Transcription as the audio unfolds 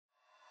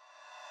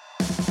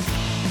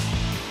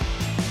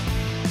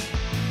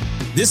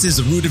This is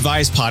the Root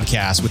Advice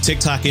Podcast with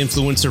TikTok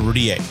influencer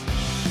Rudy A.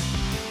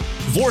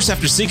 Divorced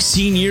after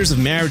 16 years of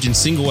marriage and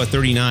single at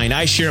 39,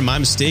 I share my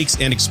mistakes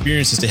and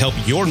experiences to help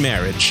your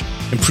marriage,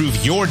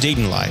 improve your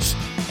dating life,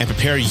 and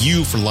prepare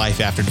you for life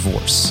after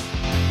divorce.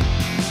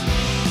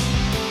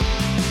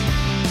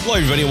 Hello,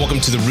 everybody, and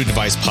welcome to the Root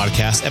Advice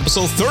Podcast,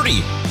 episode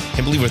 30.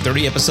 Can't believe we're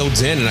 30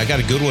 episodes in, and I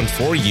got a good one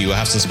for you. I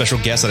have some special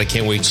guests that I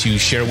can't wait to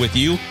share with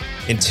you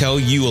and tell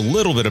you a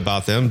little bit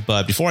about them.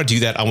 But before I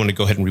do that, I want to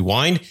go ahead and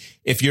rewind.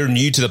 If you're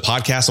new to the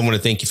podcast, I want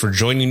to thank you for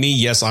joining me.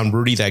 Yes, I'm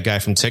Rudy, that guy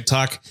from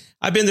TikTok.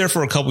 I've been there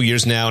for a couple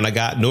years now, and I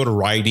got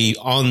notoriety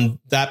on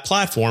that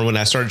platform when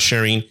I started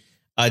sharing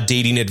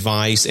dating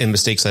advice and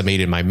mistakes I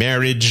made in my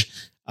marriage.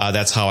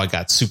 That's how I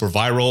got super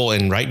viral.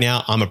 And right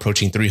now I'm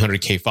approaching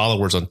 300K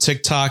followers on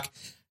TikTok.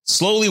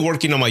 Slowly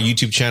working on my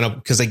YouTube channel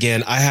because,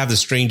 again, I have the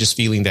strangest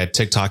feeling that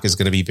TikTok is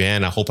going to be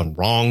banned. I hope I'm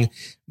wrong.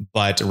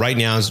 But right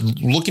now,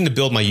 I'm looking to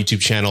build my YouTube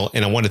channel,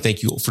 and I want to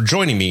thank you for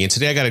joining me. And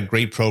today I got a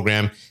great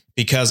program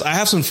because I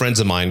have some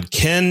friends of mine,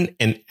 Ken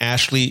and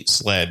Ashley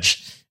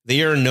Sledge.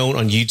 They are known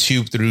on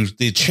YouTube through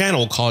the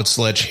channel called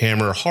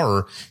Sledgehammer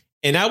Horror.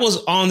 And I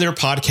was on their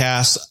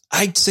podcast,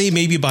 I'd say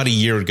maybe about a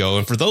year ago.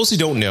 And for those who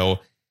don't know,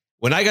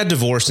 when I got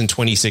divorced in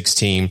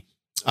 2016,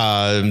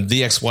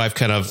 the ex-wife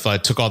kind of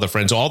took all the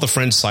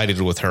friends sided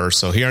with her.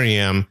 So here I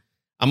am.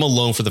 I'm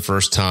alone for the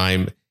first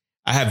time.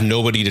 I have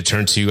nobody to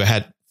turn to. I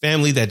had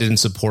family that didn't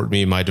support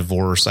me in my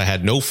divorce. I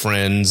had no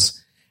friends.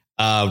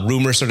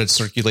 Rumors started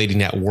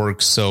circulating at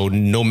work. So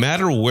no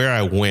matter where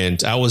I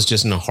went, I was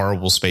just in a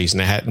horrible space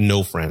and I had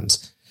no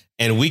friends.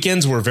 And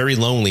weekends were very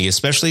lonely,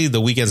 especially the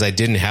weekends I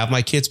didn't have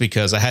my kids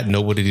because I had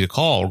nobody to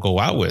call or go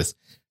out with.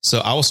 So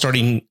I was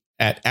starting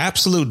at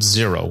absolute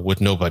zero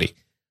with nobody.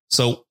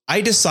 So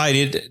I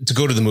decided to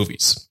go to the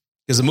movies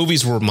because the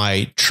movies were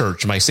my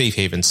church, my safe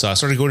haven. So I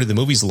started going to the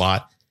movies a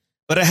lot,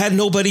 but I had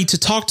nobody to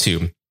talk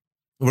to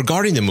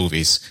regarding the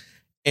movies.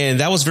 And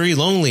that was very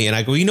lonely. And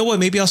I go, you know what?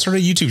 Maybe I'll start a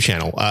YouTube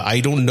channel. I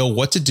don't know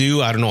what to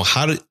do. I don't know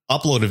how to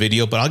upload a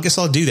video, but I guess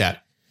I'll do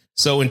that.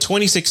 So in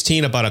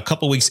 2016, about a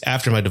couple weeks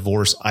after my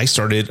divorce, I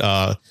started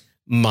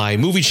my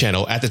movie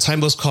channel. At the time,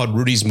 it was called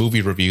Rudy's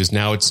Movie Reviews.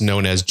 Now it's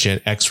known as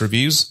Gen X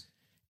Reviews.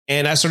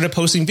 And I started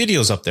posting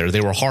videos up there.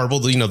 They were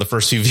horrible. You know, the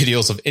first few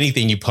videos of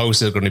anything you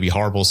post are going to be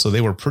horrible. So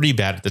they were pretty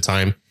bad at the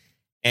time.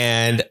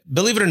 And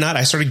believe it or not,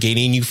 I started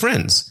gaining new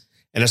friends.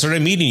 And I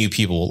started meeting new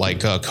people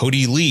like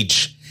Cody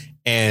Leach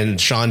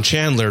and Sean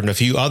Chandler and a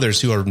few others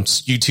who are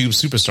YouTube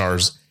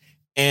superstars.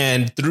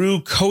 And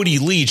through Cody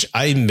Leach,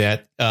 I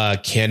met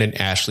Ken and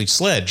Ashley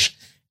Sledge.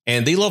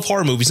 And they love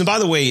horror movies. And by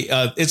the way,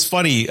 it's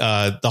funny,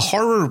 the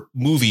horror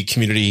movie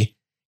community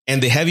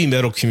and the heavy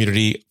metal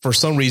community, for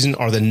some reason,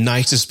 are the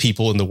nicest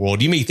people in the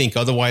world. You may think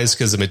otherwise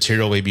because the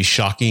material may be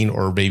shocking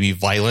or maybe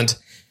violent,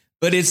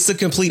 but it's the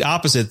complete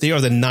opposite. They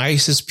are the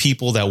nicest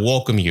people that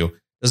welcome you.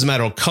 Doesn't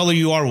matter what color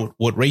you are,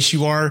 what race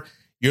you are,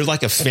 you're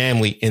like a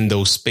family in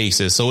those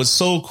spaces. So it's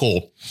so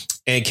cool.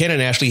 And Ken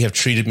and Ashley have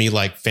treated me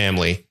like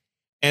family.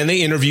 And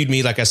they interviewed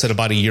me, like I said,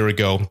 about a year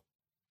ago.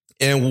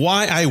 And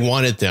why I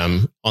wanted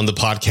them on the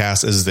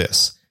podcast is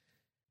this,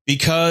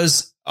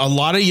 because a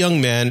lot of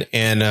young men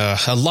and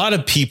a lot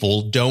of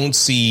people don't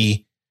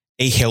see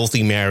a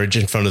healthy marriage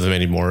in front of them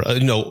anymore.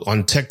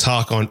 On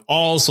TikTok, on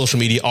all social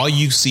media, all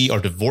you see are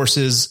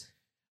divorces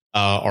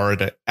are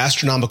at an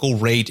astronomical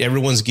rate.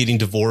 Everyone's getting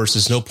divorced.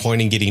 There's no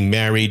point in getting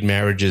married.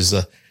 Marriage is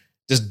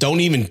just don't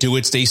even do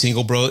it. Stay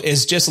single, bro.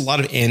 It's just a lot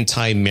of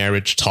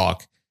anti-marriage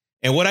talk.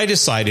 And what I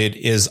decided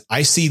is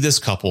I see this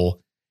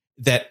couple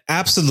that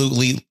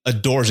absolutely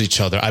adores each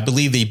other. I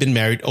believe they've been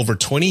married over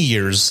 20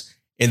 years.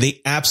 And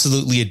they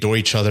absolutely adore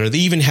each other. They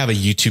even have a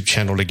YouTube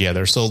channel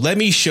together. So let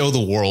me show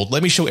the world,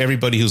 let me show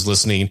everybody who's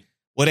listening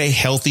what a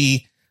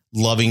healthy,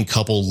 loving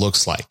couple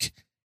looks like.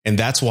 And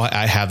that's why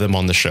I have them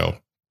on the show.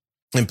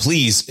 And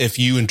please, if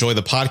you enjoy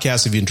the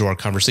podcast, if you enjoy our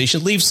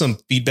conversation, leave some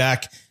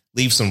feedback,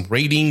 leave some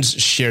ratings,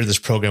 share this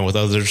program with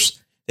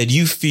others that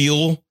you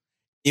feel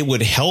it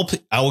would help.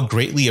 I would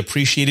greatly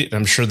appreciate it. And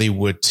I'm sure they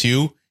would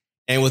too.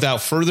 And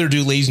without further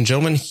ado, ladies and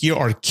gentlemen, here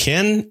are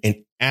Ken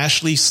and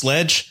Ashley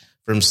Sledge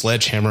from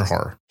Sledgehammer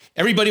Horror.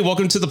 Everybody,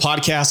 welcome to the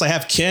podcast. I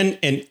have Ken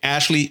and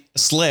Ashley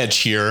Sledge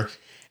here,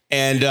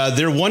 and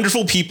they're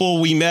wonderful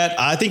people. We met,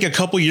 I think, a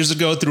couple years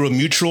ago through a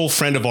mutual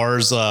friend of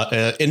ours,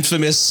 an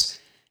infamous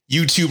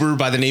YouTuber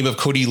by the name of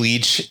Cody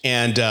Leach,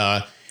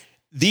 and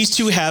these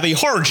two have a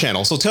horror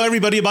channel. So tell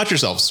everybody about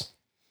yourselves.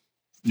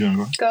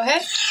 Go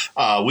ahead.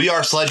 We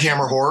are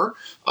Sledgehammer Horror.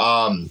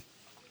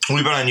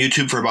 We've been on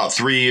YouTube for about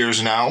 3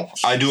 years now.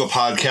 I do a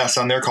podcast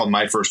on there called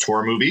My First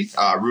Horror Movie.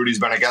 Rudy's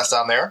been a guest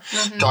on there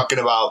talking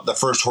about the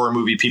first horror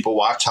movie people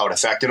watched, how it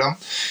affected them.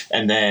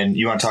 And then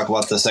you want to talk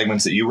about the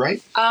segments that you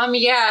write?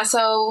 Yeah,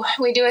 so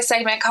we do a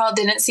segment called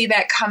Didn't See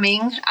That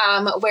Coming,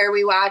 where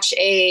we watch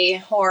a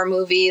horror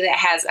movie that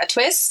has a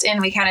twist,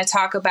 and we kind of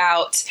talk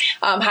about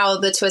how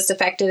the twist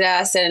affected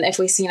us and if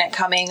we've seen it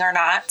coming or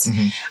not.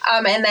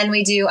 And then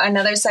we do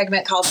another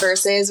segment called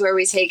Versus, where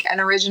we take an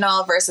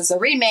original versus a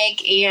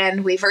remake,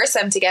 and we verse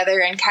them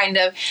together and kind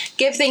of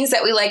give things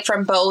that we like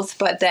from both,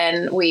 but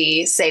then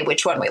we say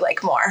which one we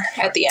like more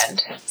at the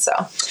end. So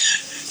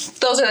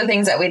those are the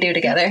things that we do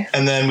together.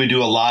 And then we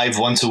do a live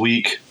once a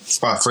week,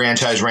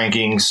 franchise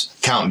rankings,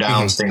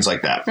 countdowns, things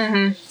like that.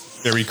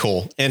 Very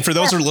cool. And for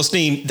those who are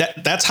listening,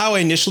 that's how I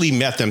initially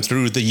met them,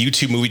 through the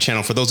YouTube movie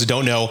channel. For those who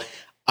don't know,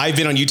 I've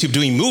been on YouTube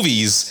doing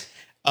movies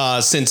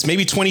since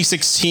maybe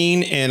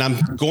 2016, and I'm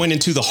going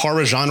into the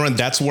horror genre. And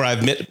that's where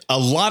I've met a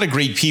lot of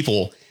great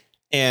people.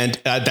 And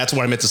that's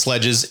where I met the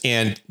Sledges.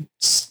 And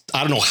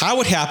I don't know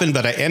how it happened,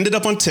 but I ended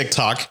up on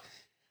TikTok.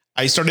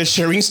 I started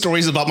sharing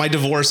stories about my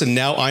divorce, and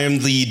now I am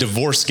the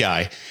divorce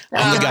guy.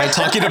 I'm the guy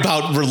talking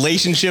about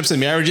relationships and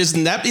marriages.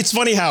 And that it's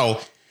funny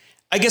how,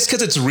 I guess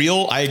because it's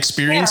real, I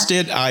experienced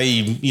it.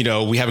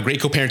 We have a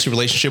great co-parenting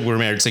relationship. We were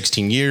married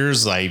 16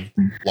 years. I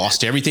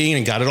lost everything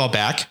and got it all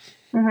back.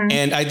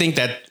 And I think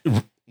that,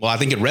 I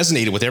think it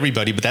resonated with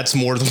everybody, but that's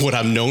more than what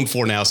I'm known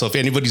for now. So if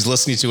anybody's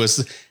listening to us,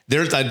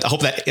 I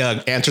hope that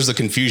answers the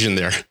confusion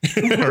there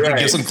or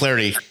gives some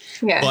clarity.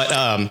 Yeah.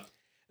 But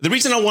the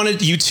reason I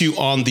wanted you two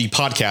on the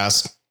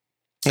podcast,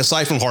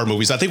 aside from horror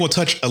movies, I think we'll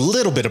touch a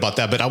little bit about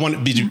that, but I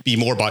want it to be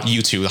more about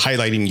you two,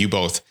 highlighting you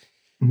both.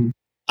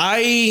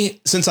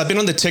 Since I've been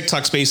on the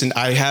TikTok space and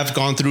I have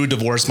gone through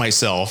divorce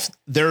myself,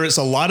 there is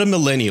a lot of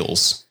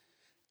millennials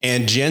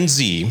and Gen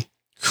Z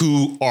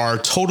who are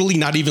totally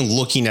not even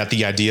looking at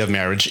the idea of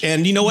marriage.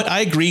 And you know what?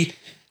 I agree.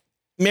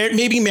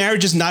 Maybe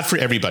marriage is not for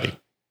everybody.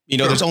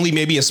 There's only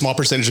maybe a small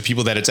percentage of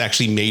people that it's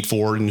actually made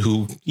for, and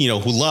who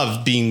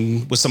love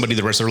being with somebody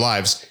the rest of their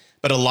lives.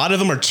 But a lot of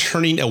them are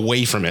turning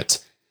away from it.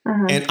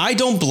 And I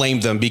don't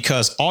blame them,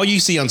 because all you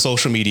see on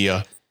social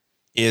media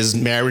is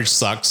marriage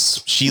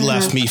sucks. She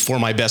left me for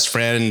my best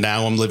friend. And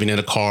now I'm living in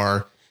a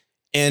car.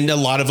 And a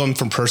lot of them,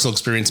 from personal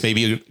experience,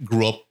 maybe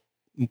grew up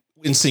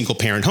in single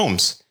parent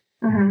homes.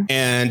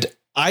 And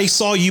I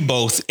saw you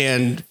both.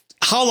 And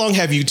how long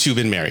have you two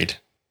been married?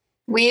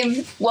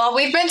 We've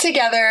been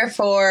together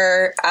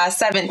for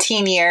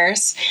 17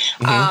 years.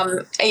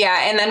 And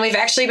then we've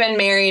actually been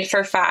married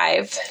for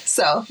 5.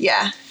 So,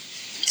 yeah.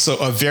 So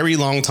a very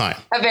long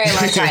time. A very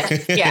long time.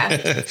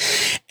 Yeah.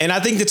 And I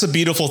think that's a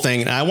beautiful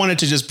thing. And I wanted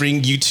to just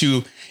bring you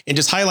two and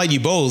just highlight you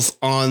both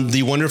on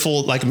the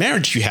wonderful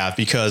marriage you have,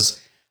 because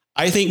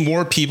I think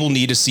more people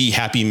need to see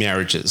happy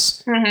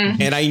marriages.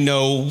 And I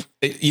know,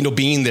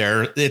 being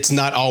there, it's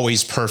not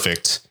always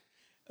perfect.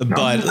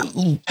 But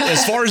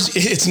as far as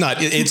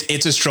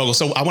it's a struggle.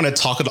 So I want to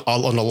talk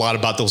on a lot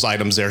about those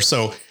items there.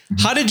 So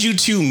how did you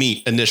two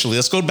meet initially?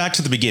 Let's go back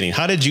to the beginning.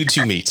 How did you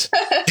two meet?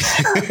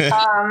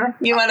 I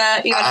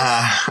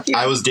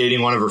was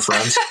dating one of her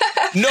friends.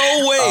 No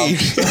way.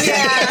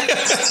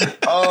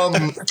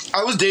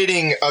 I was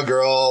dating a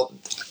girl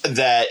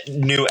that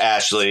knew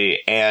Ashley,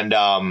 and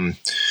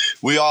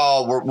we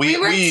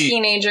were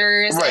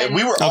teenagers. Right. And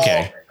we were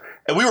okay.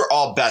 And we were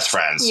all best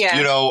friends, and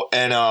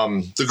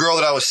the girl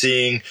that I was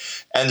seeing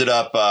ended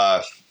up,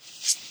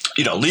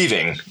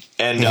 leaving.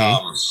 And,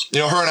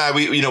 her and I,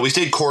 we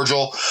stayed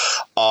cordial.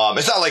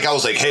 It's not like I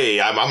was like,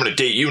 hey, I'm going to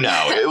date you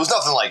now. It was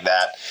nothing like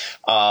that.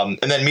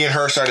 And then me and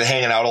her started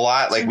hanging out a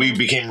lot. We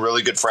became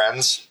really good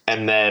friends,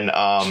 and then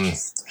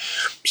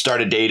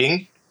started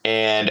dating.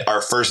 And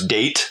our first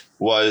date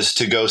was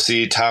to go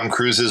see Tom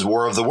Cruise's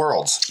War of the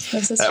Worlds.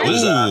 That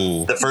was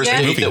the first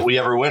date that we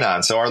ever went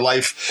on. So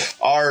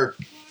our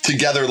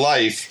together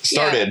life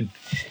started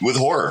with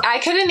horror. I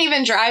couldn't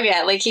even drive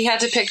yet. He had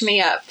to pick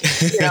me up,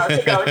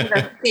 to go to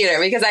the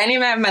theater, because I didn't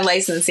even have my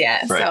license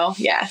yet. Right. So,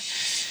 yeah.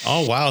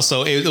 Oh, wow.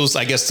 So it was,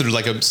 I guess, through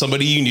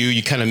somebody you knew,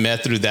 you kind of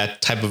met through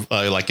that type of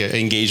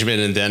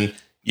engagement, and then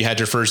you had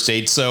your first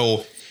date.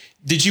 So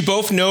did you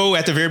both know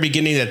at the very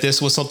beginning that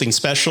this was something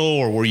special,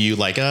 or were you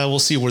like, we'll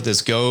see where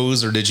this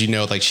goes? Or did you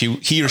know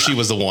he or she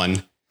was the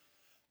one?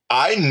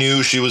 I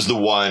knew she was the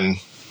one.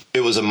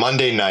 It was a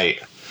Monday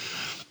night.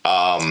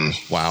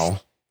 Wow.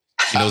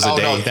 He knows a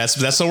day. No.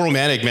 That's so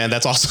romantic, man.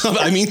 That's awesome.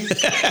 I mean, this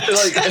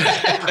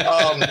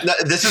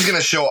is going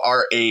to show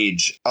our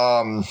age.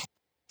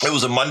 It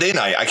was a Monday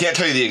night. I can't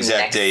tell you the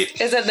exact date.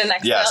 Is it the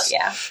next? Yes.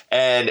 Yeah.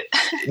 And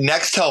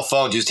Nextel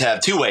phones used to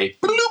have two-way,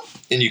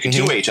 and you can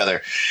two-way each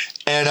other.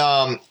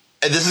 And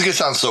this is going to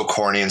sound so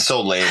corny and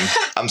so lame.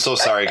 I'm so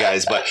sorry,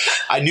 guys. But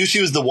I knew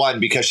she was the one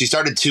because she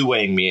started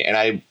two-waying me, and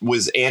I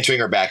was answering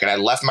her back. And I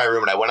left my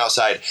room, and I went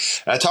outside.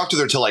 And I talked to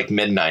her till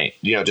midnight,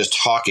 just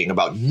talking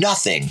about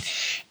nothing.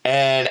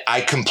 And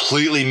I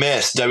completely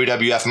missed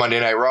WWF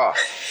Monday Night Raw.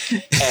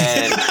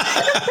 And,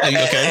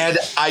 and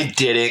I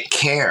didn't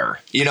care.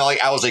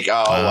 I was like,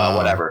 well,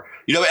 whatever.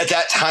 At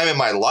that time in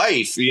my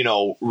life,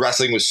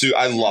 wrestling was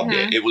I loved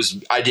it.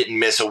 I didn't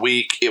miss a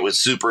week. It was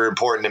super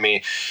important to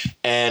me.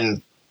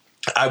 And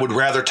I would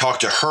rather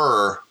talk to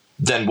her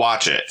than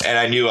watch it. And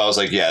I knew, I was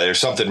like, there's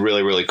something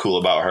really, really cool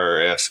about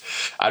her.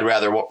 If I'd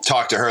rather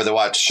talk to her than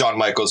watch Shawn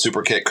Michaels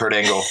super kick Kurt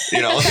Angle,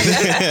 So,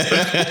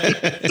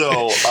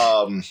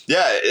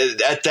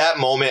 at that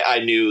moment I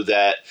knew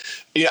that,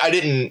 I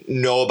didn't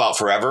know about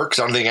forever, because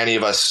I don't think any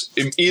of us,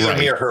 either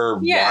me or her,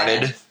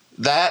 wanted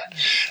that.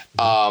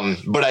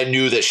 But I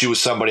knew that she was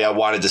somebody I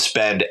wanted to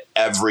spend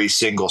every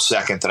single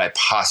second that I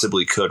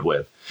possibly could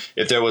with.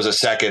 If there was a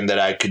second that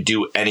I could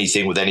do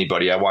anything with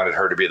anybody, I wanted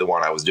her to be the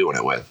one I was doing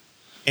it with.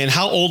 And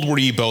how old were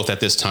you both at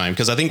this time?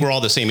 Because I think we're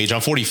all the same age.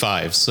 I'm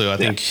 45. So I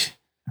think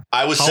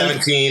I was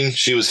 17.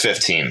 She was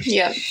 15.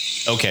 Yeah.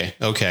 Okay.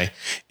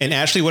 And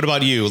Ashley, what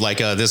about you? Like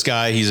this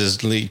guy, he's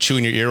just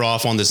chewing your ear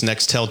off on this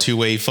Nextel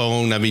 2-way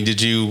phone. I mean,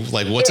 did you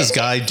what's this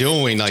guy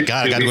doing? Like,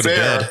 God, I got to go to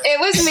bed. It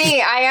was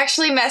me. I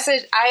actually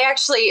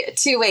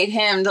two-wayed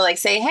him to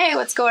say, hey,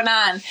 what's going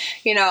on?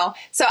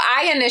 So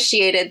I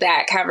initiated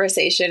that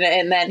conversation,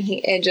 and then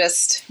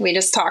we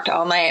just talked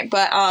all night.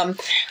 But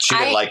she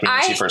didn't like me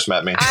when she first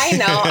met me. I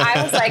know.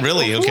 I was like,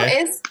 really?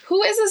 Okay.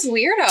 Who is this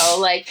weirdo?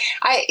 Like,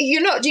 do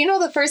you know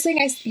the first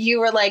thing you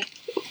were like,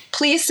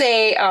 please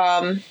say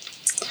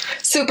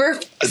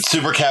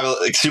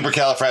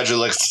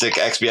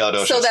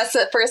supercalifragilisticexpialidocious. So that's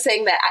the first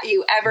thing that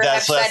you ever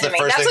have said to me.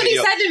 That's what he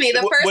said to me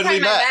the first time I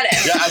met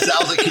him. Yeah, I was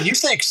like, can you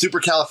say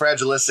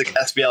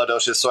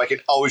supercalifragilisticexpialidocious so I can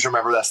always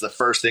remember that's the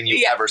first thing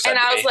you ever said to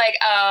me? And I was like,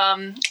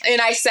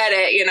 and I said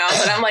it,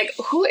 but I'm like,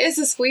 who is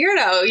this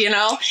weirdo,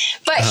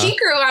 But he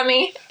grew on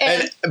me.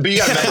 But you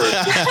gotta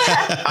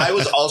remember, I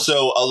was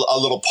also a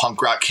little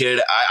punk rock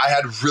kid. I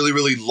had really,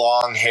 really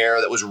long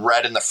hair that was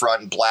red in the front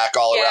and black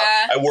all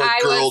around. I wore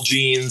girl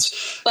jeans.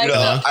 Like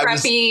the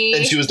preppy.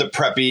 And she was the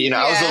preppy.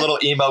 I was a little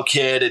emo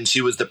kid, and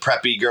she was the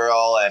preppy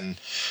girl. And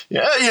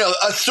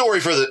a story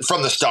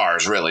from the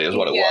stars, really, is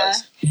what it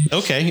was.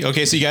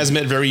 Okay. So you guys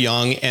met very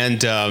young,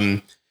 and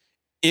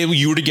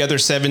you were together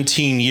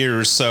 17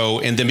 years. So,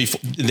 and then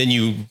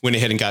you went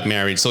ahead and got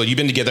married. So you've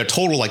been together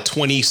total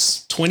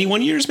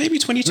 21 years, maybe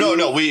 22.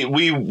 No,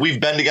 we've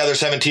been together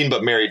 17,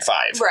 but married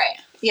 5. Right.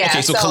 Yeah.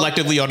 Okay. So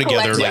collectively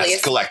altogether,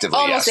 collectively,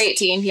 almost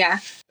 18. Yeah.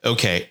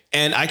 Okay.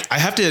 And I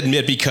have to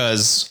admit,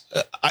 because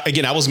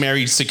again, I was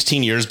married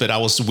 16 years, but I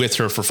was with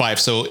her for 5.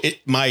 So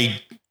my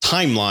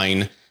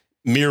timeline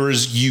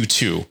mirrors you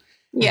two.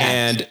 Yeah.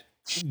 And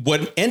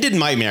what ended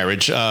my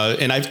marriage,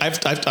 and I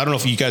don't know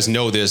if you guys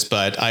know this,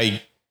 but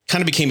I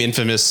kind of became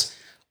infamous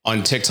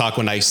on TikTok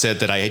when I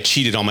said that I had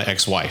cheated on my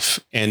ex-wife,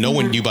 and no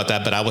one knew about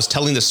that. But I was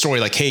telling the story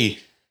like, hey,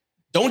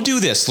 don't do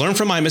this. Learn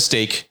from my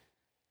mistake.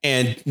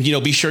 And,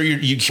 be sure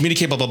you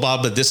communicate, blah, blah,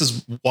 blah. But this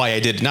is why I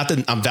did. Not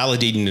that I'm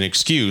validating an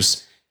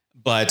excuse,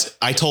 but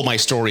I told my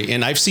story.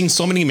 And I've seen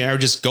so many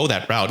marriages go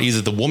that route.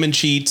 Either the woman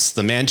cheats,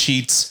 the man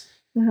cheats.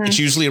 It's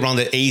usually around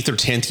the 8th or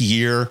 10th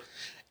year.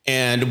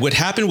 And what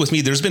happened with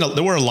me, there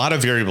were a lot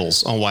of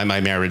variables on why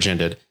my marriage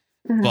ended.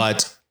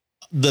 But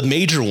the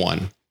major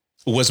one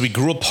was we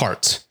grew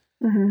apart.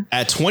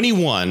 At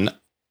 21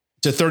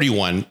 to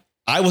 31,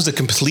 I was a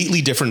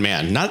completely different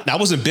man. I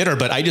wasn't bitter,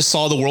 but I just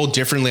saw the world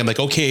differently. I'm like,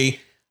 okay,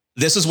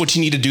 this is what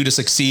you need to do to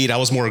succeed. I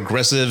was more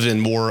aggressive and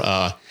more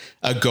a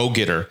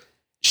go-getter.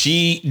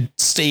 She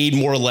stayed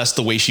more or less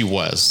the way she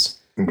was.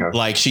 Okay.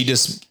 Like she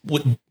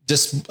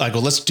I go,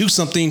 let's do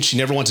something. She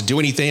never wanted to do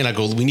anything. And I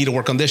go, we need to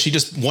work on this. She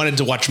just wanted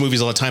to watch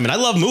movies all the time. And I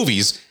love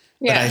movies,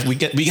 but we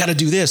got to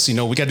do this, we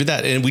got to do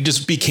that. And we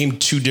just became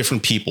two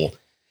different people.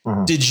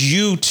 Did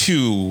you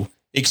two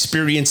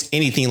experience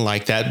anything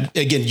like that?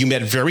 Again, you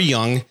met very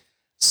young.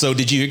 So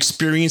did you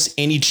experience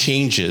any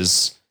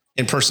changes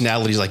in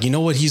personalities? Like,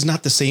 what? He's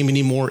not the same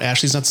anymore.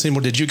 Ashley's not the same.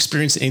 Or did you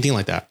experience anything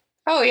like that?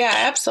 Oh yeah,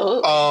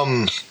 absolutely.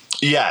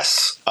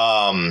 Yes.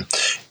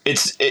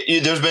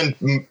 There's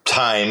been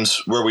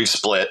times where we've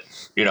split.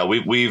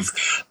 We've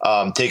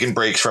taken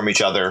breaks from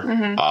each other.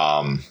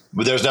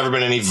 But there's never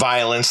been any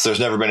violence. There's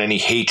never been any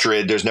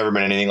hatred. There's never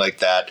been anything like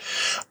that.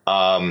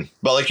 But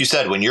like you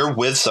said, when you're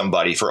with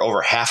somebody for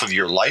over half of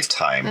your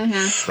lifetime,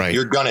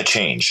 you're going to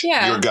change.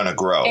 Yeah. You're going to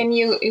grow. And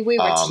we were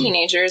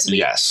teenagers.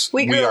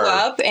 We grew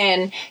up,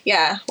 and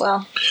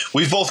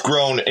we've both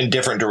grown in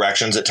different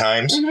directions at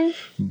times.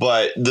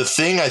 But the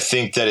thing I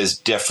think that is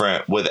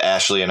different with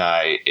Ashley and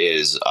I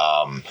is,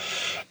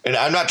 and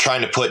I'm not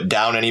trying to put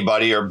down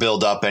anybody or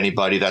build up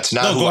anybody. That's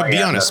not who I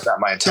am. That's not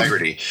my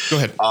integrity. Go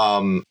ahead.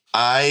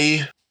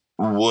 I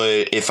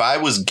would, if I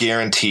was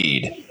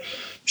guaranteed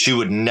she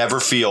would never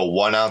feel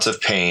 1 ounce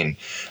of pain,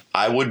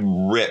 I would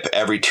rip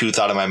every tooth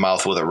out of my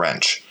mouth with a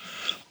wrench.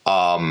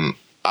 I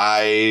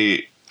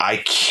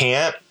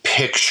can't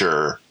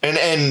picture,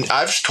 and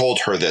I've told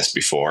her this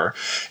before,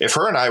 if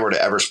her and I were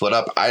to ever split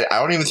up, I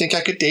don't even think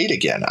I could date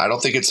again. I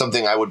don't think it's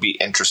something I would be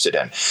interested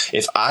in.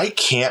 If I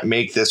can't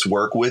make this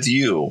work with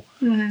you,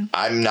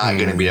 I'm not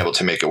going to be able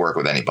to make it work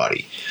with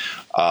anybody.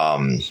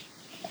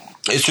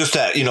 It's just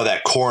that,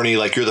 that corny,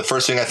 like you're the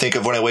first thing I think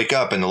of when I wake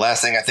up and the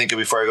last thing I think of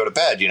before I go to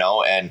bed,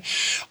 and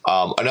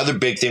another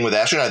big thing with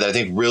Ashley and I that I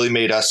think really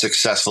made us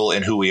successful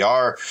in who we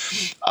are.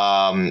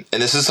 And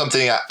this is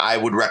something I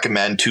would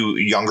recommend to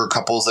younger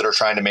couples that are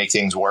trying to make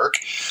things work.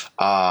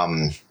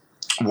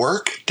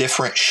 Work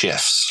different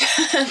shifts.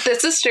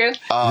 This is true.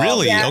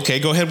 Really? Yeah. Okay,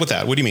 go ahead with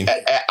that. What do you mean?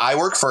 I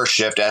work first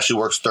shift. Ashley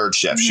works third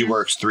shift. She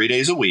works 3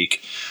 days a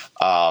week.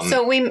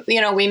 So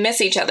we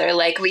miss each other.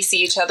 Like we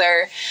see each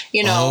other,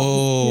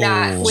 we're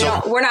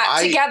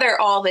not together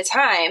all the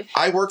time.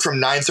 I work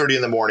from 9:30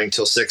 in the morning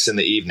till 6 in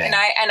the evening.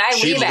 And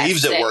she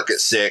leaves at at work at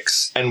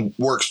 6 and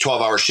works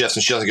 12-hour shifts,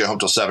 and she doesn't get home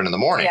till 7 in the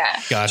morning.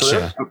 Yeah. Gotcha.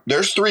 So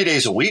there's 3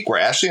 days a week where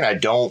Ashley and I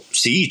don't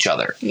see each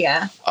other.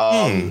 Yeah.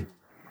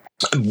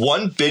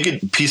 One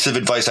big piece of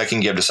advice I can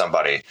give to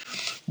somebody,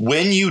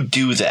 when you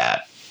do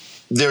that,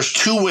 there's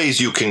 2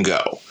 ways you can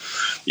go.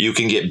 You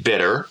can get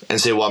bitter and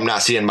say, well, I'm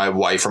not seeing my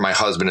wife or my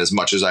husband as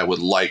much as I would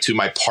like to,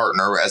 my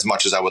partner as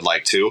much as I would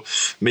like to.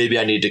 Maybe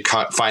I need to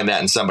find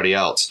that in somebody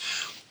else.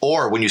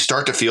 Or when you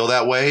start to feel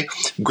that way,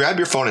 grab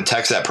your phone and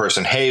text that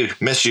person, hey,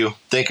 miss you,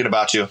 thinking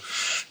about you.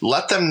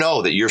 Let them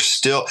know that you're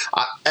still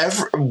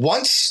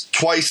once,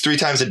 twice, 3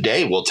 times a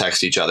day, we'll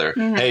text each other.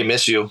 Mm-hmm. Hey,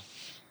 miss you.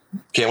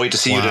 Can't wait to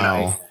see you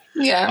tonight.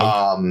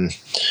 Yeah.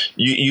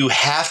 You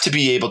have to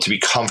be able to be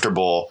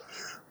comfortable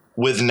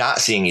with not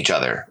seeing each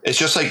other. It's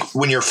just like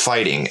when you're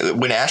fighting.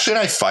 When Ashley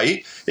and I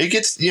fight, it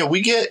gets,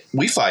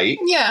 we fight.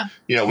 Yeah.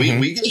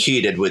 We get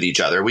heated with each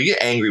other. We get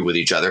angry with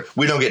each other.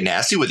 We don't get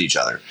nasty with each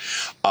other.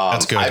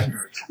 That's good.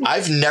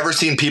 I've never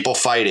seen people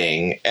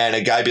fighting and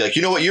a guy be like,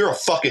 you know what, you're a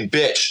fucking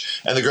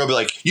bitch. And the girl be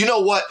like, you know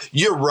what,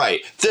 you're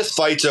right. This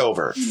fight's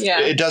over. Yeah.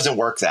 It doesn't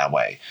work that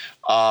way.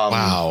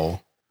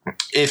 Wow.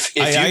 If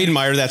I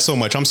admire that so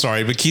much. I'm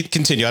sorry, but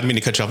continue. I didn't mean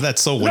to cut you off.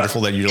 That's so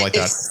wonderful that you're like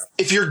that.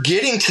 If you're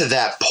getting to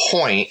that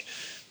point,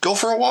 go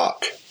for a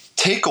walk.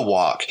 Take a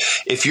walk.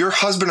 If your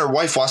husband or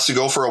wife wants to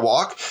go for a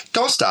walk,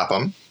 don't stop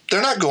them.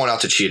 They're not going out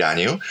to cheat on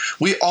you.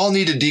 We all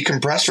need to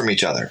decompress from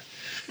each other.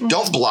 Mm-hmm.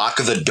 Don't block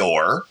the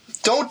door.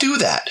 Don't do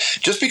that.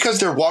 Just because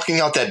they're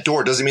walking out that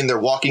door doesn't mean they're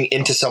walking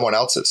into someone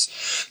else's.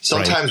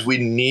 Sometimes we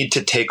need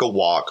to take a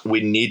walk. We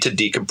need to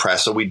decompress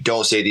so we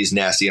don't say these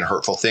nasty and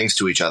hurtful things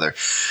to each other.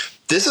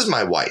 This is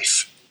my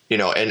wife,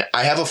 and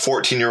I have a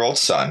 14-year-old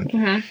son.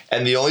 Mm-hmm.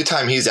 And the only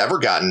time he's ever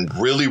gotten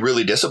really,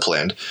 really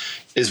disciplined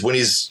is when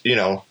he's,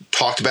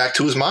 talked back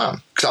to his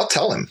mom. Because I'll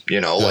tell him,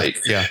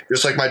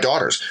 just like my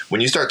daughters,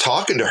 when you start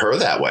talking to her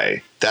that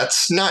way,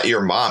 that's not your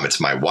mom, it's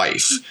my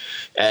wife.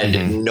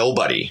 And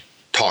nobody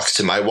talks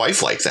to my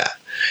wife like that.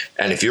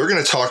 And if you're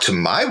going to talk to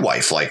my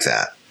wife like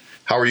that,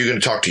 how are you going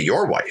to talk to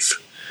your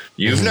wife?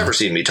 You've never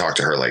seen me talk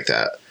to her like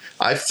that.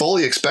 I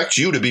fully expect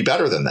you to be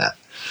better than that.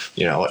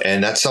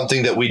 And that's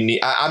something that we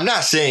need. I'm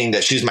not saying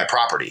that she's my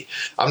property.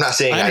 I'm not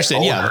saying I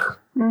own her.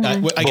 Mm-hmm.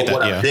 I get that.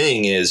 What I'm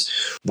saying is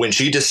when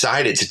she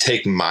decided to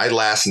take my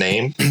last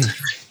name,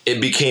 it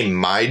became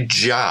my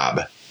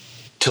job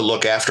to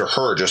look after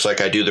her just like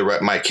I do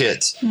my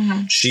kids.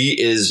 Mm-hmm. She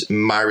is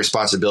my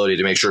responsibility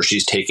to make sure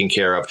she's taken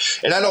care of.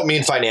 And I don't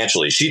mean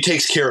financially. She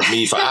takes care of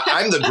me.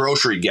 I'm the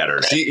grocery getter.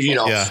 She,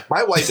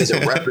 my wife is a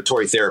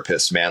respiratory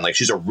therapist, man. Like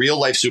she's a real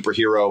life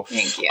superhero.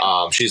 Thank you.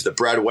 She's the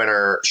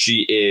breadwinner.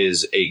 She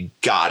is a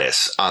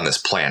goddess on this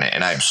planet.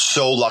 And I'm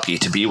so lucky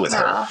to be with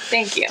her.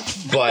 Thank you.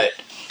 But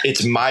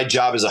it's my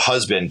job as a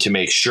husband to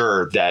make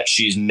sure that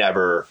she's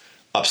never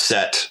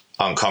upset,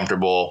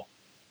 uncomfortable,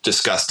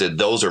 disgusted.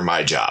 Those are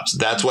my jobs.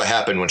 That's what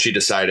happened when she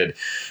decided,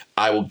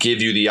 I will give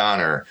you the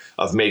honor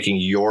of making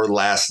your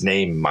last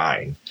name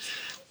mine.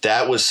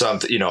 That was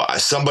something,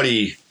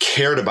 somebody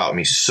cared about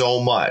me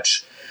so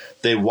much.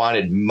 They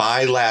wanted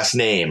my last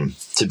name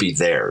to be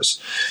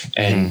theirs.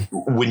 And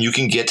when you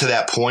can get to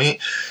that point,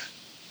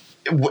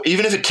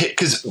 even if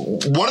because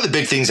one of the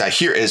big things I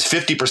hear is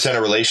 50%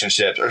 of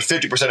relationships or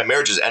 50% of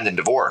marriages end in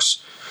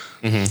divorce.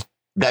 Mm-hmm.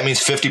 That means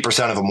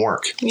 50% of them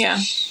work. Yeah.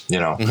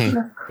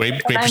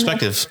 Great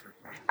perspective.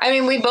 I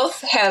mean, we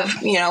both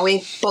have,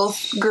 we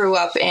both grew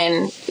up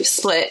in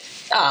split,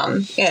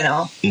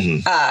 families.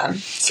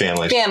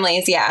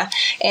 Yeah.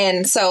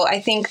 And so I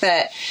think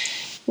that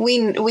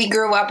we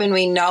grew up and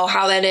we know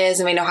how that is,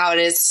 and we know how it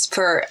is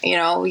for,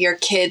 your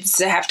kids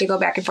to have to go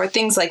back and forth,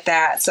 things like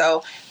that.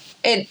 So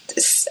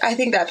I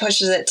think that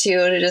pushes it too,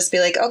 to just be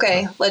like,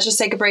 okay, let's just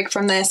take a break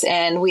from this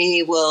and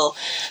we will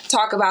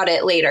talk about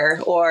it later,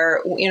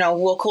 or,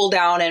 we'll cool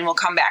down and we'll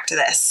come back to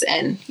this,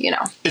 and,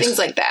 things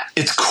like that.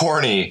 It's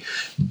corny,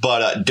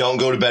 but don't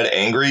go to bed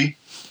angry.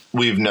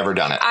 We've never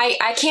done it.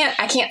 I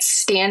can't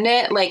stand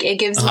it. Like it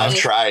gives me, I've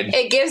tried.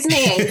 It gives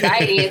me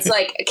anxiety. It's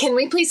like, can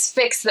we please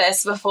fix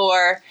this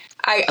before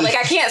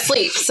I can't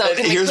sleep. So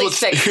can here's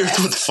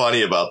what's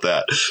funny about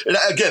that. And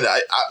again,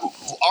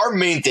 our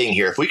main thing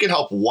here, if we can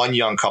help one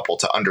young couple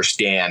to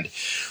understand,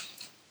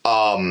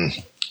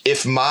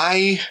 if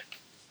my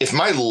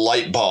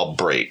light bulb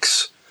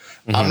breaks,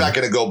 I'm not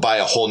going to go buy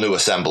a whole new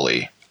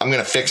assembly. I'm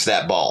going to fix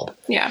that bulb.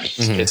 Yeah.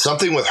 Mm-hmm. If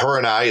something with her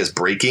and I is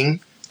breaking,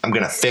 I'm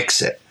going to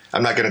fix it.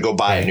 I'm not going to go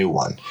buy a new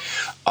one.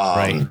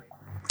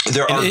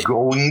 There are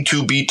going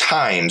to be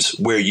times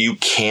where you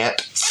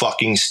can't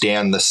fucking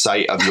stand the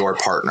sight of your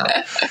partner.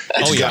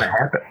 It's going to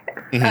happen.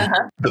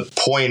 Mm-hmm. The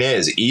point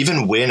is,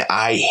 even when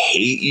I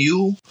hate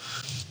you,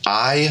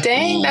 I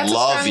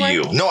love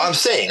you. No, I'm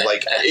saying,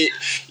 like,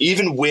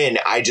 even when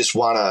I just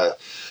want to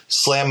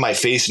slam my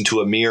face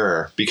into a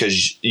mirror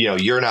because,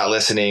 you're not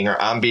listening or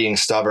I'm being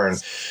stubborn,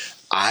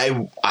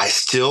 I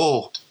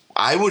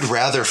would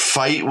rather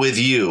fight with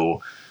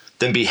you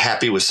than be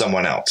happy with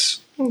someone else.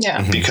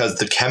 Yeah. Because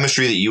the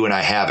chemistry that you and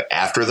I have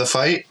after the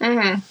fight.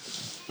 The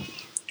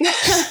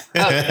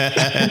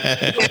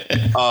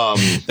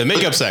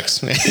makeup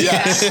sex.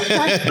 Yes.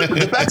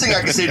 The best thing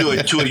I can say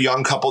to a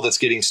young couple that's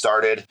getting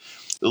started,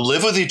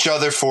 live with each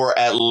other for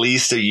at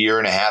least 1.5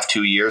 years,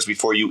 2 years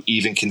before you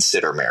even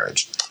consider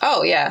marriage.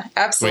 Oh yeah,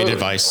 absolutely. Great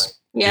advice.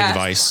 Yeah.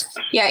 Advice.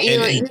 Yeah,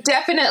 you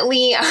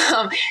definitely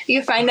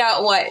you find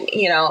out what,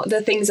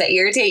 the things that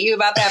irritate you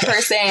about that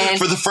person.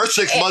 For the first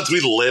 6 months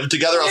we lived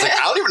together, I was like,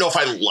 I don't even know if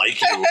I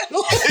like you.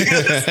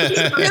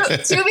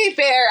 To be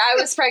fair, I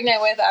was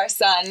pregnant with our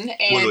son.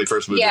 And when we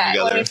first moved in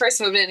together. When we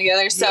first moved in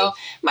together. So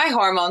my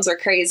hormones were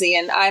crazy,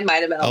 and I might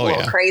have been a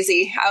little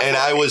crazy.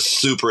 I was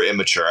super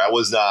immature. I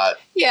was not.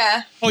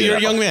 Yeah. Oh, you're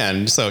a young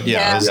man. So,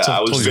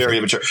 I was very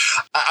immature.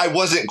 I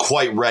wasn't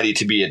quite ready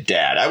to be a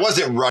dad. I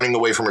wasn't running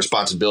away from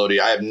responsibility.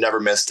 I have never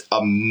missed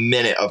a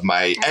minute of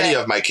any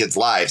of my kids'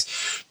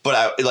 lives.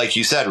 But like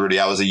you said, Rudy,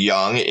 I was a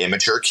young,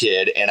 immature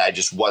kid, and I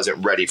just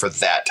wasn't ready for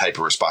that type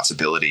of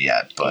responsibility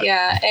yet. But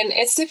yeah, and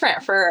it's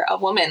different for a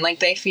woman. Like,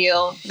 they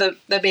feel the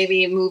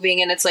baby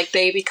moving, and it's like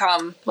they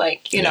become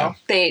like, they're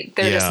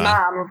this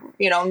mom,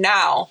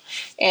 now.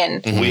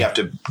 And we have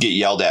to get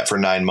yelled at for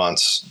 9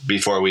 months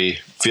before we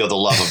feel the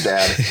love of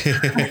dad.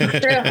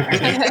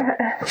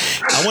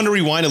 I want to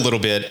rewind a little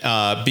bit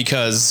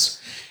because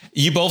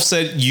you both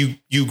said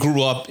you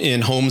grew up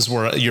in homes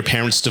where your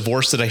parents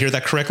divorced. Did I hear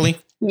that correctly?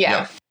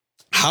 Yeah.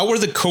 How were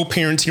the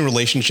co-parenting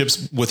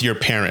relationships with your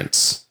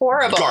parents?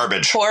 Horrible.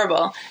 Garbage.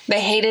 Horrible. They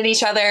hated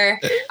each other.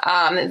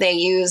 They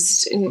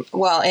used, in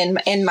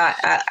my,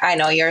 I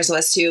know yours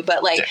was too,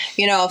 but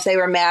if they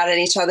were mad at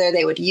each other,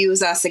 they would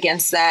use us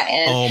against that.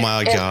 And oh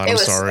my God, I'm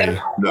sorry. It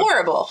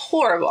was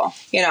horrible,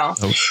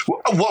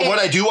 What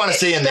I do want to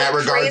say in that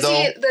regard,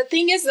 though. The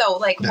thing is, though,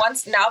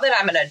 now that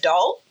I'm an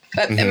adult,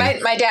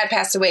 my dad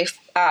passed away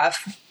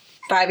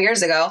 5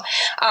 years ago.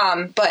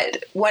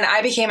 But when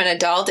I became an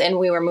adult and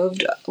we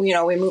moved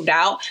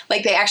out,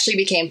 they actually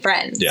became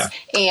friends. Yeah.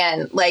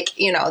 And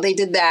they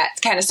did that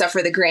kind of stuff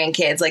for the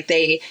grandkids.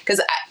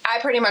 Because I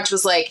pretty much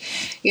was like,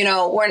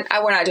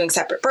 we're not doing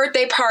separate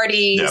birthday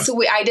parties. Yeah. So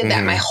I did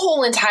that my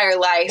whole entire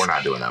life. We're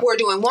not doing that. We're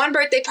doing one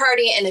birthday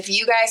party. And if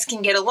you guys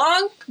can get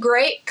along,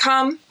 great,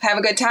 come have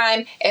a good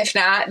time. If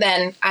not,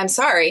 then I'm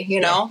sorry.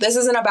 This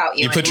isn't about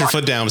you. You put your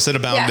foot down, sit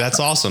about. Yeah. That's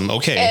awesome.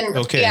 Okay.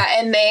 Yeah.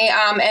 And they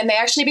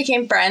actually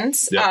became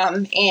friends.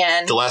 Yep.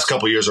 And the last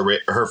couple of years of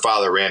her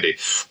father, Randy,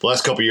 the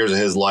last couple of years of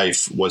his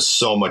life was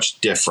so much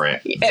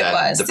different than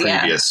the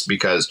previous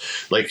because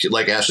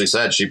like Ashley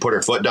said, she put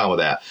her foot down with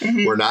that.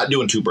 Mm-hmm. We're not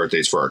doing 2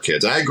 birthdays for our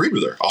kids. And I agreed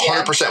with her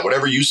 100%.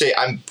 Whatever you say,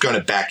 I'm going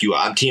to back you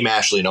up. I'm Team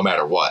Ashley no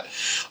matter what.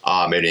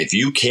 And if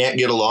you can't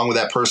get along with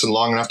that person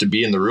long enough to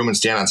be in the room and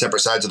stand on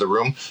separate sides of the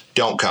room,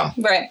 don't come.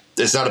 Right.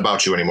 It's not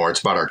about you anymore.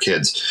 It's about our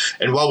kids.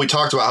 And while we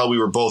talked about how we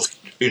were both,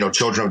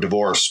 children of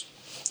divorce,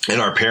 and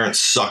our parents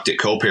sucked at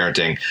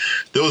co-parenting,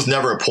 there was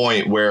never a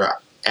point where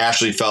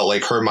Ashley felt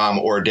like her mom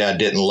or dad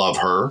didn't love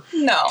her.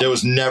 No. There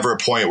was never a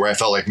point where I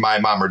felt like my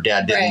mom or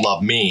dad didn't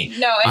love me.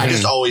 No. I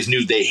just always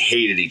knew they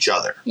hated each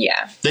other.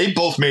 Yeah. They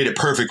both made it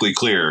perfectly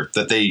clear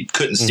that they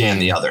couldn't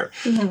stand the other,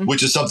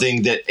 which is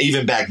something that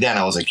even back then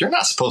I was like, you're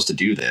not supposed to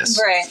do this.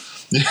 Right.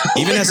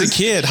 Even as a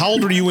kid, how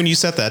old were you when you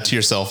said that to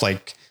yourself?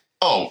 8,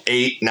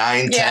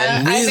 9,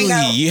 10.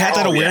 Really? You had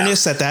that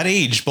awareness at that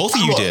age? Both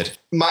of you did.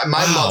 My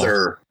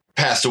mother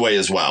passed away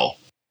as well.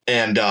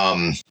 And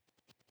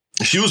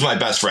she was my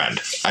best friend.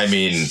 I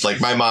mean,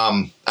 my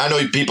mom, I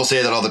know people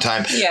say that all the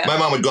time. Yeah. My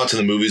mom would go out to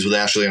the movies with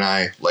Ashley and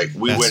I.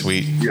 That's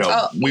sweet.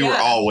 We were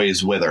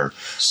always with her.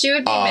 She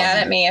would be mad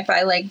at me if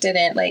I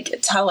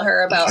didn't tell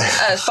her about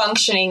a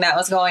functioning that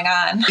was going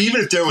on.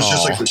 Even if there was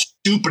just the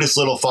stupidest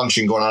little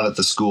function going on at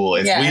the school.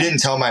 If we didn't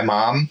tell my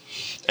mom,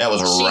 that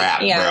was a wrap,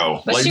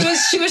 bro. But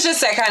she was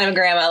just that kind of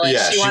grandma.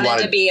 She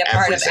wanted to be a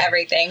part of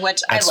everything,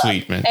 which I love.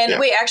 Sweet, man. And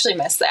we actually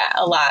miss that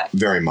a lot.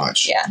 Very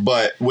much. Yeah.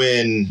 But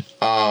when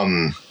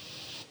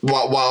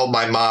while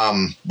my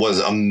mom was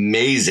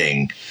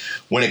amazing,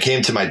 when it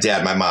came to my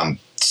dad, my mom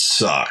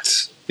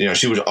sucked.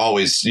 She was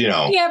always,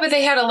 Yeah, but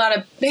they had a lot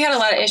of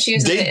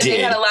issues. They did. They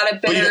had a lot of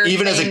bitter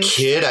even things. as a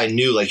kid, I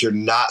knew you're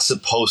not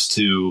supposed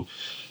to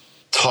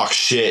talk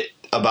shit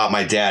about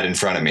my dad in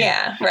front of me.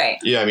 Yeah, right.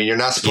 Yeah, I mean, you're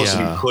not supposed to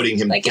be putting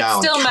him down.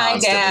 It's still my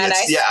dad.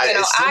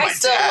 I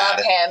still dad.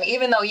 love him,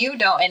 even though you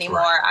don't anymore.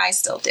 Right. I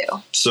still do.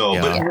 So,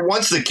 but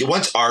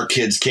once our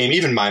kids came,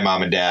 even my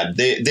mom and dad,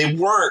 they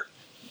weren't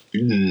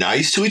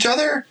nice to each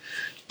other,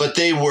 but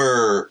they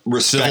were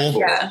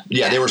respectful.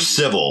 Yeah, they were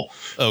civil.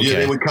 Okay.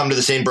 They would come to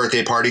the same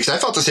birthday party because I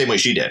felt the same way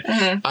she did.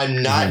 Mm-hmm.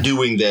 I'm not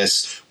doing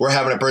this. We're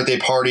having a birthday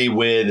party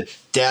with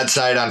dad's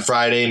side on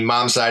Friday,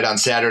 mom's side on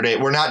Saturday.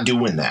 We're not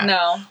doing that.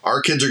 No.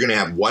 Our kids are going to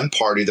have one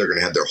party. They're going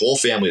to have their whole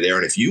family there.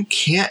 And if you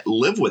can't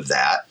live with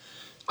that,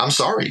 I'm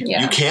sorry.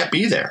 Yeah. You can't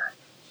be there.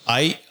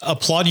 I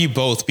applaud you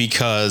both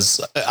because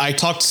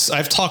I've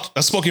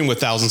spoken with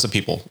thousands of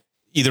people,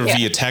 either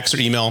via text or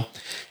email.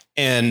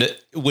 And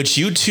what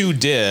you two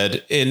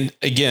did, and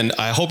again,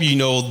 I hope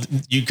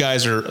you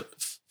guys are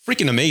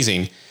freaking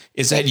amazing,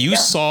 is that you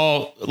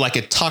saw like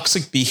a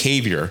toxic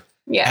behavior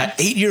at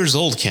 8 years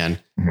old, Ken.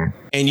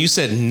 And you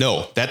said,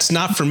 no, that's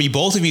not for me.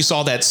 Both of you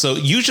saw that. So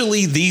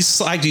usually these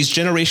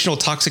generational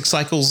toxic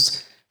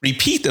cycles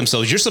repeat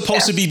themselves. You're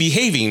supposed to be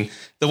behaving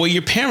the way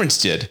your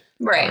parents did.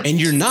 Right. And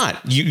you're not.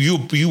 You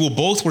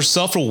both were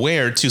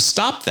self-aware to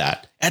stop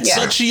that at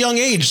such a young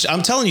age.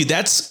 I'm telling you,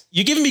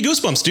 you're giving me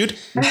goosebumps, dude.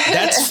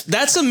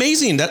 That's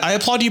amazing. That I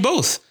applaud you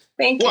both.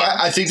 Thank you. Well,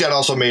 I think that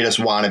also made us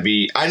want to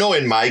be, I know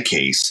in my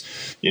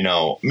case, me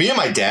and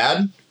my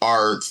dad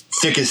are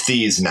thick as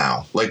thieves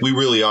now. Like we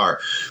really are.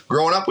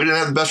 Growing up, we didn't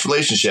have the best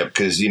relationship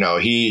because, he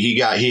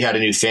had a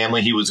new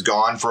family. He was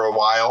gone for a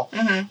while.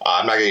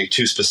 I'm not going to get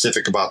too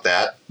specific about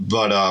that,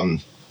 but,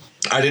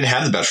 I didn't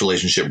have the best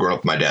relationship growing up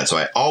with my dad. So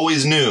I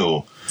always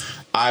knew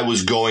I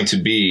was going to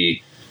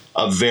be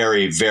a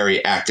very,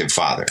 very active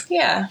father.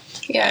 Yeah.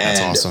 Yeah.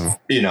 That's awesome.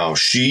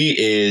 She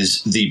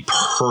is the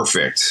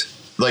perfect,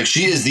 if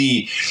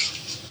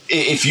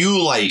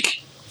you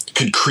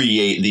could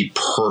create the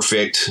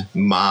perfect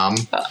mom,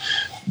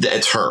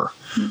 it's her.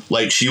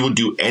 Like she would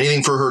do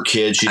anything for her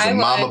kids. She's a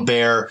mama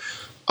bear.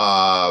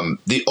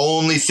 The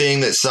only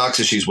thing that sucks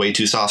is she's way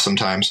too soft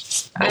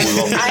sometimes.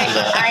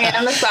 I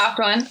am the soft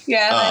one.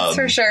 Yeah, that's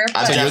for sure.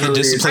 So you're the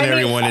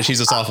disciplinary one and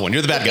she's a soft one.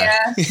 You're the bad guy.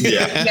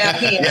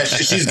 Yeah.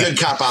 She's good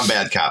cop, I'm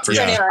bad cop for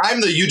sure.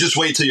 I'm the you just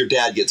wait till your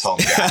dad gets home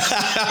guy.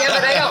 Yeah,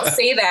 but I don't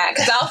say that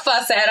because I'll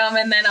fuss at him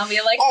and then I'll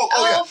be like,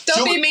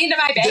 don't be mean to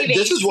my baby.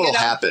 This is what will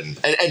happen.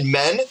 And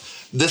men,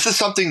 this is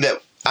something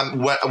that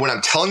when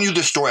I'm telling you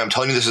this story, I'm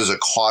telling you this is a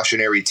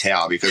cautionary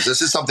tale because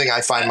this is something I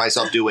find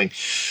myself doing.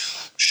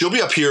 She'll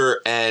be up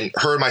here and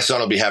her and my son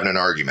will be having an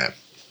argument.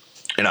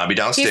 And I'll be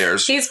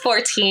downstairs. He's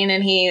 14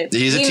 and he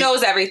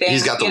knows everything.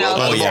 He's got the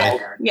world.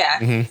 Yeah.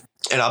 Mm-hmm.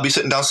 And I'll be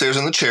sitting downstairs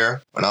in the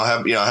chair and I'll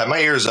have my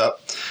ears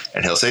up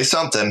and he'll say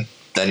something.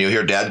 Then you'll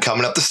hear Dad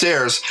coming up the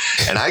stairs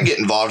and I get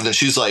involved and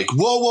she's like,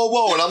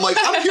 whoa. And I'm like,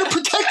 I'm here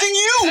protecting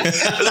you. And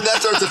then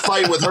that starts a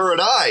fight with her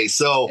and I.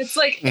 So it's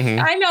like,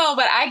 I know,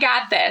 but I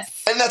got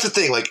this. And that's the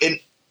thing.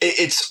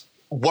 It's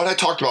what I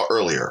talked about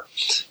earlier.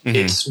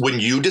 It's when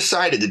you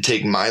decided to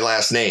take my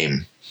last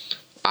name,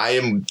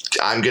 I'm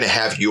going to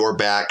have your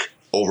back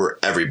over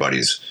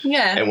everybody's.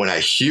 Yeah. And when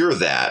I hear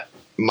that,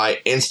 my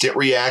instant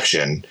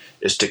reaction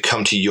is to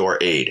come to your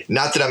aid.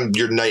 Not that I'm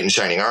your knight in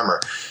shining armor.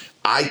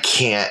 I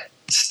can't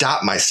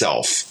stop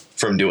myself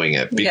from doing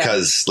it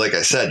because, like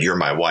I said, you're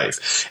my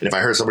wife. And if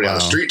I heard somebody on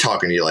the street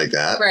talking to you like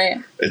that,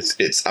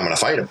 it's I'm going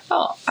to fight him.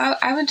 Oh,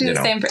 I would do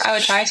the same. I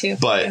would try to.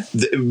 But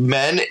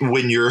men,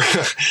 when you're,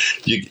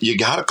 you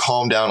got to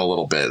calm down a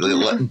little bit.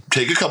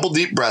 Take a couple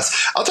deep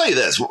breaths. I'll tell you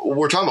this.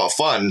 We're talking about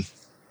fun.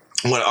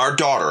 When our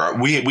daughter,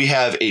 we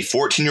have a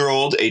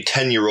 14-year-old, a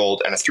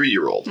 10-year-old, and a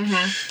 3-year-old.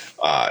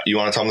 You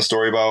want to tell them the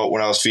story about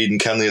when I was feeding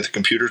Kenley at the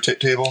computer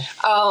table?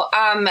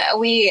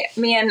 Me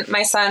and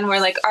my son were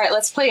like, all right,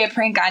 let's play a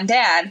prank on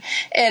Dad.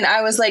 And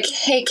I was like,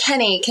 hey,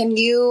 Kenny, can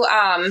you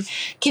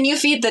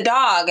feed the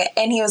dog?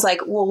 And he was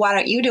like, well, why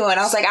don't you do it? And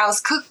I was like, I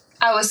was cooking.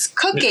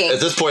 At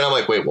this point, I'm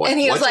like, wait, what? And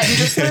he was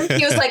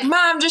like,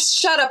 Mom, just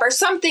shut up or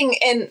something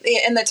in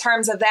the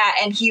terms of that.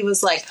 And he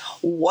was like,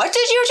 what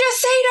did you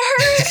just say to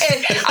her?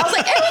 And I was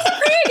like,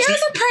 it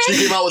was a prank.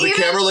 She came out with the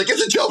camera like,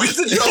 it's a joke. He was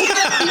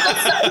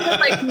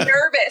like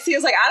nervous. He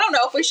was like, I don't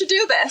know if we should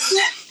do this.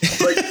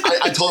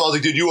 I told him, I was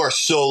like, dude, you are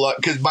so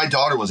lucky. Because my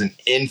daughter was an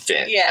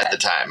infant at the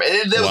time.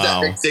 And there was that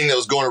big thing that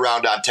was going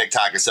around on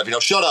TikTok and stuff.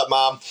 Shut up,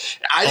 Mom.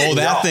 I didn't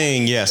know.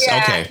 Thing. Yes.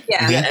 Yeah, okay.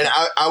 Yeah. And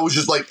I was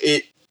just like,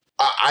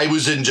 I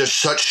was in just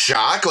such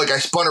shock. Like I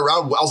spun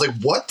around. I was like,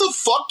 what the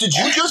fuck did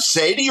you just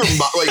say to your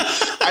mom? Like,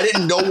 I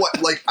didn't know what,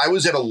 I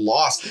was at a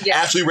loss. Yeah.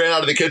 Ashley ran out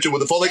of the kitchen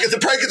with the phone. Like, it's a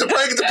prank.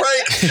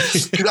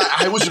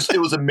 It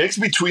was a mix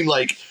between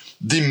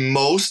the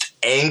most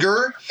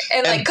anger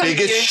and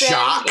biggest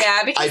shock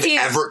I've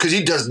ever, because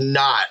he does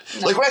not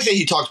when I say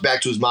he talks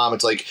back to his mom,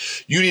 it's like,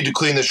 you need to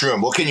clean this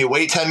room. Well, can you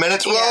wait 10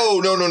 minutes? Whoa,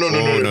 no.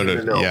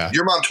 Yeah.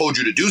 Your mom told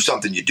you to do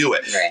something, you do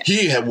it. Right.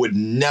 He would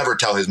never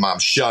tell his mom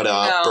shut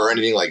up or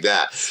anything like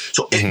that.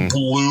 So it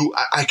blew.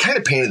 I kind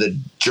of painted the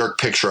jerk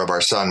picture of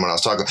our son when I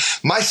was talking.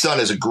 My son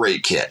is a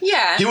great kid.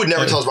 Yeah. He would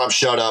never tell his mom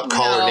shut up,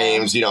 call her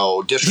names,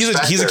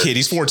 disrespect he's her. A kid.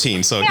 He's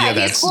 14. So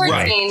that's 14,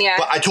 right.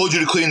 But I told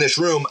you to clean this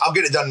room. I'll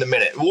get it done in a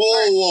minute.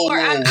 Whoa.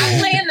 I'm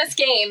playing this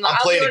game. I'm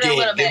playing a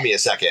game. Give me a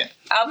second.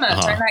 I'm going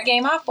to turn that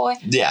game off, boy.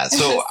 Yeah.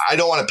 So I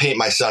don't want to paint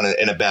my son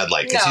in a bad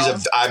light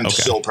because I'm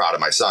so proud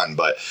of my son.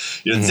 But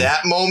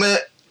that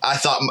moment, I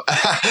felt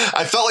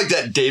like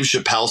that Dave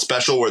Chappelle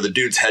special where the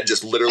dude's head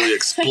just literally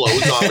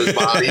explodes off his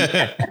body.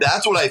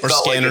 That's what I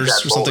felt like at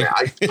that moment.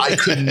 I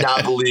could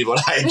not believe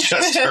what I had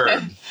just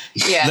heard.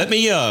 Yeah. Let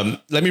me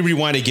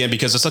rewind again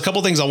because there's a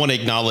couple things I want to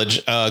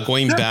acknowledge.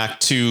 Going back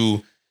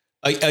to,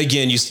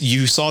 again,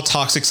 you saw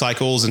toxic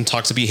cycles and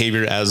toxic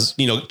behavior as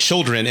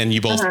children, and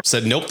you both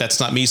said, nope, that's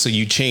not me. So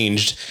you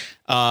changed.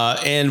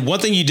 And one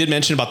thing you did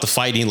mention about the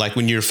fighting, like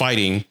when you're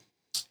fighting,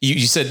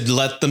 you said,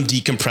 let them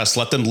decompress,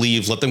 let them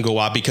leave, let them go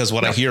out. Because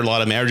what I hear a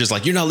lot of marriages,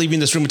 like, you're not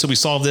leaving this room until we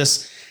solve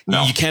this.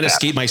 You can't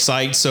escape my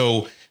sight.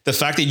 So the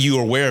fact that you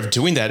are aware of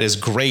doing that is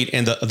great.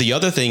 And the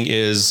other thing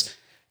is,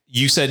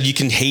 you said you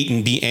can hate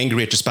and be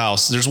angry at your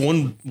spouse. There's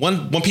one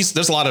piece.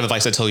 There's a lot of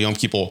advice I tell young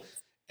people.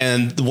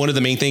 And one of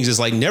the main things is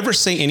like, never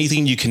say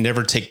anything you can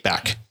never take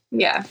back.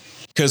 Yeah.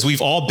 Because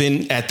we've all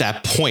been at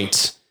that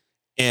point.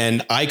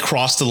 And I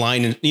crossed the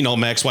line, and, you know,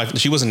 my ex-wife,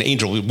 she was an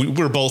angel.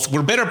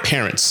 We're better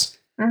parents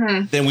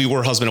than we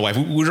were husband and wife.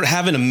 We were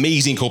having an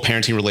amazing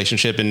co-parenting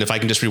relationship. And if I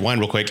can just rewind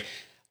real quick,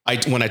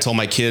 when I told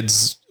my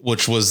kids,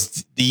 which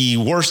was the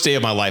worst day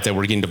of my life, that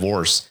we're getting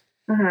divorced,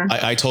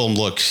 I told them,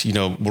 look, you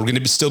know, we're going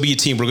to still be a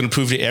team. We're going to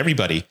prove to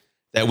everybody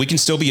that we can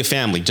still be a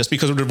family. Just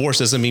because we're divorced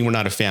doesn't mean we're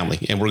not a family.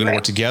 And we're going to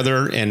work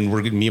together. And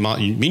me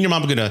and your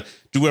mom are going to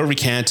do whatever we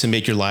can to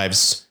make your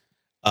lives.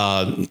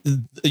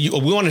 We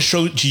want to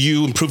show to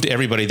you and prove to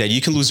everybody that you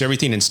can lose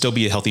everything and still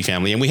be a healthy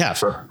family. And we have.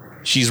 Sure.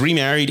 She's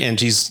remarried, and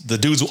the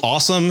dude's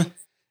awesome.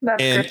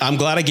 That's and good. I'm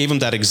glad I gave him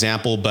that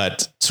example.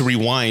 But to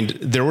rewind,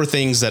 there were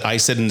things that I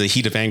said in the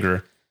heat of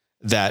anger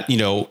that, you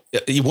know,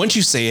 once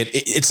you say it,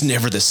 it's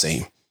never the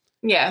same.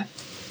 Yeah.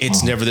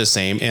 It's never the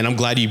same. And I'm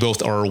glad you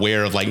both are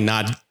aware of, like,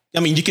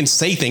 you can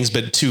say things,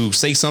 but to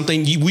say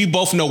something, we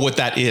both know what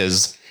that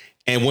is.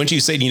 And once you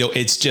say, you know,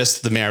 it's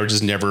just the marriage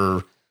is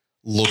never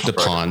looked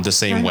upon the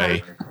same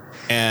way.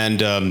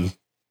 And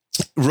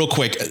real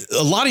quick,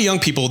 a lot of young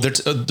people,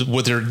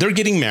 they're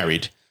getting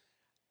married.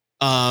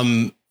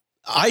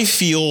 I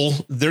feel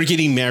they're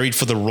getting married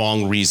for the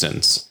wrong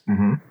reasons.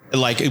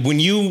 Like, when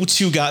you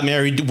two got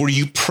married, were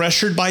you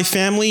pressured by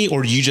family,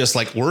 or you just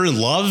like, we're in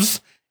love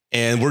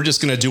and we're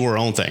just going to do our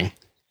own thing?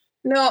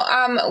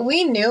 No,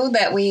 we knew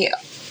that we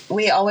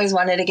always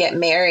wanted to get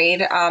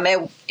married.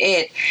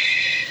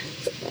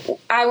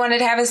 I wanted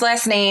to have his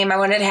last name. I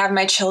wanted to have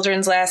my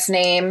children's last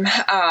name.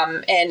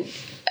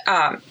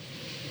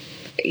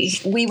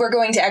 We were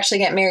going to actually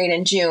get married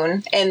in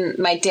June, and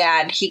my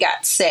dad, he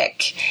got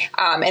sick.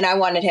 And I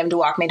wanted him to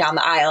walk me down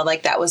the aisle.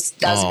 Like, that was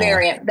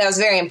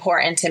very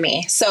important to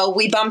me. So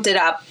we bumped it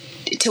up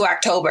to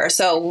October.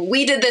 So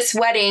we did this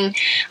wedding.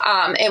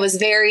 It was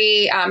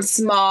very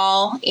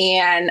small,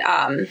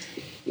 and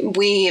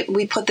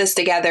we put this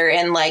together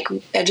in like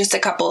just a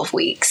couple of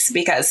weeks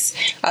because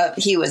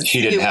he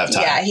didn't have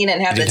time. Yeah, he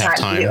didn't have the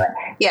time to do it.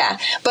 Yeah,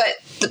 but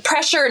the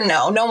pressure,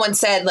 no one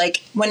said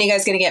like, when are you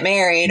guys going to get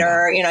married,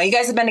 or, you know, you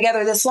guys have been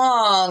together this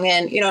long,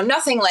 and, you know,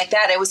 nothing like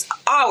that. It was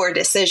our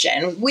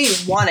decision. We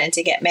wanted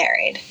to get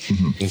married.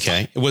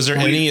 Okay. Was there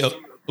any? Go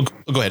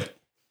ahead.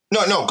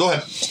 No, go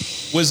ahead.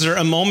 Was there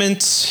a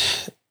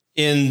moment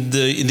in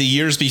the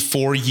years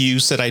before you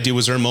said I do?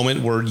 Was there a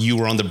moment where you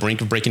were on the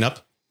brink of breaking up?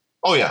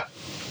 Oh yeah,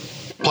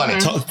 plenty.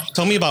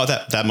 Tell me about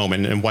that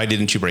moment, and why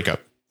didn't you break up?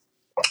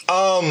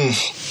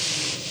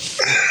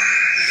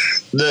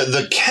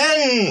 The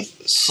Ken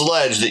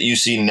Sledge that you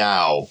see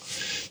now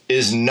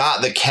is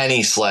not the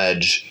Kenny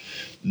Sledge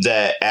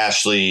that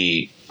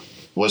Ashley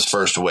was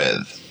first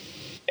with.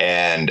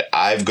 And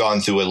I've gone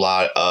through a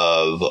lot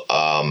of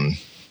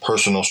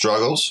personal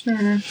struggles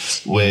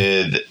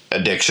with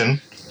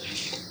addiction.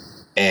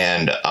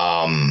 And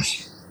I'm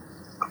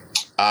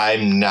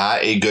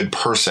not a good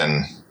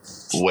person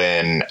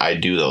when I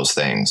do those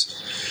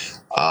things.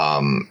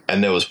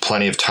 And there was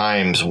plenty of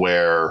times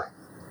where,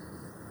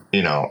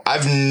 you know,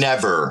 I've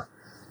never,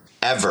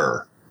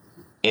 ever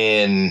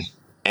in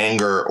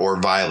anger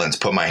or violence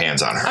put my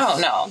hands on her. Oh,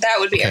 no, that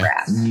would be a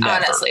wrap. Never.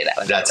 Honestly, that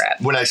would be a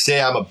wrap. When I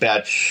say I'm a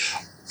bad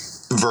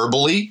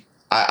verbally,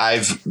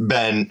 I've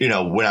been, you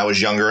know, when I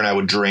was younger and I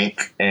would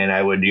drink and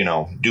I would, you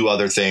know, do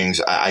other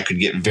things, I could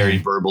get very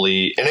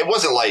verbally. And it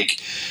wasn't like,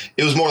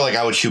 it was more like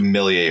I would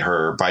humiliate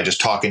her by just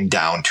talking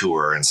down to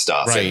her and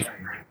stuff. Right.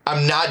 And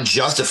I'm not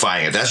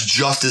justifying it. That's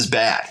just as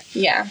bad.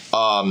 Yeah.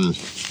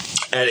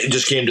 And it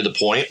just came to the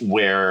point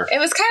where it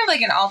was kind of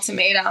like an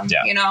ultimatum,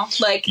 you know,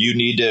 like, you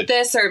need to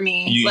this or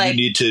me. You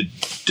need to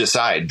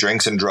decide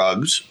drinks and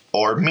drugs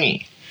or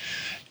me.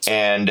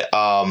 And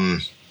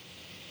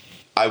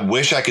I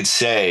wish I could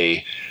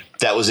say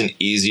that was an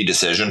easy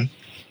decision.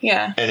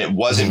 Yeah. And it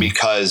wasn't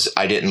because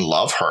I didn't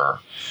love her.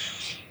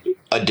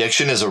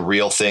 Addiction is a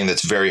real thing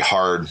that's very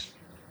hard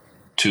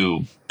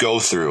to go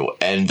through.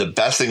 And the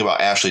best thing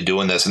about Ashley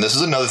doing this, and this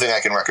is another thing I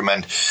can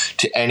recommend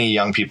to any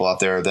young people out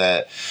there,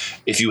 that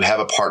if you have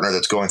a partner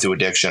that's going through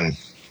addiction,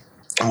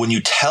 when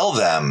you tell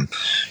them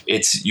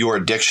it's your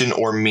addiction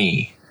or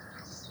me,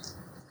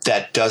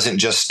 that doesn't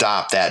just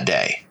stop that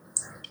day.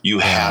 You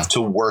have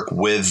to work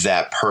with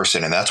that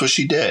person. And that's what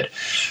she did.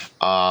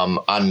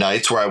 On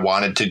nights where I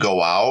wanted to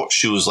go out,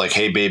 she was like,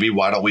 hey, baby,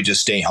 why don't we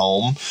just stay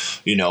home?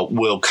 You know,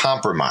 we'll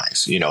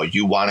compromise. You know,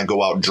 you want to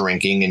go out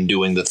drinking and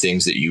doing the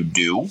things that you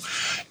do.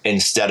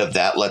 Instead of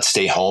that, let's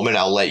stay home and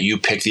I'll let you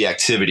pick the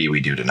activity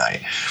we do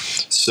tonight.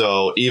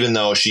 So even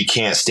though she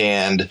can't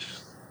stand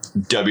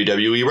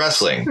WWE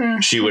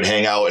wrestling. She would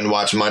hang out and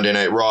watch Monday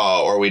Night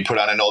Raw, or we'd put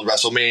on an old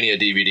WrestleMania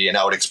DVD and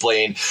I would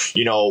explain,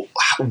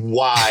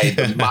 why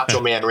the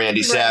Macho Man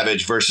Randy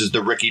Savage versus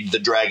the Ricky the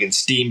Dragon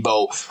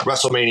Steamboat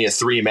WrestleMania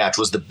 3 match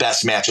was the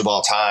best match of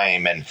all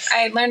time. And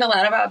I learned a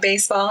lot about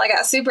baseball.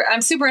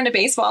 I'm super into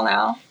baseball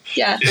now.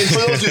 Yeah. And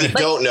for those of you that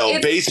don't know,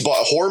 baseball,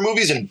 horror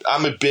movies, and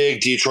I'm a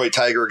big Detroit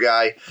Tiger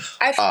guy.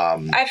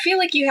 I feel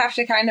like you have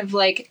to kind of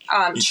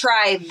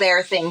try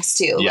their things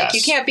too. Yes. Like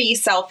you can't be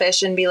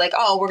selfish and be like,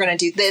 oh, we're going to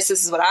do this.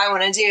 This is what I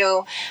want to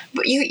do.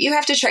 But you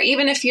have to try,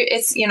 even if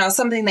it's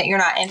something that you're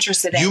not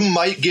interested in. You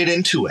might get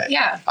into it.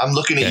 Yeah. I'm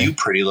looking at you,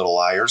 pretty little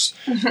liars.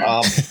 You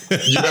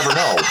never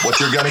know what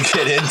you're going to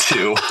get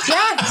into.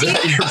 Yeah.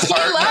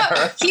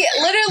 He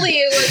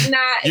literally was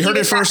not. You heard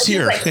it first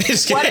here. Like,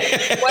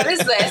 what is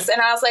this?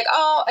 And I was like,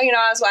 oh,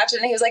 I was watching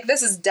it and he was like,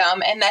 this is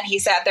dumb. And then he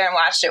sat there and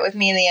watched it with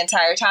me the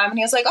entire time. And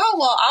he was like, oh,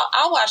 well,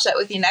 I'll watch that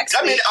with you next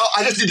week. I mean,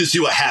 I just need to see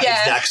what happens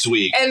next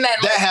week. And then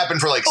that happened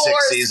for 6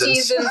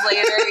 seasons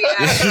later.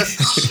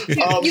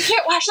 Yeah. You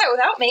can't watch that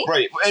without me.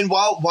 Right. And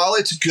while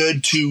it's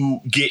good to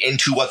get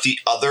into what the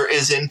other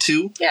is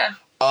into. Yeah.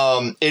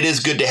 It is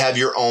good to have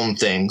your own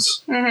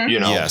things,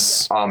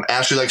 Yes.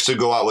 Ashley likes to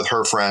go out with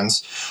her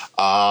friends.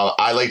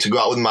 I like to go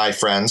out with my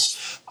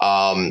friends.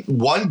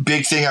 One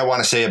big thing I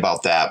want to say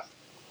about that,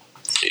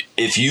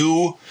 if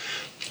you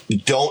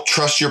don't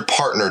trust your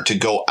partner to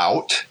go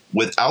out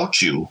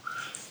without you,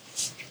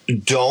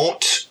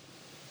 don't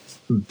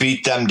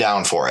beat them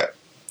down for it.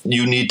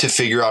 You need to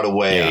figure out a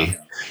way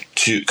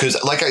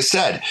because like I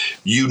said,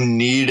 you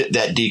need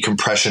that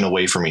decompression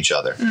away from each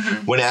other.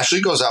 When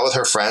Ashley goes out with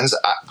her friends,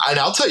 and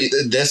I'll tell you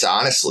this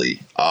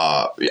honestly,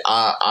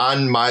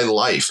 on my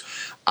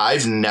life,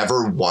 I've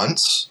never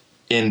once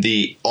in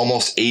the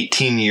almost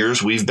 18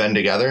 years we've been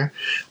together,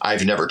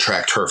 I've never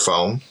tracked her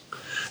phone.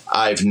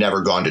 I've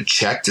never gone to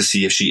check to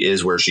see if she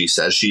is where she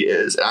says she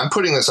is. And I'm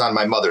putting this on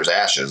my mother's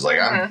ashes.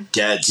 I'm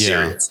dead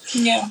serious.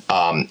 Yeah.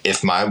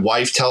 If my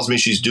wife tells me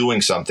she's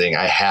doing something,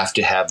 I have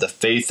to have the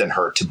faith in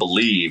her to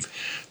believe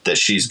that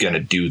she's going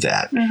to do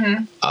that.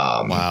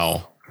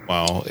 Wow.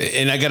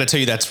 And I got to tell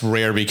you, that's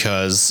rare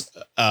because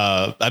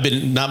I've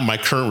been, not in my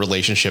current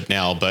relationship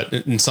now, but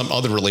in some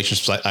other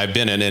relationships I've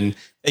been in. And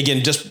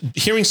again, just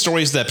hearing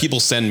stories that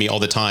people send me all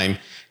the time,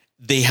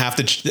 they have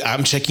to,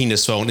 I'm checking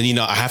his phone and,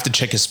 I have to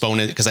check his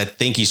phone because I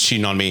think he's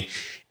cheating on me.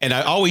 And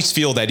I always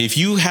feel that if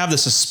you have the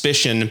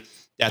suspicion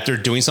that they're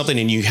doing something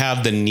and you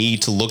have the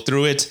need to look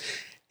through it,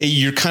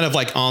 you're kind of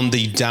like on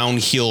the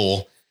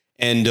downhill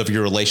end of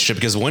your relationship,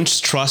 because once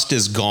trust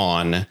is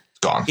gone,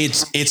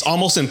 it's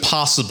almost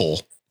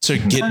impossible to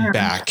get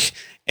back.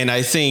 And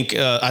I think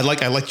I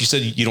like you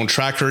said, you don't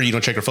track her, you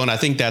don't check her phone. I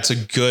think that's a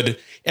good,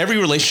 every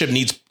relationship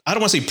needs, I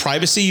don't want to say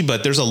privacy,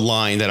 but there's a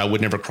line that I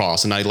would never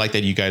cross. And I like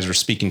that you guys are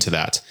speaking to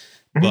that.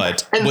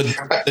 But with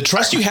the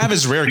trust you have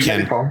is rare,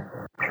 Ken.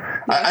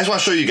 I just want to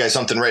show you guys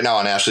something right now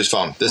on Ashley's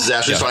phone. This is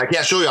Ashley's phone. I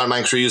can't show you on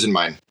mine because we're using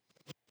mine.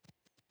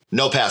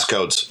 No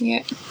passcodes.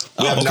 Yeah.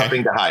 We have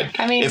nothing to hide.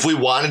 I mean, if we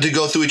wanted to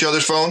go through each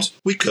other's phones,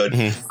 we could.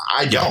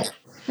 I don't.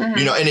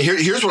 And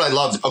here's what I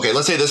love. Okay,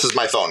 let's say this is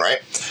my phone, right?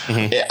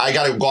 I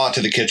got to go out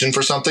to the kitchen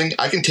for something.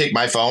 I can take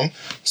my phone,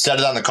 set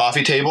it on the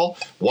coffee table,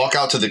 walk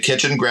out to the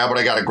kitchen, grab what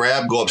I got to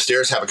grab, go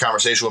upstairs, have a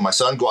conversation with my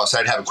son, go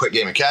outside, have a quick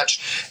game of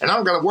catch, and I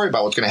don't got to worry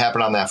about what's going to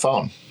happen on that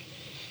phone.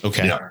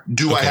 Okay.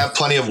 Do I have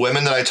plenty of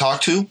women that I talk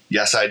to?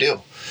 Yes, I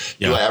do.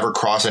 Do I ever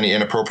cross any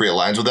inappropriate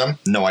lines with them?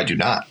 No, I do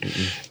not.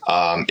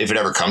 If it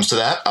ever comes to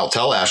that, I'll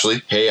tell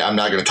Ashley, hey, I'm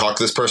not going to talk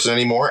to this person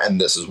anymore,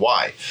 and this is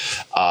why.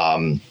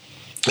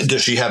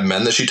 Does she have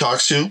men that she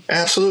talks to?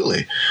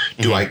 Absolutely.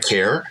 Do I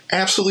care?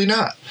 Absolutely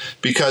not.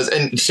 Because,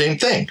 and same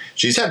thing,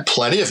 she's had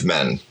plenty of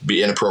men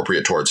be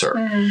inappropriate towards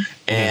her.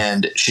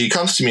 And she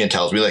comes to me and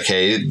tells me like,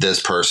 hey, this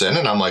person,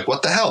 and I'm like,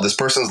 what the hell? This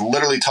person's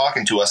literally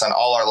talking to us on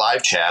all our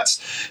live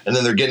chats, and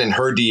then they're getting in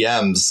her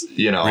DMs,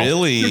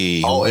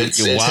 Really? Oh,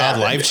 it's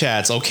happened. Live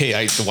chats.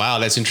 Okay. Wow,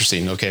 that's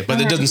interesting. Okay.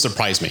 But it doesn't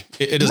surprise me.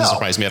 It doesn't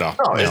surprise me at all.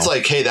 No, it's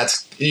like, hey,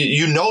 that's,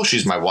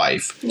 she's my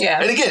wife.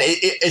 Yeah. And again,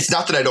 it's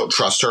not that I don't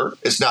trust her.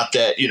 It's not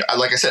that,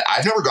 like I said,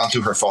 I've never gone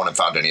through her phone and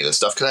found any of this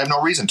stuff because I have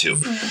no reason to.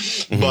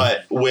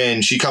 But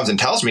when she comes and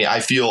tells me, I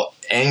feel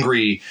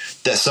angry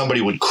that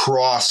somebody would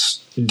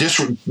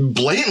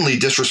blatantly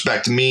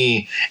disrespect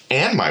me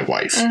and my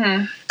wife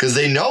because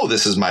they know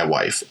this is my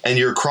wife, and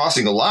you're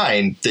crossing a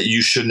line that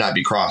you should not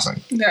be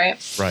crossing.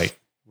 Right.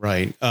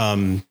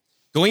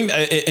 Going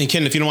and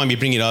Ken, if you don't mind me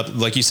bringing it up,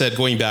 like you said,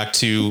 going back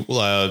to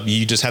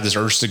you just had this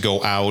urge to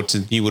go out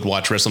and you would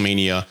watch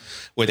WrestleMania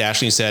with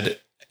Ashley and said,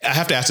 I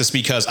have to ask this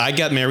because I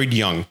got married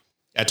young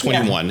at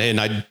 21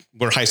 and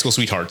we're high school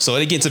sweethearts. So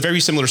again, it's a very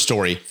similar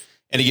story.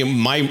 And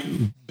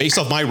again, based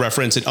off my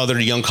reference and other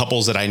young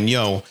couples that I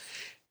know,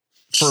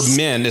 for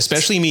men,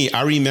 especially me,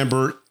 I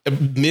remember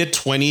mid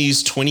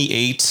 20s,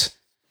 28,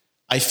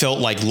 I felt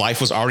like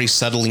life was already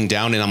settling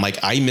down. And I'm like,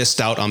 I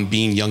missed out on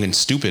being young and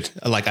stupid.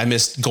 Like I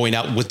missed going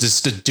out with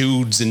just the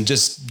dudes and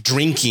just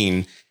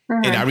drinking.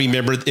 And I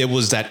remember it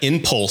was that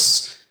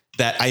impulse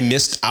that I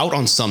missed out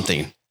on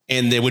something.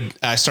 and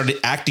I started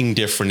acting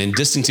different and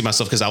distancing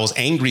myself because I was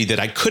angry that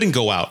I couldn't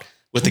go out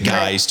with the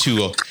guys to,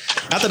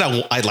 not that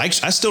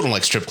I still don't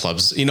like strip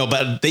clubs,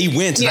 but they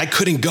went and I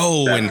couldn't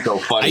go. That's and so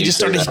funny I just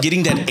started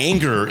getting that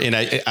anger, and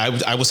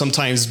I would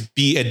sometimes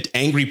be an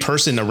angry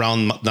person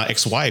around my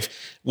ex-wife.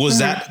 Was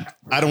that,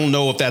 I don't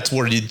know if that's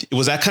where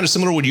was that kind of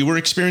similar to what you were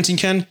experiencing,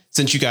 Ken,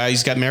 since you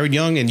guys got married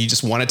young and you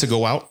just wanted to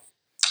go out?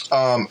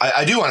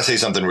 I do want to say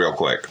something real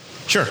quick.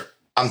 Sure.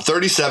 I'm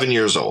 37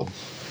 years old.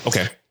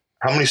 Okay.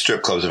 How many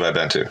strip clubs have I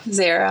been to?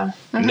 0.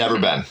 Never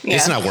been. Yeah.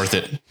 It's not worth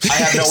it. I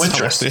have no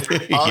interest. And look,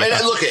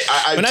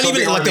 but not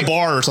even like the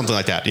bar or something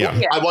like that.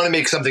 Yeah. I want to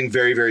make something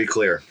very, very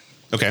clear.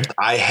 Okay.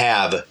 I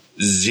have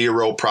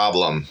zero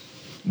problem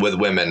with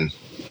women.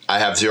 I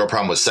have zero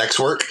problem with sex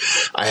work.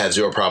 I have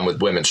zero problem with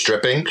women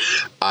stripping.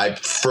 I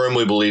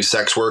firmly believe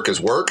sex work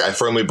is work. I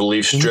firmly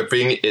believe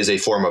stripping is a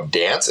form of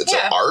dance. It's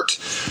an art.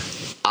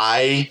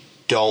 I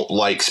don't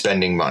like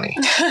spending money.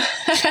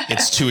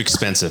 It's too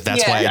expensive.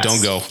 That's why I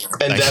don't go.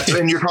 And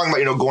you're talking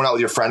about, going out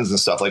with your friends and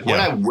stuff. Like when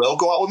I will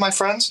go out with my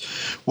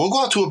friends, we'll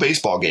go out to a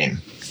baseball game.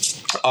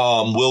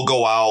 We'll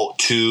go out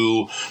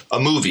to a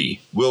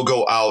movie. We'll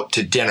go out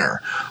to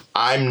dinner.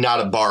 I'm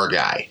not a bar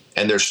guy.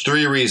 And there's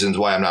 3 reasons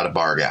why I'm not a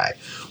bar guy.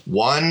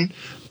 1,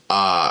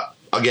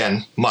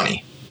 again,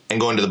 money. And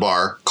going to the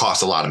bar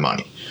costs a lot of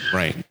money.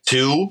 Right.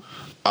 2,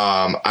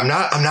 I'm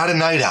not a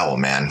night owl,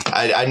 man.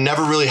 I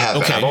never really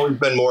have been. I've always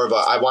been more of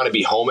I want to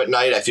be home at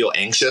night. I feel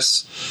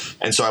anxious.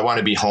 And so I want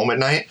to be home at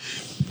night.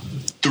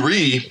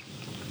 3,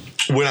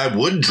 when I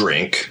would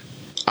drink,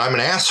 I'm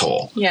an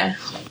asshole. Yeah.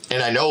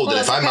 And I know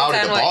that if I'm out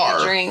at the bar,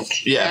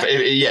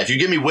 if you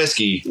give me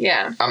whiskey,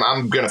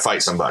 I'm going to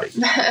fight somebody.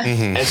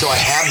 And so I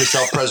have the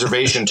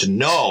self-preservation to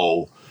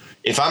know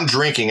if I'm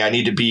drinking, I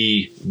need to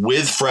be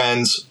with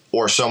friends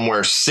or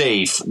somewhere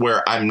safe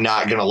where I'm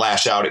not going to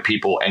lash out at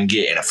people and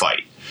get in a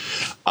fight.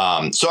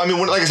 So, I mean,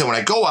 like I said, when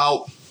I go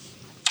out,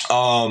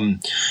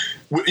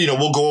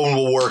 we'll go and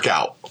we'll work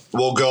out.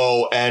 We'll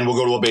go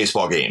to a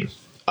baseball game.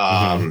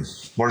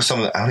 What are some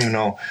of the, I don't even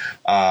know.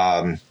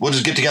 We'll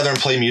just get together and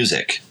play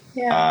music.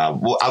 Yeah.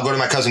 I'll go to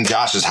my cousin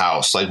Josh's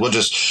house. Like we'll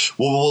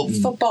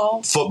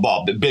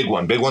football, big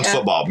one's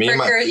football. Me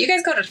and you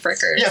guys go to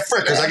Frickers. Yeah,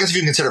 Frickers. I guess if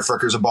you consider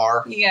Frickers a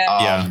bar.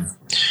 Yeah.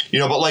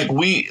 But like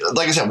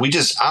I said,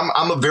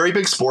 I'm a very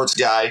big sports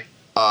guy,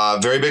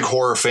 very big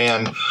horror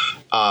fan.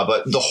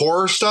 But the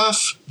horror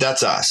stuff,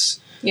 that's us.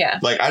 Yeah.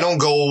 Like I don't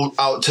go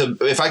out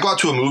if I go out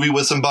to a movie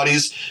with some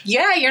buddies.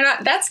 Yeah, you're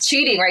not, that's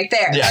cheating right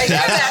there. Yeah,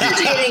 that's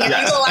cheating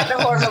if you go watch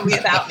a horror movie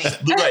without me.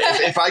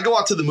 Right. If I go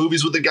out to the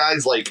movies with the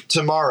guys, like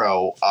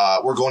tomorrow,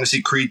 we're going to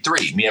see Creed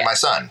 3, me and my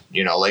son,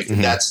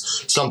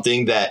 that's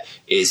something that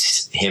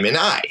is him and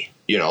I,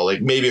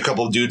 like maybe a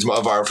couple of dudes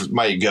of ours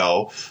might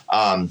go.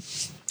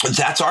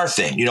 That's our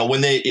thing.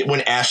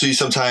 When Ashley,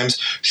 sometimes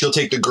she'll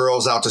take the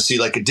girls out to see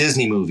like a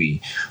Disney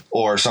movie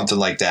or something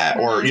like that.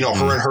 Or,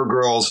 her and her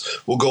girls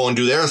will go and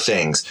do their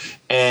things.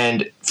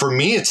 And for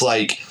me, it's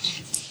like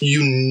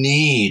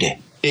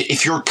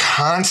if you're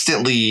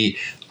constantly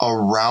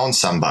around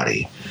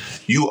somebody,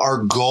 you are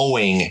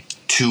going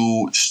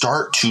to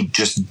start to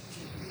just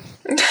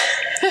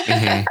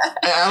and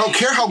I don't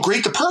care how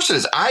great the person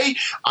is. I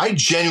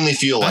genuinely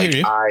feel like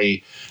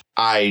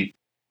I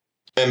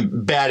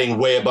am batting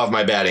way above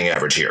my batting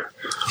average here.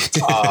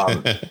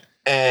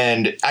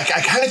 And I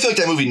kind of feel like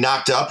that movie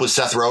Knocked Up with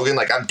Seth Rogen.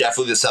 Like I'm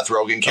definitely the Seth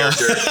Rogen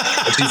character.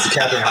 Like he's the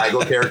Katherine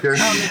Heigl character.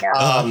 Oh my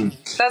God.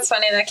 That's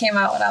funny. That came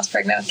out when I was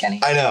pregnant with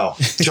Kenny. I know.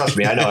 Trust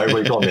me. I know.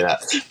 Everybody told me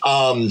that.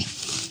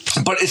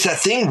 But it's that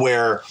thing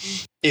where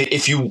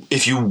if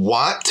you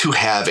want to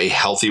have a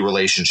healthy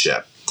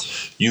relationship,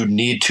 you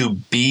need to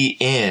be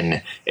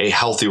in a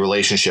healthy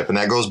relationship. And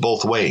that goes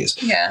both ways.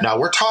 Yeah. Now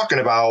we're talking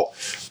about,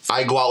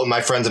 I go out with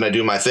my friends and I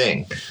do my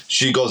thing.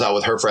 She goes out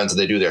with her friends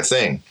and they do their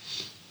thing.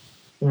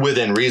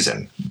 Within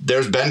reason.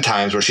 There's been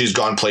times where she's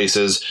gone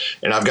places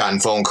and I've gotten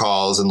phone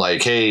calls and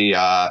like, hey,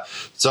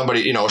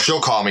 somebody,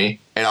 she'll call me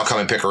and I'll come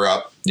and pick her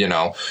up.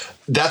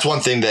 That's one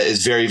thing that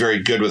is very, very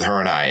good with her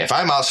and I. If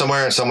I'm out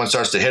somewhere and someone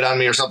starts to hit on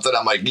me or something,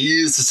 I'm like,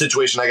 it's a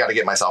situation I got to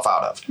get myself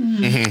out of.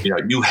 Mm-hmm.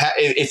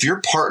 If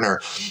your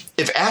partner,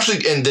 if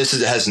Ashley, and this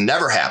has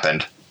never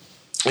happened,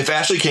 if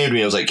Ashley came to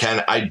me and was like,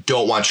 Ken, I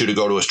don't want you to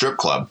go to a strip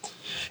club,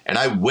 and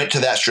I went to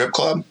that strip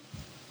club,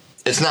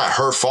 it's not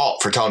her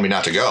fault for telling me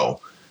not to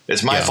go.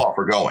 It's my fault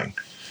for going.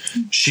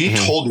 She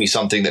told me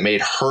something that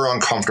made her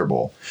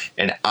uncomfortable,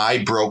 and I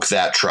broke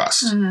that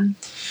trust. Mm-hmm.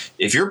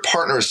 If your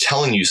partner is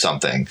telling you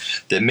something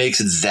that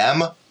makes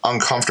them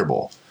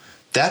uncomfortable,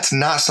 that's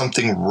not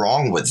something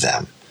wrong with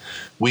them.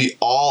 We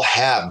all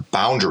have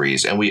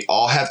boundaries, and we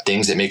all have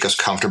things that make us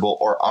comfortable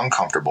or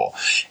uncomfortable.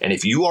 And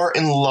if you are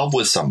in love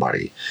with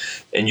somebody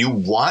and you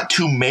want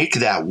to make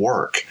that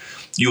work,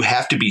 you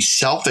have to be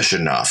selfish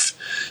enough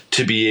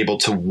to be able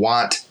to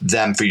want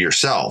them for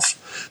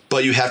yourself.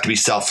 But you have to be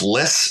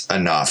selfless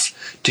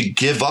enough to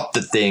give up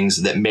the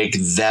things that make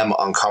them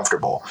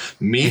uncomfortable.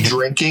 Me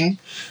drinking,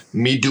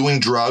 me doing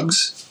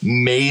drugs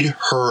made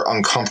her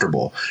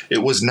uncomfortable.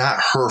 It was not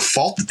her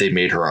fault that they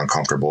made her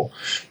uncomfortable.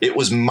 It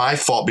was my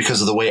fault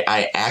because of the way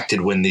I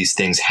acted when these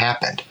things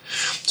happened.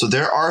 So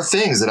there are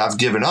things that I've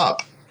given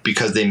up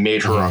because they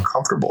made her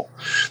uncomfortable.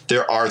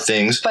 There are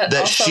things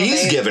that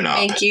she's given up.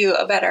 Make you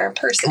a better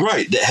person.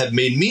 Right. That have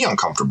made me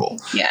uncomfortable.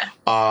 Yeah.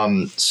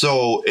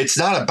 So it's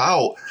not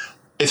about,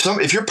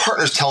 if your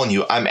partner's telling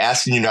you, I'm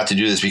asking you not to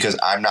do this because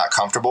I'm not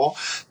comfortable,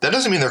 that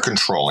doesn't mean they're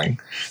controlling.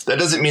 That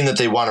doesn't mean that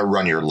they want to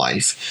run your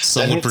life.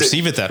 Some would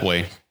perceive it that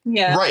way.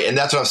 Yeah. Right. And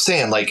that's what I'm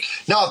saying. Like,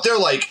 now if they're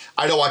like,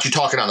 I don't want you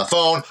talking on the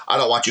phone, I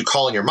don't want you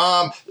calling your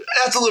mom,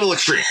 that's a little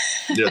extreme.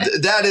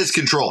 That is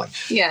controlling.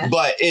 Yeah.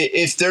 But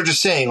if they're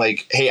just saying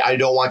like, hey, I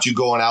don't want you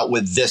going out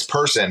with this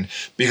person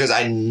because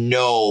I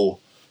know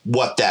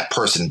what that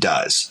person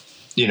does.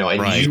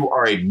 And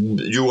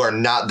you are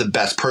not the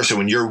best person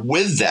when you're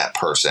with that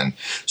person.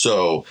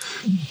 So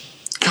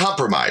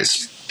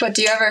compromise. But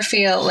do you ever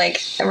feel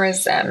like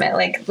resentment?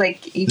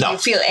 Like you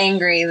feel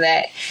angry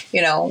that,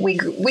 we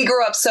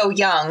grew up so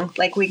young,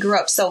 like we grew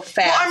up so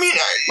fast. Well, I mean,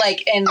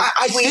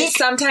 we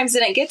sometimes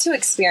didn't get to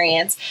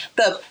experience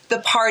the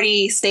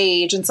party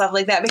stage and stuff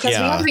like that because we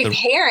had to be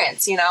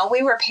parents,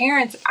 we were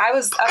parents. I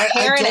was a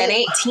parent at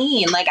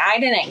 18. Like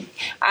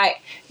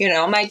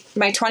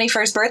my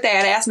 21st birthday,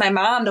 I'd ask my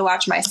mom to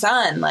watch my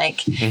son.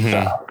 Like,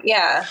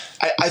 yeah.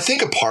 I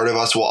think a part of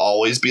us will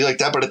always be like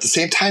that, but at the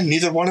same time,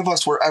 neither one of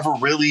us were ever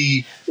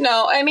really.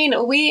 No, I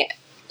mean, we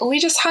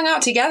just hung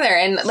out together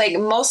and like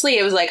mostly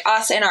it was like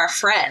us and our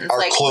friends. Our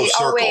like close we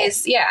circle.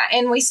 Always,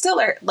 and we still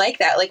are like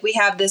that. Like we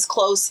have this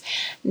close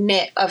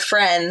knit of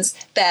friends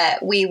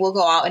that we will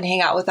go out and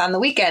hang out with on the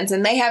weekends,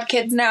 and they have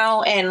kids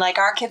now, and like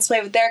our kids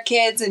play with their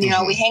kids, and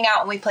we hang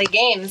out and we play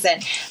games,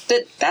 and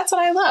that's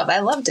what I love. I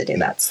love to do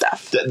that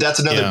stuff. That's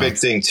another big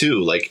thing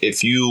too. Like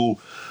if you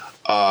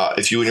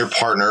and your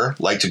partner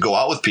like to go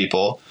out with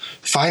people,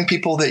 find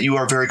people that you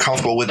are very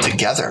comfortable with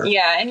together.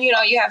 Yeah, and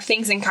you have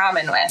things in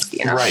common with,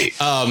 Right.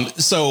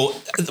 So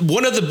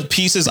one of the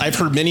pieces I've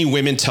heard many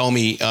women tell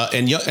me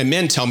and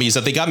men tell me is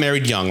that they got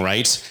married young,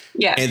 right?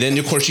 Yeah. And then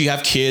of course you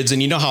have kids,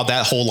 and you know how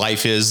that whole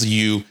life is.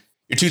 You're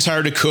too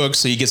tired to cook,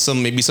 so you get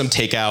maybe some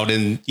takeout,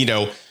 and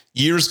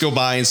years go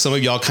by and some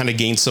of y'all kind of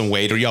gain some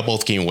weight, or y'all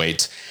both gain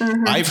weight.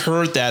 Mm-hmm. I've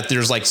heard that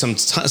there's like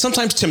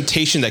sometimes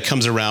temptation that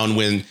comes around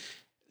when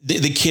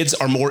the kids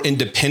are more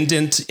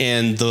independent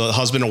and the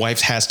husband and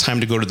wife has time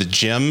to go to the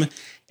gym,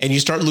 and you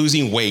start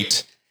losing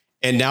weight.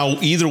 And now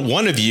either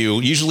one of you,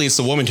 usually it's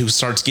the woman who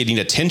starts getting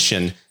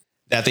attention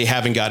that they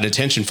haven't gotten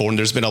attention for. And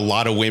there's been a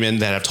lot of women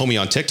that have told me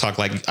on TikTok,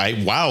 like,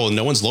 wow,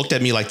 no one's looked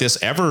at me like this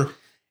ever.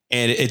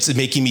 And it's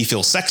making me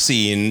feel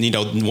sexy.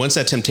 And, once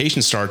that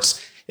temptation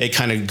starts, it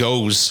kind of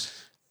goes,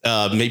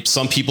 maybe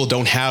some people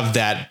don't have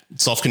that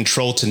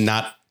self-control to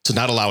not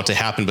allow it to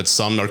happen, but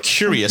some are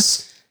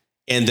curious.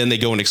 And then they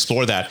go and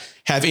explore that.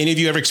 Have any of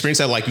you ever experienced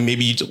that? Like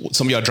maybe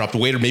some of y'all dropped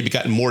weight or maybe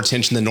gotten more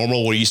attention than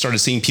normal, where you started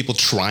seeing people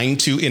trying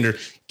to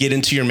get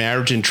into your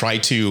marriage and try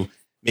to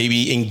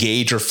maybe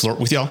engage or flirt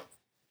with y'all?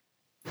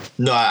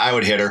 No, I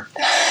would hit her.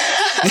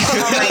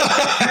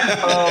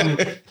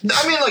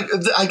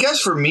 I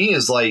guess for me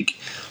is like,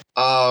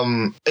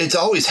 it's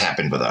always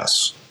happened with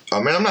us.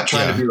 I mean, I'm not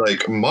trying to be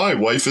like my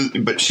wife is,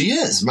 but she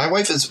is. My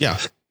wife is. Yeah.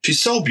 She's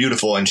so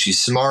beautiful and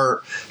she's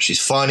smart. She's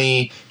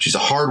funny. She's a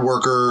hard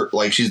worker.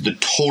 Like she's the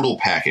total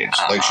package.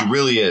 Like she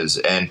really is.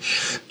 And,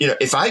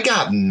 if I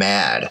got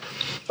mad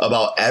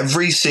about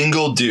every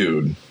single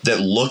dude that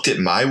looked at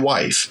my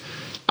wife,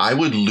 I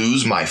would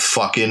lose my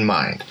fucking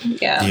mind.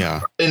 Yeah.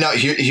 Yeah. And now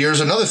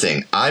here's another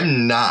thing.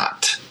 I'm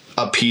not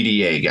a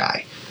PDA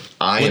guy.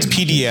 What's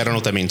PDA? I don't know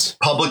what that means.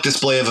 Public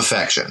display of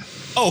affection.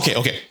 Oh,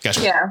 okay.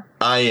 Gotcha. Yeah.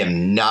 I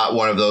am not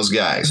one of those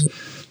guys.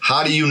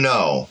 How do you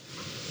know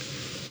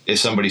if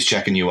somebody's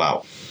checking you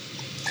out?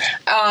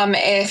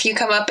 If you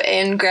come up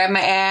and grab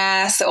my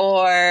ass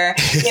or,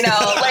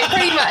 like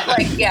pretty much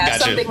like, gotcha.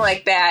 Something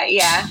like that.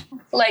 Yeah.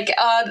 Like,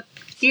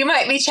 you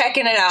might be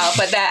checking it out,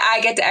 but that I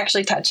get to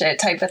actually touch it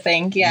type of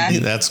thing. Yeah.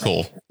 That's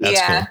cool.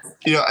 That's cool.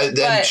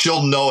 And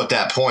she'll know at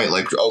that point,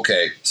 like,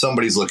 okay,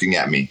 somebody's looking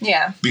at me.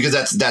 Yeah.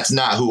 Because that's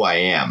not who I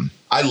am.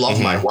 I love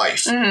my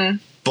wife,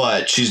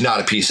 but she's not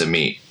a piece of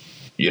meat.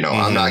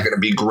 I'm not going to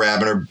be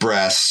grabbing her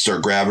breasts or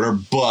grabbing her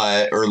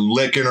butt or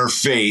licking her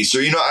face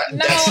or, No, and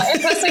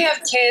plus we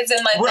have kids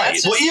and like, right.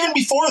 Well, even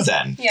before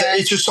then,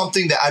 it's just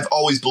something that I've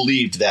always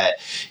believed that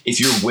if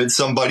you're with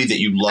somebody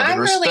that you love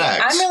and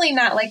respect. I'm really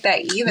not like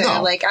that either.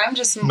 No. Like I'm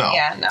just, no.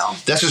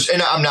 That's just,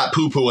 and I'm not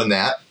poo-pooing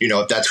that.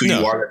 If that's who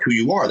you are, that's who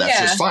you are.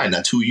 That's just fine.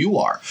 That's who you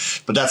are.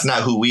 But that's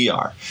not who we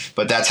are.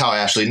 But that's how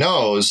Ashley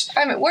knows.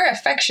 I mean, we're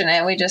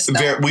affectionate. We just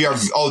we are.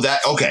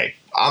 Okay.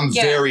 I'm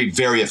very,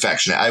 very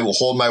affectionate. I will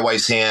hold my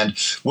wife's hand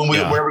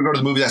whenever we go to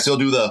the movies. I still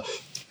do the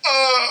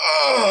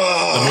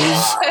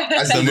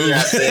I still do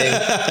that thing.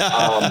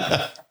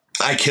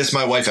 I kiss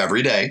my wife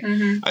every day.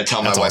 I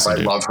tell my wife awesome, I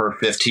love her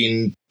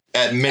 15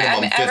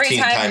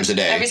 times a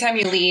day. Every time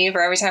you leave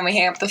or every time we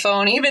hang up the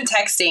phone, even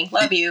texting,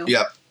 love you.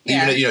 Yep.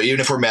 Yeah. Even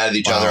if we're mad at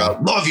each other,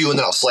 I'll love you, and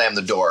then I'll slam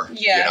the door.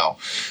 Yeah.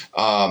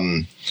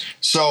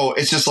 So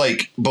it's just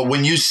like, but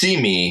when you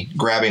see me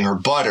grabbing her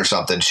butt or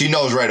something, she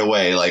knows right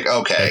away, like,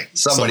 okay,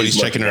 somebody's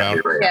checking her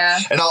out. Right now.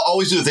 And I'll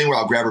always do the thing where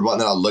I'll grab her butt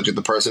and then I'll look at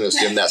the person and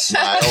give them that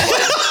smile.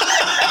 Like,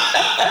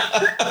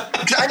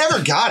 I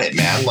never got it,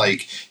 man.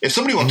 Like, if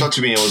somebody walked up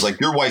to me and was like,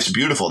 your wife's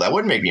beautiful, that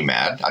wouldn't make me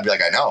mad. I'd be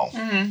like, I know.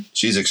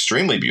 She's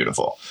extremely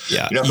beautiful.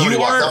 Yeah. If somebody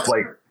walked up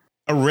like,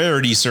 a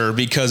rarity, sir,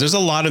 because there's a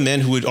lot of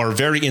men who are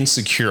very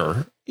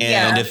insecure.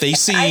 And if they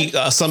see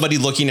somebody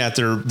looking at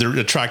their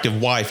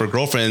attractive wife or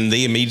girlfriend,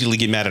 they immediately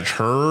get mad at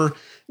her.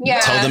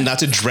 Tell them not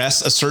to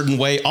dress a certain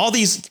way. All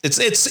these,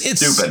 it's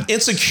stupid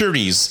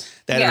insecurities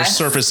that are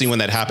surfacing when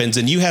that happens.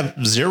 And you have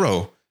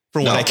zero.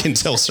 From what I can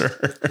tell, sir.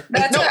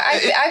 That's what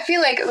I feel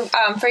like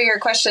for your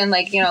question,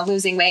 like,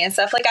 losing weight and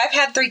stuff. Like, I've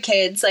had 3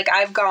 kids. Like,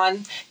 I've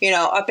gone,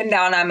 up and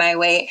down on my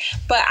weight.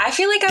 But I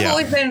feel like I've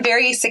always been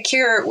very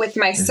secure with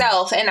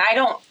myself. And I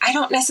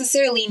don't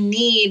necessarily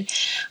need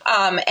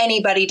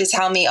anybody to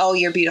tell me, oh,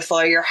 you're beautiful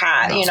or you're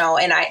hot,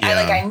 And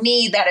I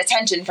need that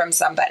attention from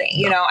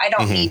somebody. I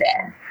don't need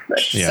it.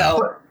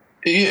 So.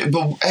 Yeah,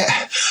 but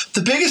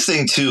the biggest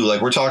thing too, like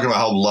we're talking about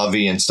how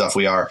lovey and stuff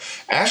we are.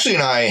 Ashley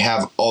and I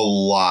have a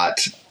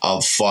lot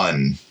of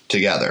fun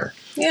together.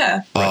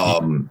 Yeah.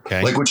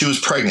 Like when she was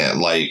pregnant,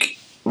 like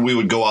we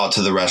would go out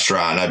to the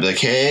restaurant. I'd be like,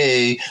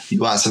 hey, you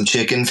want some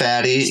chicken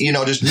fatty?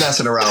 Just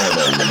messing around with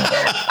her.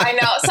 I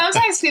know.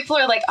 Sometimes people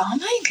are like, oh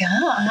my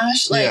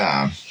gosh. Like,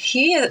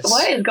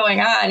 what is going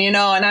on?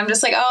 And I'm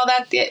just like, oh,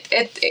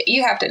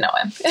 you have to know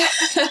him.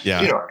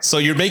 So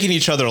you're making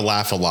each other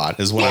laugh a lot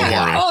is what I'm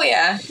hearing. Oh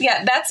yeah.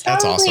 Yeah. That's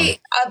probably awesome.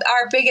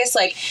 Our biggest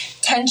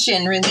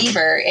tension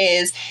reliever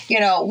is,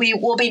 we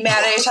will be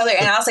mad at each other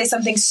and I'll say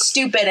something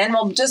stupid and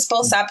we'll just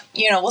both stop,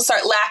 we'll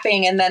start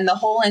laughing. And then the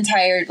whole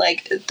entire,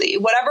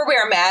 whatever we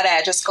are mad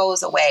at just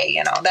goes away.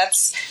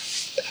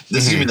 This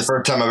is going to be the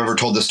first time I've ever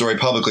told this story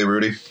publicly,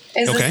 Rudy.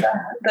 Is this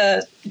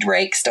the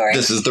rake story?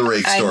 This is the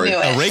rake story.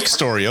 A rake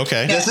story,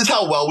 okay. This is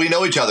how well we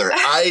know each other.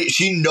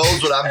 She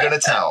knows what I'm going to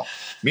tell.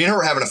 Me and her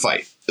were having a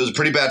fight. It was a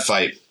pretty bad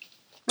fight.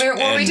 What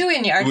were we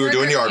doing yard work? We were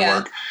doing yard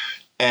work.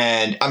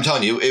 And I'm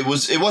telling you, it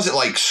wasn't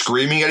like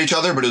screaming at each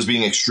other, but it was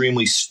being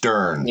extremely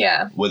stern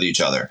with each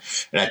other.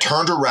 And I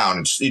turned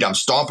around and I'm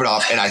stomping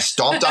off and I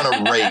stomped on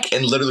a rake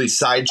and literally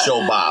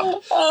sideshow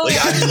Bob.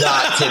 I'm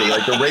not kidding.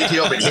 Like the rake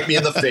came up and hit me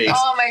in the face.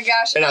 Oh my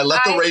gosh. And I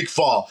let the rake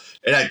fall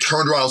and I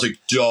turned around. I was like,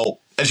 don't.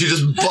 And she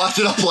just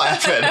busted up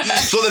laughing.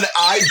 So then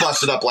I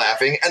busted up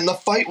laughing, and the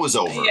fight was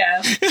over.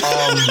 Yeah.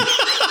 I'm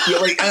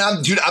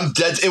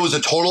dead. It was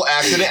a total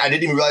accident. I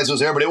didn't even realize it was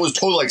there, but it was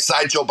totally like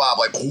sideshow Bob,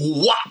 like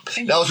whop.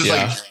 That was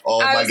just oh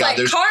my god.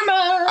 There's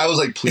karma. I was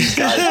like, please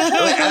God.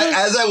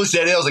 As I was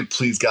standing, I was like,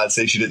 please God,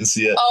 say she didn't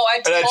see it. Oh,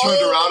 I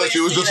turned around and she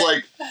was just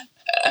like,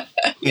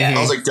 I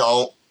was like,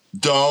 don't.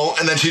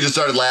 And then she just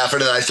started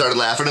laughing, and I started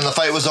laughing, and the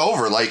fight was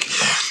over. Like.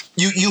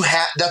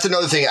 That's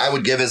another thing I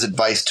would give as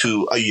advice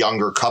to a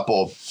younger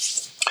couple.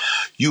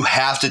 You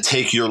have to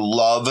take your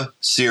love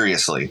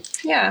seriously.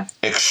 Yeah.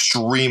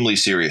 Extremely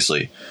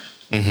seriously.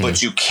 Mm-hmm.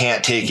 But you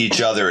can't take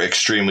each other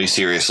extremely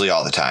seriously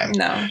all the time.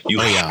 No. You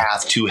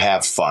have to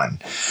have fun.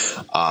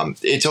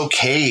 It's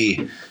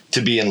okay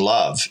to be in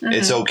love. Mm-hmm.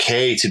 It's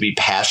okay to be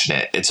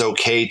passionate. It's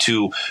okay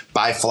to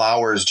buy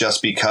flowers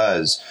just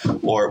because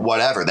or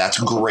whatever. That's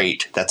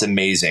great. That's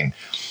amazing.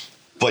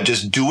 But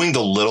just doing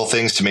the little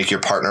things to make your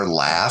partner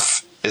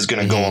laugh is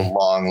going to go a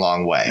long,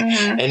 long way.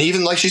 Mm-hmm. And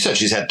even like she said,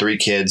 she's had 3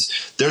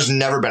 kids. There's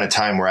never been a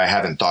time where I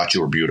haven't thought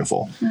you were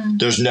beautiful. Mm-hmm.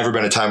 There's never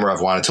been a time where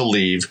I've wanted to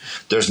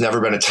leave. There's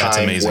never been a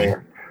time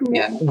where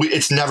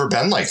it's never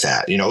been like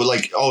that.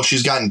 Like, oh,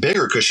 she's gotten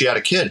bigger because she had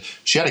a kid.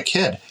 She had a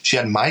kid. She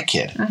had my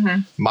kid.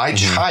 Mm-hmm. My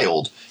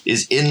child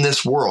is in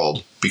this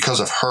world because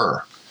of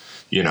her.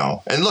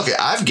 And look,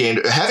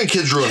 having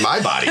kids ruined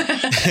my body.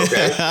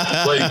 Okay.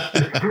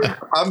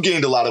 I've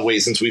gained a lot of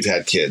weight since we've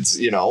had kids,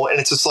 and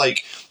it's just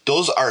like,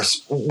 those are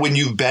when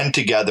you've been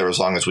together as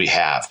long as we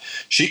have.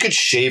 She could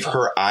shave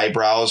her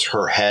eyebrows,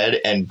 her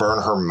head, and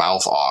burn her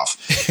mouth off,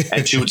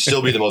 and she would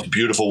still be the most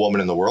beautiful woman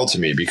in the world to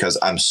me because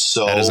I'm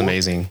so that is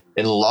amazing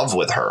in love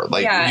with her.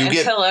 Like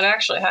until it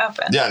actually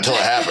happens. Yeah, until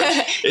it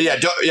happens.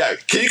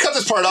 Can you cut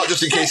this part out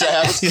just in case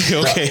that happens?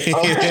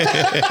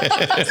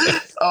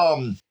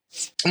 Okay.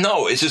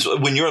 No, it's just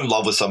when you're in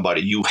love with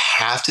somebody, you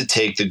have to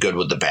take the good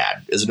with the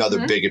bad is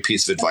another big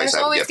piece of advice.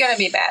 There's always going to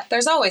be bad.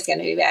 There's always going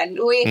to be bad.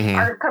 We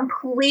are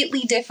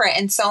completely different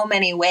in so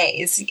many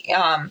ways.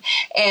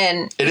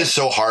 And it is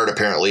so hard,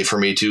 apparently, for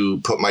me to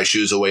put my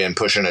shoes away and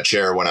push in a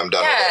chair when I'm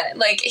done with it.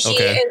 Like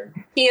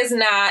he is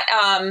not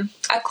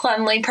a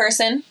cleanly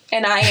person,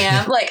 and I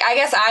am. I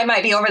guess I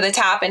might be over the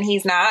top, and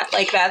he's not.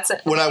 That's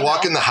when I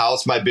walk in the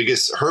house.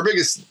 Her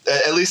biggest,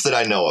 at least that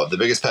I know of, the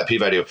biggest pet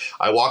peeve I do.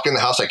 I walk in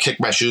the house, I kick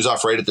my shoes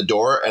off right at the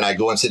door, and I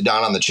go and sit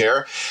down on the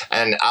chair,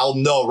 and I'll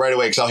know right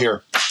away because I'll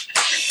hear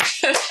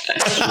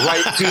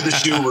right to the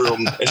shoe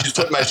room, and she's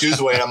putting my shoes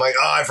away, and I'm like,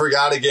 oh, I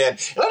forgot again.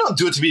 And I don't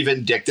do it to be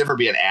vindictive or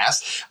be an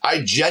ass.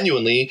 I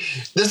genuinely.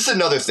 This is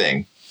another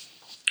thing.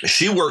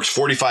 She works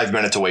 45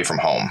 minutes away from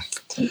home.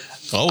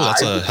 Oh,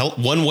 that's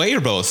one way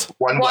or both?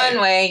 One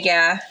way,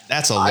 yeah.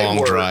 That's a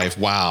long drive.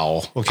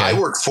 Wow. Okay. I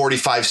work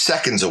 45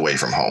 seconds away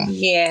from home.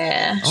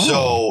 Yeah.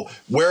 So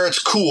where it's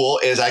cool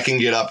is I can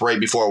get up right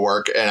before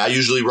work, and I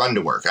usually run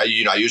to work. I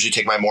usually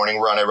take my morning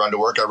run. I run to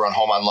work. I run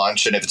home on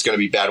lunch, and if it's going to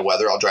be bad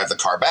weather, I'll drive the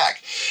car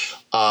back.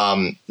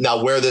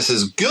 Now, where this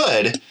is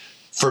good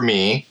for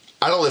me,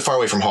 I don't live far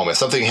away from home. If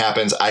something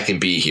happens, I can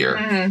be here.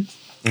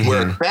 Mm-hmm.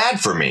 Where it's bad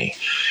for me,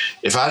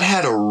 if I'd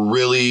had a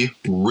really,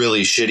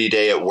 really shitty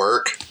day at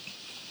work,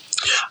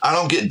 I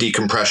don't get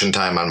decompression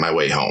time on my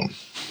way home.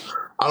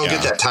 I don't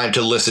get that time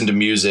to listen to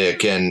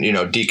music and,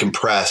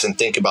 decompress and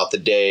think about the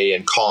day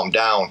and calm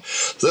down.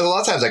 So a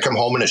lot of times I come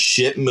home in a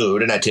shit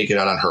mood and I take it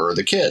out on her or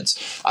the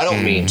kids. I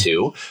don't mean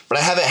to, but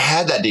I haven't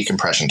had that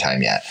decompression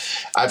time yet.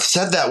 I've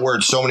said that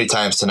word so many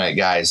times tonight,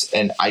 guys,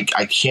 and I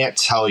can't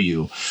tell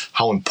you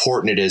how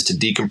important it is to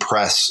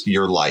decompress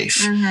your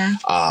life.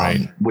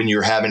 When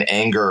you're having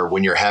anger,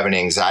 when you're having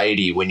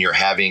anxiety, when you're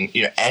having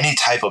any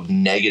type of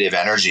negative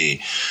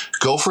energy,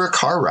 go for a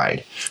car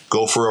ride,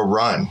 go for a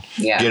run,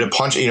 get a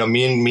punch.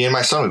 Me and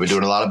my son, we've been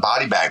doing a lot of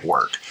body bag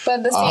work. But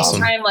at the same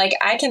time, like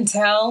I can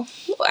tell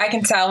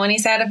when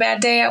he's had a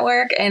bad day at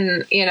work,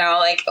 and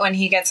like when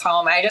he gets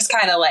home, I just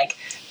kind of like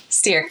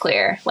steer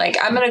clear. Like,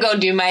 I'm going to go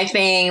do my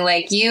thing.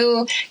 Like,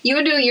 you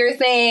do your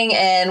thing.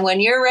 And when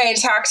you're ready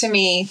to talk to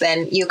me,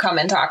 then you come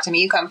and talk to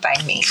me. You come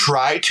find me.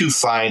 Try to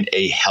find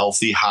a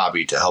healthy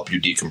hobby to help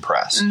you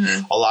decompress.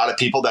 Mm-hmm. A lot of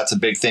people, that's a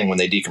big thing. When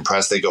they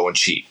decompress, they go and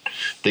cheat.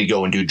 They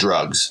go and do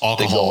drugs.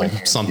 Alcohol,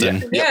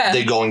 something. Yeah.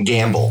 They go and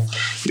gamble.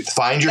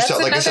 Find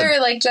yourself. That's another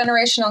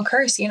generational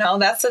curse.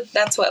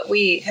 That's what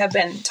we have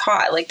been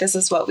taught. Like, this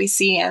is what we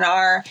see in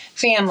our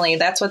family.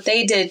 That's what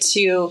they did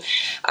to,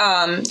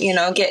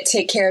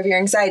 take care of your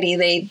anxiety.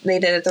 They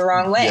did it the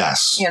wrong way.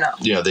 Yes.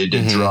 They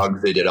did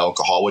drugs. They did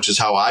alcohol, which is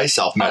how I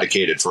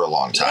self-medicated for a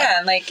long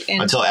time.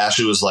 Yeah. Until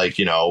Ashley was like,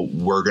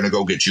 we're going to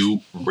go get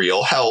you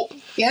real help.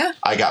 Yeah.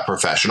 I got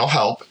professional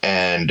help,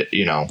 and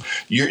you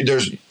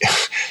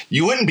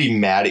wouldn't be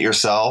mad at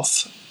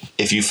yourself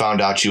if you found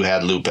out you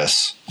had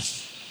lupus.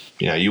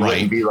 You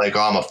wouldn't be like,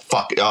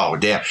 oh,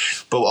 damn.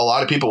 But a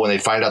lot of people, when they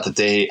find out that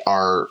they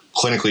are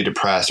clinically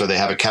depressed, or they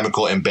have a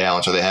chemical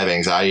imbalance, or they have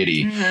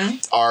anxiety,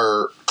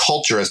 our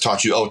culture has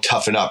taught you,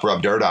 toughen up,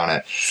 rub dirt on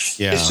it.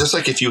 Yeah. It's just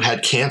like if you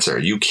had cancer,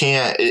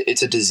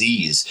 it's a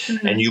disease,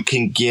 and you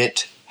can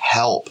get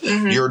help.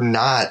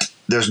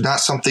 There's not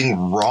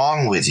something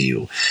wrong with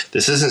you.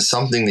 This isn't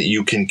something that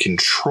you can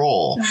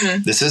control.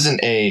 This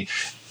isn't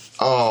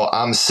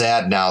I'm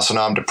sad now, so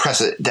now I'm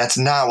depressed. That's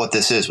not what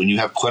this is. When you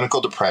have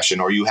clinical depression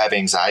or you have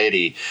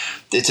anxiety,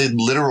 it's a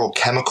literal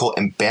chemical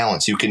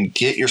imbalance. You can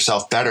get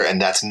yourself better,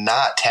 and that's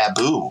not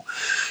taboo.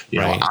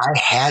 I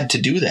had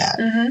to do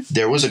that.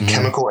 There was a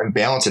chemical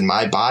imbalance in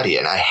my body,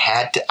 and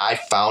I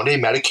found a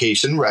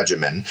medication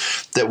regimen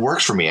that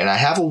works for me. And I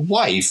have a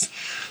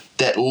wife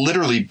that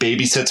literally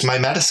babysits my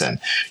medicine.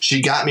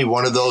 She got me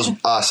one of those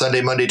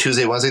Sunday, Monday,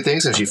 Tuesday, Wednesday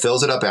things, and she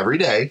fills it up every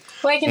day.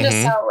 Well, I can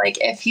just tell,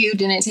 if you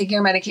didn't take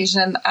your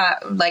medication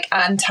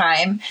on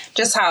time,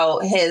 just how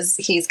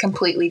he's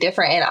completely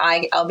different. And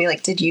I'll be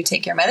like, did you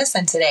take your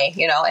medicine today?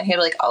 And he'll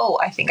be like, oh,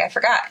 I think I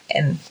forgot.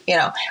 And,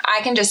 I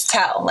can just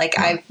tell.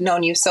 I've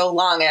known you so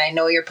long, and I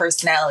know your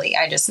personality.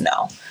 I just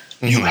know.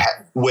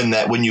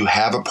 When you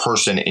have a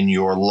person in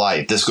your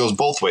life, this goes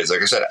both ways.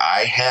 Like I said,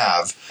 I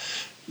have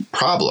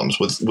problems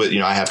with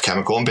I have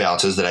chemical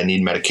imbalances that I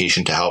need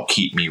medication to help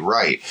keep me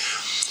right.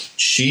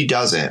 She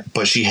doesn't,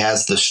 but she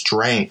has the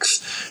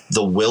strength,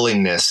 the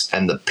willingness,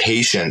 and the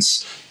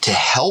patience to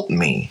help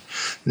me,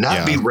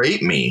 not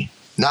berate me,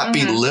 not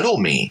belittle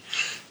me,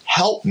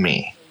 help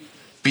me,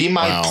 be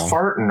my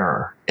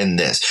partner in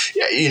this.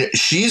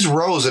 She's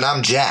Rose and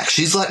I'm Jack.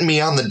 She's letting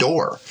me on the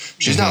door.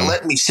 She's not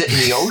letting me sit in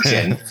the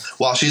ocean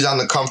while she's on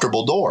the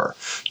comfortable door.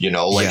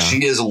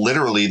 She is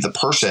literally the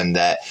person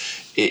that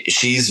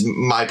she's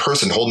my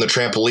person holding the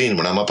trampoline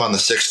when I'm up on the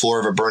 6th floor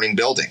of a burning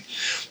building.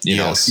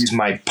 She's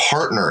my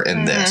partner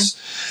in this.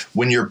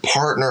 When your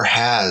partner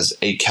has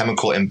a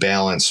chemical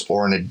imbalance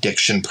or an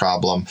addiction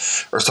problem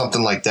or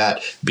something like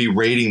that,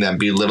 berating them,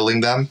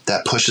 belittling them,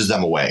 that pushes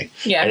them away.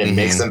 Yeah. And it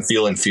makes them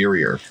feel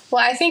inferior.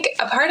 Well, I think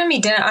a part of me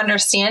didn't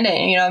understand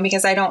it,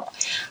 because I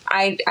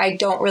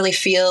don't really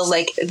feel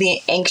like the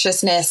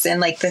anxiousness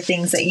and the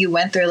things that you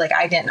went through.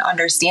 I didn't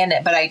understand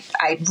it, but I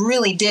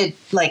really did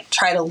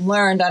try to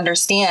learn to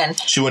understand.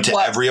 She went to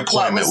every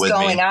appointment with me.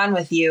 What was going on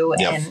with you?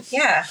 Yep. And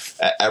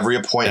at every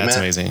appointment. That's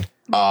amazing.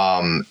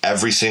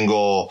 Every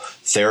single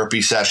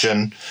therapy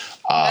session.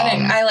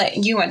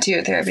 You went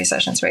to therapy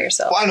sessions by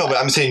yourself. Well, I know, but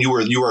I'm saying you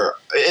were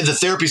in the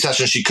therapy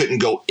session she couldn't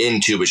go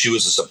into, but she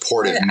was a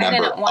supportive member. I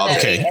didn't want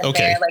to be in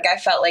there. I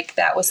felt like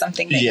that was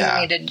something that you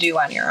needed to do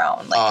on your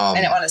own. I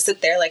didn't want to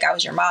sit there like I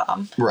was your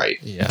mom. Right.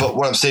 Yeah. But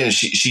what I'm saying is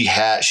she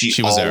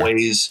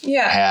always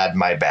had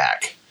my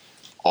back.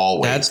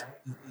 Always.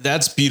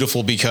 That's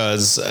beautiful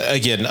because,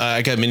 again,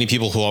 I got many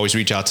people who always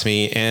reach out to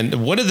me.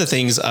 And one of the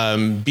things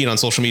being on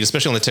social media,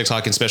 especially on the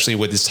TikTok, and especially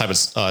with this type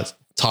of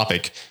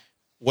topic,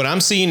 what I'm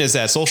seeing is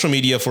that social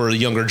media for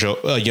younger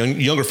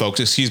folks,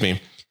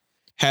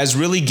 has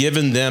really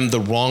given them the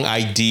wrong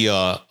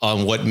idea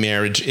on what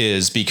marriage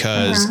is.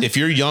 Because if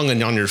you're young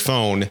and on your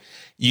phone,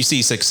 you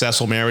see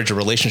successful marriage or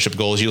relationship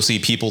goals, you'll see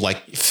people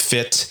like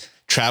fit,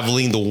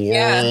 traveling the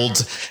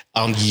world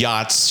on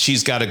yachts.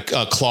 She's got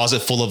a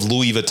closet full of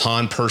Louis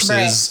Vuitton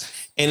purses,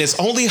 and it's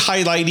only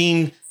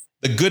highlighting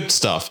the good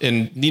stuff.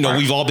 And, you know,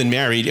 we've all been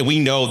married and we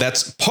know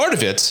that's part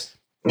of it.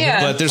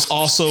 But there's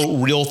also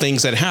real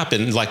things that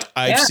happen. Like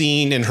I've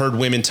seen and heard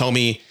women tell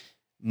me,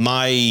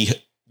 my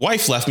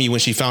wife left me when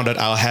she found out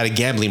I had a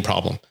gambling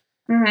problem.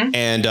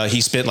 And he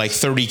spent like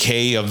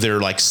 $30,000 of their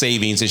like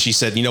savings. And she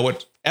said, you know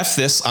what? F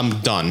this, I'm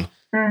done.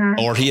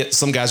 Or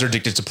some guys are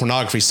addicted to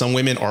pornography. Some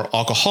women are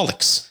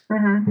alcoholics.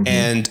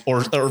 And,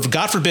 or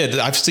God forbid,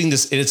 I've seen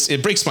this.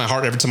 It breaks my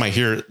heart every time I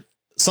hear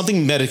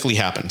something medically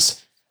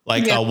happens.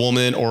 Like a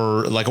woman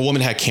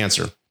had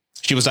cancer.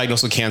 She was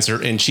diagnosed with cancer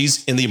and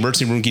she's in the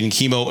emergency room getting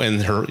chemo,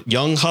 and her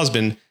young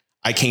husband,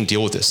 I can't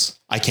deal with this.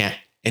 I can't.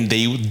 And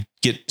they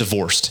get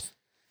divorced.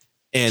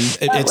 And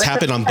it's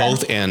happened on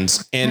both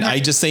ends. And I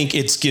just think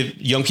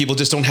young people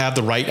just don't have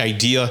the right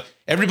idea.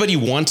 Everybody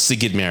wants to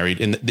get married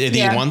and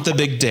they want the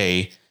big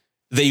day.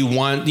 They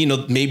want, you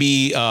know,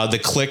 maybe the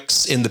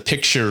clicks in the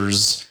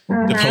pictures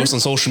to post on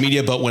social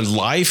media. But when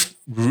life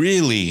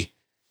really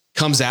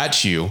comes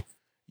at you,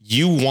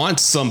 you want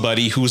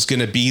somebody who's going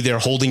to be there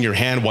holding your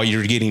hand while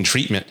you're getting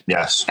treatment.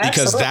 Yes.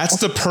 Because that's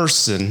the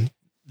person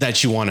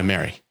that you want to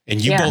marry. And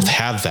you both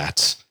have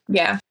that.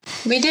 Yeah,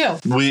 we do.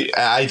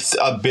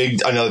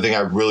 Another thing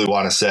I really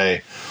want to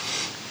say,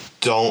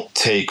 don't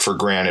take for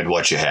granted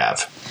what you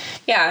have.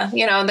 Yeah,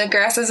 you know, the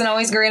grass isn't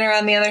always greener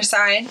on the other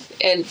side.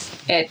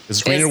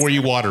 It's greener where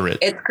you water it.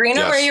 It's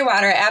greener where you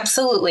water it,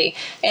 absolutely.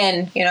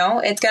 And, you know,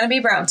 it's going to be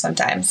brown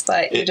sometimes,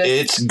 but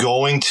it's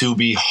going to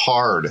be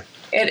hard.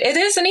 It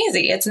isn't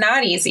easy. It's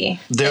not easy.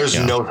 There's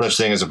no such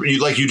thing as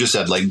like you just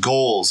said, like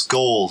goals.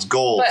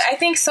 But I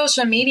think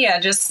social media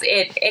just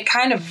it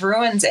kind of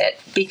ruins it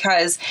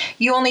because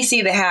you only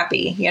see the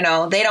happy. You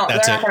know, they're not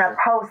going to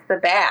post the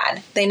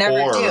bad. They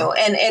never do.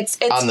 And it's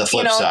on the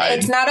flip side,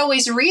 it's not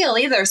always real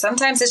either.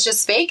 Sometimes it's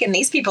just fake, and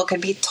these people can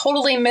be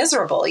totally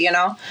miserable. You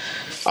know.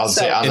 I'll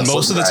say on the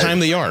most of the time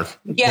they are.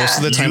 Yeah. Most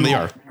of the time they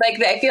are.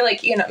 Like I feel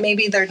like, you know,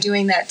 maybe they're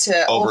doing that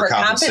to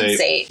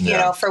overcompensate, you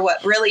know, for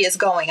what really is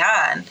going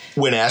on.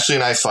 When Ashley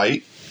and I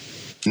fight,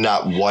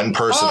 not one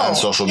person on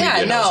social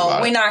media knows about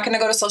it. We're not going to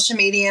go to social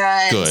media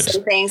and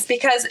say things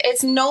because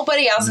it's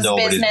nobody else's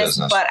business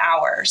but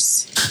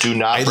ours. Do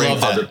not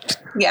bring other.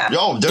 Yeah.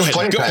 Yo, there's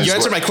plenty of times. You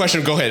answered my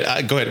question. Go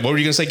ahead. What were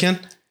you going to say, Ken?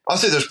 I'll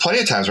say there's plenty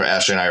of times where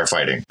Ashley and I are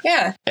fighting.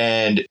 Yeah.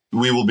 And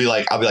I'll be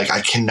like,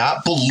 I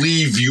cannot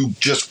believe you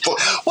just,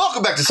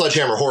 welcome back to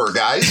Sledgehammer Horror,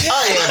 guys.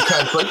 I am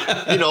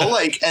Ken, you know,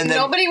 like, and then.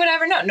 Nobody would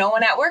ever know. No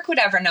one at work would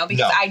ever know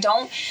because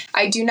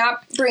I do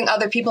not bring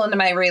other people into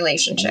my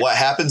relationship. What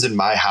happens in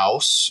my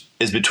house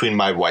is between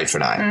my wife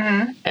and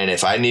I. And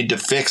if I need to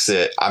fix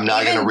it, I'm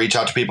not going to reach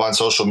out to people on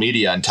social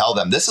media and tell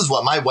them this is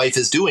what my wife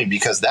is doing,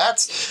 because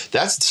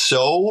that's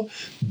so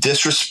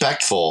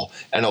disrespectful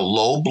and a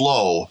low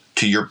blow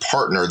to your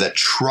partner that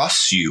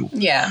trusts you.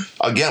 Yeah.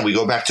 Again, we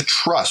go back to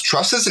trust.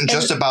 Trust isn't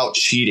just about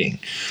cheating.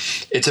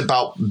 It's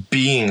about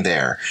being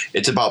there.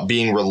 It's about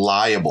being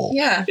reliable.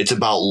 Yeah. It's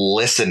about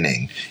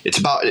listening. It's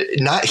about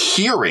not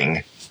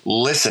hearing,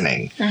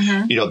 listening.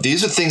 You know,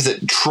 these are things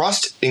that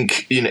trust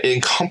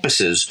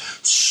encompasses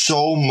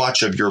so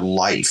much of your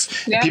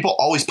life. Yeah. People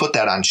always put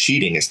that on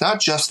cheating. It's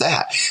not just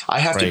that. I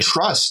have to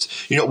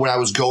trust. You know, when I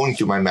was going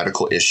through my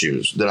medical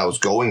issues that I was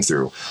going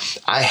through,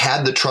 I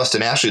had the trust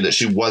in Ashley that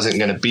she wasn't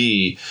going to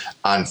be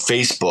on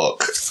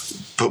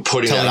Facebook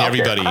putting telling that out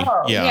everybody. There.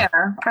 Oh, yeah.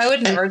 I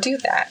would never do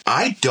that.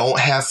 I don't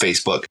have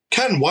Facebook.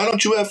 Ken, why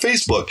don't you have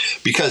Facebook?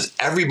 Because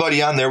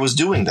everybody on there was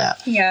doing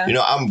that. Yeah. You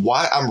know,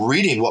 I'm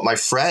reading what my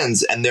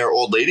friends and their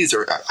old ladies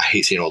are. I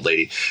hate saying old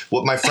lady.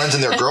 What my friends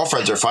and their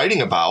girlfriends are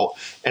fighting about,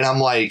 and I'm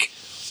like,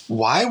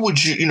 why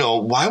would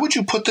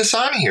you put this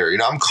on here? You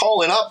know, I'm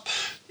calling up,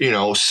 you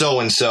know, so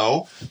and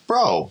so,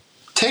 bro.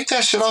 Take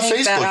that shit off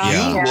Facebook.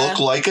 You look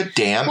like a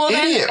damn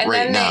idiot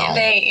right now.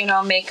 They, you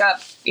know, make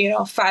up, you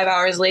know, 5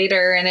 hours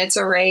later and it's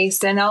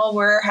erased and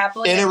we're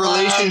happily in a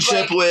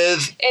relationship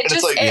with. It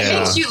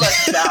makes you look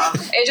dumb.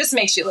 It just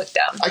makes you look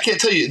dumb. I can't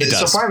tell you.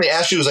 So finally,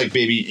 Ashley was like,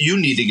 "Baby, you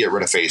need to get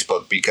rid of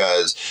Facebook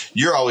because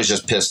you're always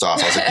just pissed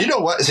off." I was like, "You know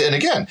what?" And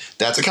again,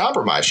 that's a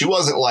compromise. She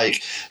wasn't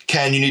like,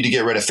 "Ken, you need to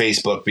get rid of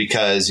Facebook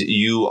because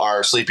you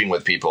are sleeping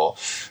with people."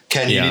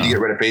 Ken, you need to get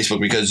rid of Facebook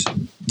because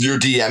you're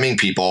DMing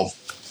people.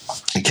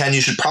 Ken,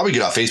 you should probably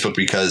get off Facebook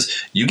because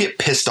you get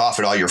pissed off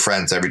at all your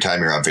friends every time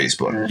you're on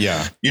Facebook.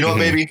 Yeah. You know what,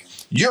 baby?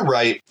 You're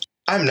right.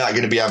 I'm not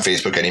going to be on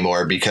Facebook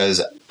anymore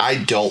because I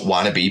don't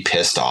want to be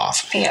pissed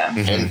off. Yeah.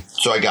 And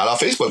so I got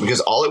off Facebook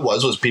because all it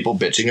was people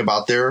bitching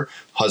about their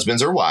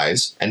husbands or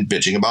wives and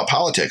bitching about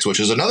politics, which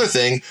is another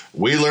thing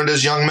we learned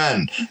as young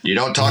men. You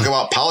don't talk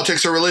about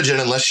politics or religion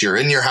unless you're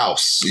in your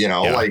house, you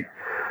know, like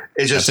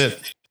it's just. That's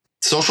it.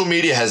 social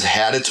media has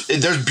had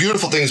there's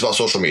beautiful things about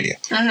social media.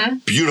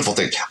 Beautiful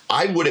things.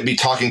 I wouldn't be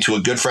talking to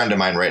a good friend of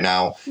mine right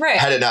now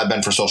had it not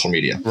been for social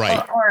media.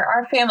 Right. Or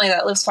our family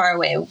that lives far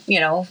away,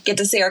 get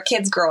to see our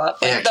kids grow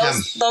up. Like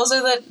those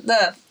are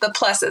the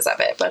pluses of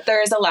it, but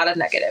there is a lot of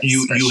negatives.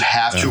 You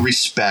have to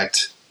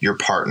respect your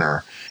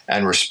partner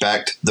and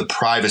respect the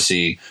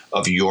privacy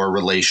of your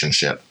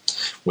relationship.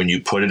 When you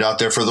put it out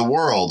there for the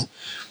world,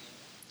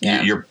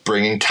 you're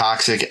bringing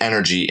toxic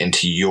energy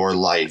into your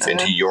life,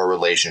 into your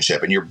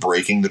relationship, and you're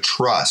breaking the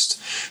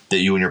trust that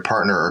you and your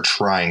partner are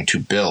trying to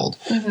build.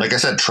 Like I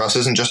said, trust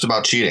isn't just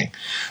about cheating.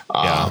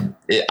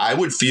 I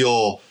would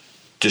feel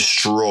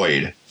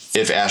destroyed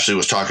if Ashley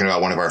was talking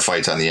about one of our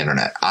fights on the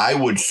internet. I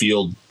would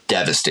feel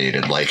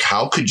devastated. Like,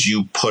 how could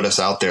you put us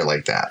out there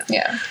like that?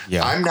 Yeah.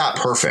 I'm not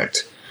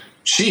perfect.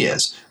 She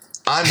is.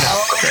 I'm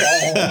not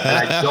perfect.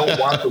 And I don't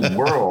want the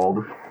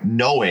world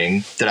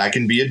knowing that I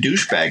can be a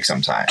douchebag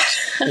sometimes.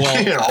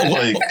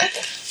 Well,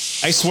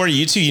 I swear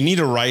you two, you need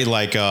to write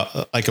like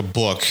a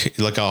book,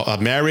 like a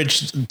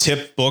marriage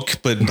tip book,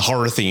 but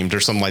horror themed or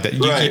something like that.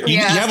 You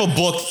have a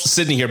book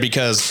sitting here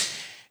because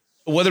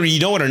whether you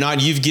know it or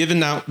not, you've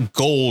given out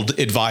gold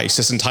advice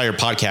this entire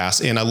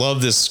podcast. And I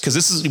love this because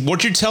this is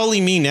what you're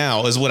telling me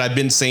now is what I've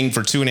been saying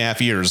for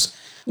 2.5 years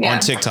on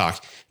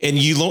TikTok. And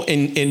you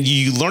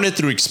learn it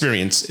through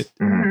experience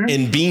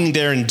and being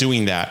there and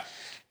doing that.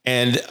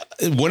 And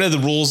one of the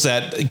rules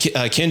that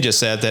Ken just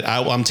said that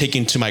I'm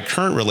taking to my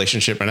current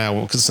relationship right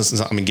now, because since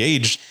I'm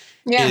engaged,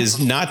 is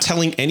not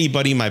telling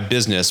anybody my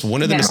business.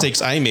 One of the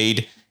mistakes I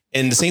made,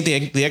 and the same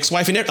thing the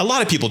ex-wife and a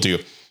lot of people do,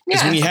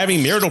 is when you're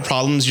having marital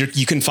problems,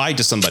 you confide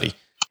to somebody.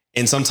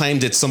 And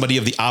sometimes it's somebody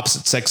of the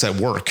opposite sex at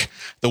work,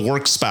 the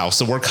work spouse,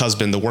 the work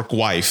husband, the work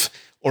wife,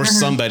 or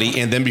somebody.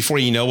 And then before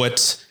you know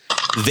it,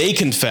 they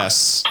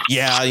confess,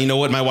 you know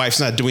what, my wife's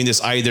not doing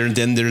this either. And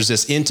then there's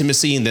this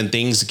intimacy and then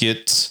things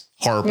get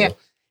horrible.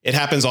 It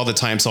happens all the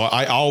time. So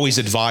I always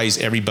advise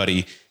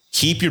everybody,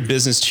 keep your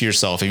business to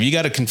yourself. If you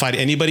got to confide to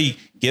anybody,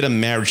 get a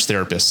marriage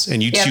therapist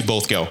and you two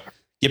both go.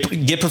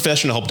 Get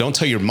professional help. Don't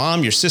tell your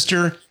mom, your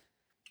sister,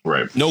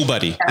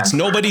 nobody. It's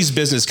nobody's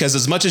business. Because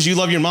as much as you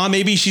love your mom,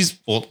 maybe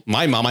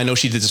my mom, I know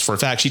she did this for a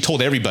fact. She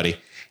told everybody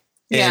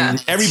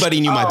and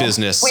everybody knew my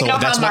business. So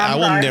that's why I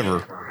will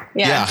never.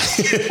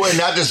 Well,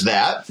 not just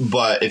that,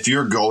 but if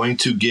you're going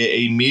to get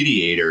a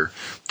mediator,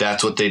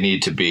 that's what they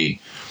need to be.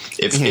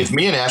 If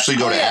me and Ashley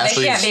go to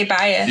Ashley's, they can't be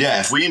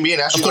biased. If me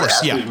and Ashley go to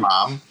Ashley's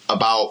mom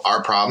about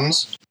our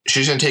problems,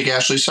 she's going to take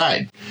Ashley's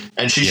side,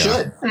 and she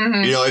should.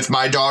 If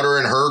my daughter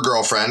and her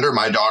girlfriend or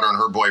my daughter and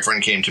her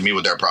boyfriend came to me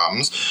with their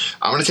problems,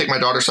 I'm going to take my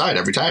daughter's side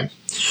every time.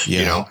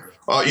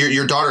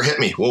 Your daughter hit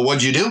me. Well,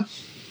 what'd you do?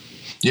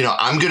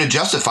 I'm going to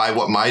justify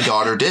what my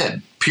daughter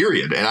did.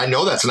 Period. And I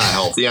know that's not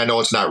healthy. I know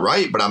it's not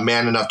right, but I'm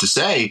man enough to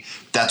say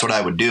that's what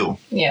I would do.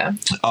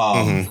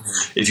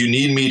 If you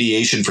need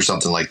mediation for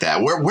something like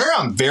that, where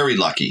I'm very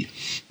lucky,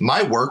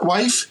 my work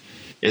wife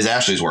is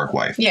Ashley's work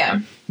wife.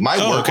 My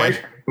work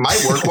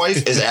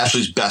wife is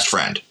Ashley's best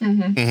friend.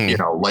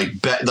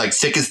 Like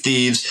thick as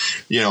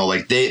thieves.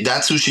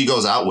 That's who she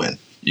goes out with.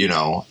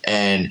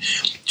 And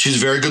she's a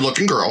very good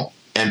looking girl.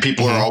 And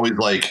people are always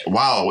like,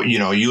 wow,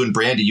 you and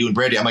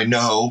Brandy. I'm like,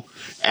 no,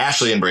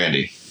 Ashley and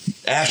Brandy.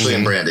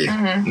 And Brandy,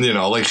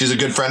 like she's a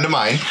good friend of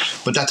mine,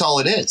 but that's all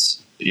it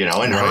is,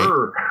 and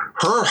her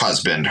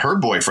husband, her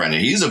boyfriend,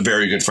 he's a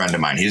very good friend of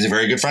mine. He's a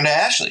very good friend of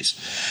Ashley's.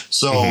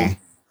 So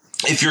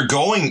if you're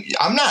going,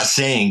 I'm not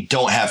saying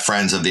don't have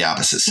friends of the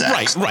opposite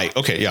sex. Right.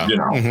 Okay. Yeah.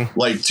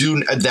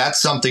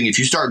 That's something, if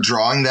you start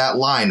drawing that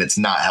line, it's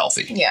not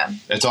healthy.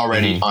 It's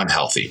already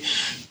unhealthy,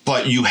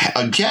 but you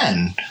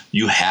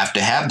have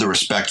to have the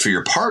respect for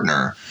your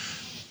partner.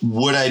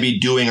 Would I be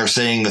doing or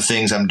saying the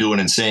things I'm doing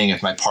and saying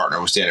if my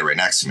partner was standing right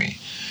next to me?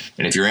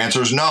 And if your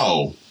answer is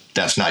no,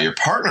 that's not your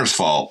partner's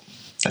fault.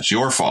 That's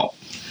your fault.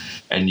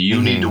 And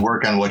you need to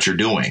work on what you're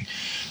doing.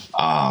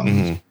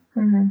 And,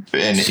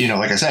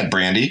 like I said,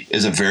 Brandy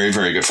is a very,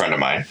 very good friend of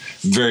mine.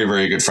 Very,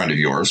 very good friend of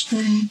yours.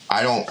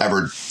 I don't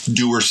ever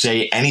do or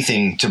say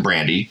anything to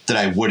Brandy that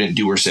I wouldn't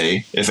do or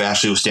say if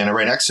Ashley was standing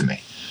right next to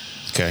me.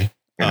 Okay.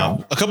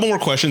 A couple more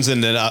questions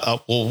and then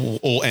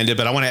we'll end it.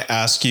 But I want to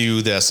ask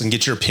you this and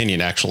get your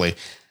opinion, actually.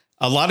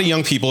 A lot of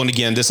young people, and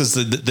again, this is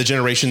the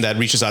generation that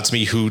reaches out to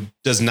me who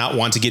does not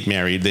want to get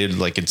married. They're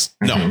like,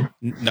 no,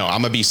 I'm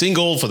going to be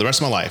single for the rest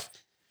of my life.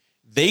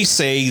 They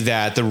say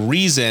that the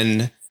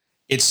reason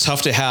it's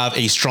tough to have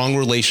a strong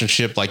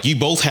relationship like you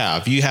both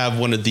have, you have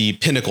one of the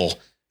pinnacle,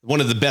 one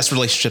of the best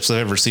relationships I've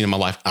ever seen in my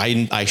life.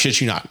 I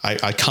shit you not.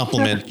 I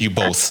compliment you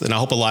both. And I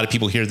hope a lot of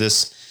people hear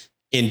this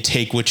and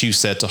take what you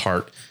said to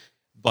heart.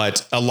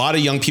 But a lot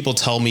of young people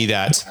tell me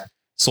that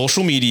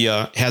social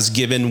media has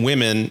given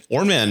women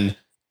or men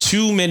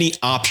too many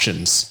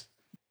options.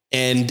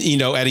 And,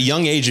 at a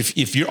young age,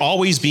 if you're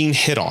always being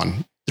hit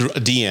on through a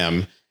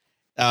DM,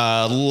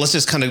 let's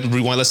just kind of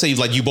rewind. Let's say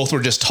like you both were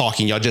just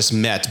talking, y'all just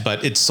met,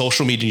 but it's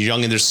social media, you're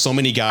young, and there's so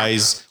many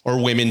guys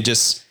or women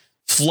just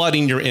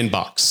flooding your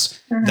inbox.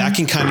 That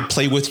can kind of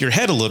play with your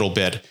head a little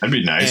bit. That'd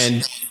be nice.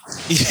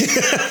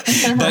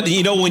 And, but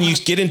when you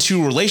get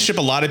into a relationship,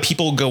 a lot of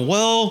people go,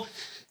 well,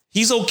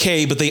 he's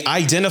okay. But they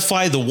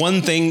identify the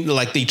one thing,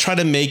 like they try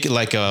to make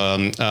like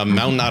a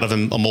mountain out of a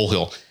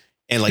molehill.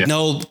 And like,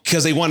 no,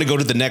 because they want to go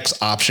to the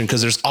next option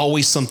because there's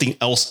always something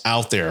else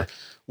out there.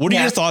 What are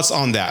your thoughts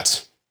on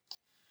that?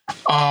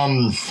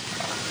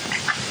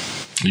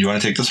 You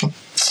want to take this one?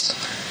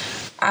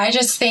 I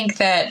just think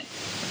that,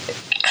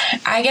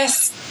 I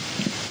guess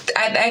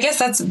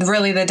that's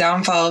really the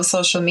downfall of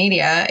social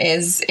media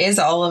is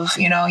all of,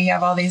 you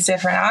have all these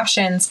different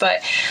options, but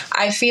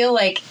I feel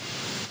like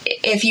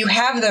if you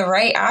have the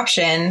right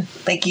option,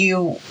 like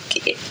you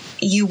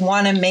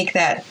want to make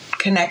that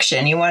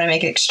connection, you want to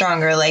make it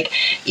stronger. Like,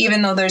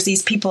 even though there's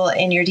these people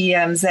in your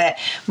DMs that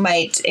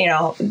might,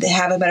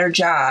 have a better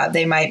job,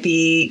 they might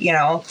be,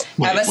 have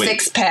a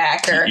six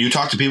pack, or you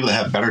talk to people that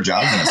have better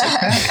jobs than a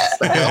six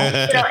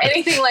pack.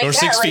 Anything like or that.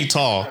 6 feet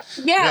tall.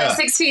 Yeah,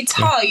 6 feet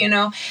tall.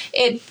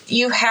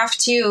 You have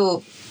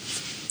to.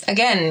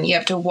 Again, you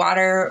have to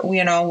water,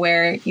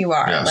 where you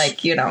are. Yes.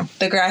 Like,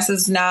 the grass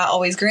is not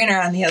always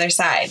greener on the other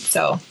side.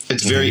 So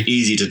it's very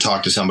easy to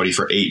talk to somebody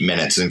for 8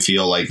 minutes and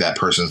feel like that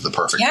person's the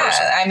perfect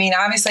person. I mean,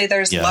 obviously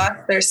there's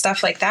there's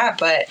stuff like that.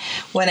 But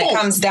when it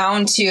comes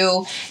down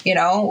to,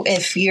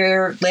 if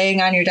you're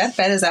laying on your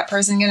deathbed, is that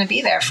person going to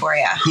be there for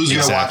you? Who's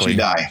going to watch you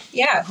die?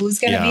 Yeah. Who's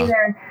going to be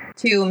there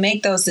to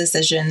make those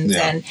decisions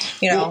and,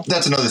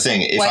 that's another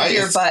thing. Wipe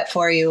your butt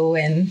for you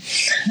and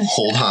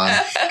hold on.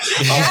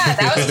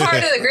 That was part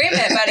of the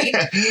agreement, buddy.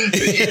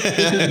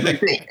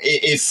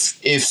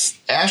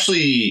 If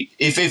Ashley,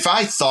 if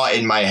I thought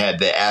in my head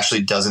that Ashley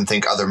doesn't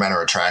think other men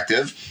are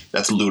attractive,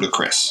 that's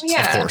ludicrous.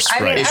 Yeah. Of course. I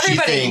mean, if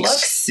everybody she thinks,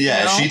 looks.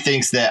 if she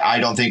thinks that I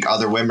don't think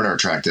other women are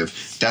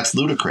attractive, that's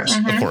ludicrous.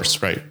 Of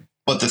course. Right.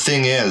 But the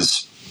thing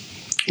is,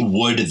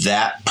 would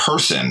that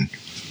person,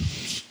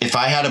 if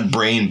I had a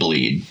brain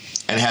bleed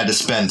and had to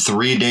spend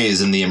 3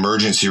 days in the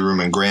emergency room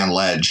in Grand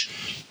Ledge,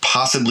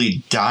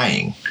 possibly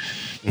dying,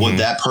 would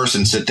that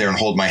person sit there and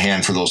hold my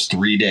hand for those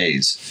 3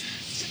 days?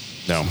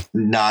 No.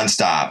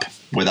 Nonstop,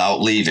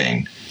 without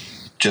leaving,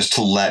 just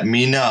to let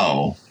me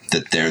know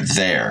that they're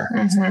there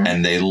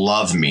and they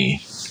love me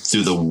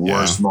through the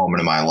worst moment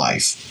of my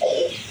life.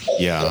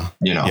 Yeah.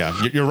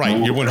 Yeah, you're right.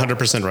 You're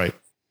 100% right.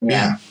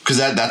 Yeah, because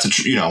that's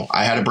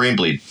I had a brain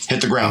bleed,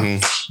 hit the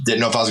ground, didn't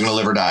know if I was going to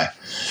live or die.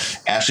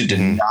 Ashley did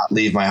not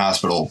leave my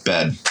hospital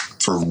bed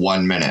for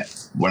 1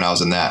 minute when I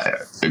was in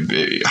that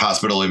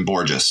hospital in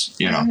Borges.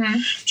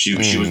 She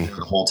was there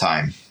the whole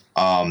time.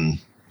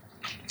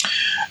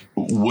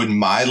 Would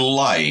my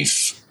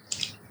life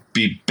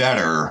be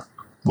better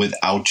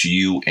without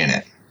you in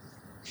it?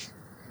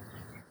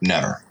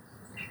 Never.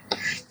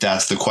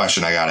 That's the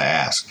question I got to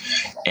ask.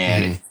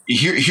 And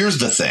here's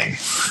the thing.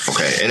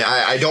 Okay. And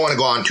I don't want to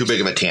go on too big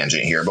of a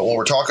tangent here, but when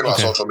we're talking about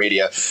social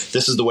media,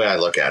 this is the way I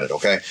look at it.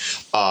 Okay.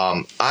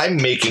 I'm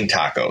making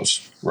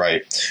tacos,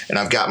 right? And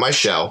I've got my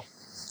shell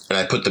and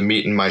I put the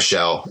meat in my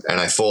shell and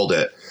I fold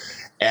it.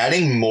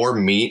 Adding more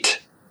meat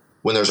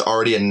when there's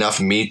already enough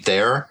meat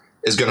there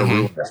is going to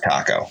ruin this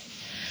taco.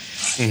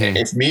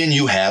 If me and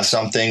you have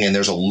something and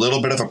there's a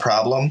little bit of a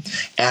problem,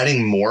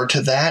 adding more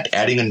to that,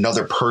 adding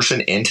another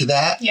person into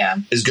that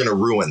is going to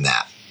ruin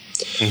that.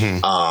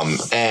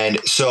 And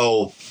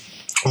so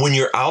when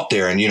you're out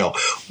there and,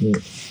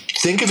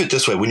 think of it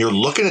this way, when you're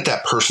looking at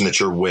that person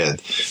that you're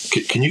with,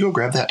 can you go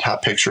grab that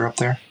top picture up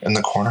there in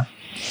the corner?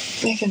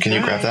 Can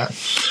you grab that?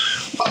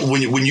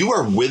 When you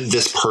are with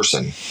this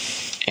person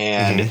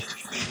and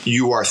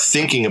you are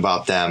thinking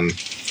about them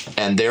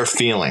and their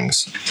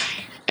feelings,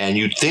 and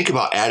you think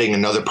about adding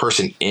another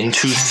person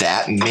into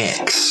that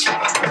mix,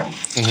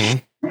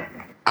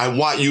 I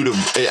want you to,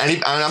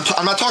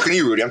 I'm not talking to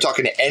you, Rudy. I'm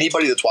talking to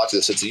anybody that's watching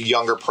this. It's a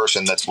younger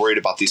person that's worried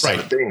about these type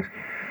of things.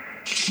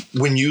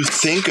 When you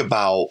think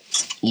about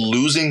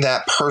losing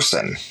that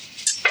person,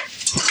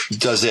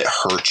 does it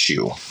hurt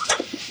you?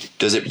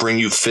 Does it bring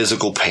you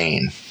physical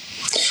pain?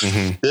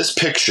 This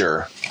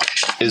picture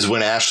is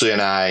when Ashley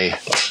and I,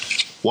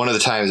 one of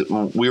the times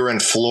we were in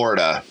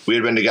Florida, we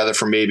had been together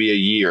for maybe a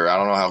year. I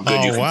don't know how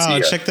good you can see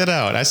it. Check that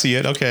out. I see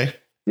it. Okay.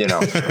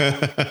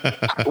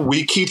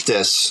 We keep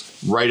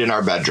this right in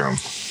our bedroom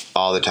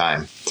all the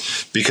time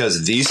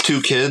because these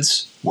two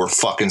kids were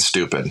fucking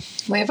stupid.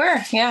 We were.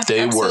 Yeah.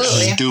 They were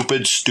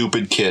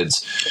stupid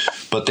kids,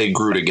 but they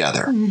grew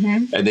together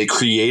and they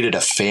created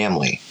a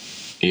family.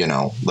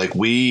 Like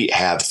we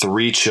have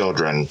 3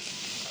 children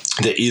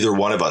that either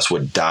one of us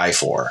would die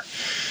for.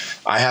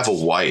 I have a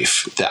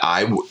wife that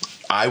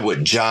I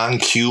would John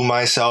Q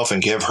myself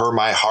and give her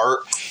my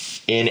heart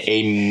in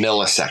a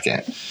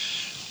millisecond.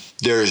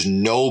 There's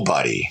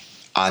nobody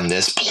on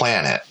this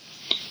planet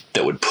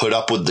that would put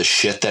up with the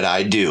shit that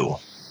I do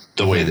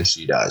the way that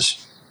she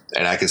does.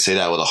 And I can say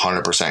that with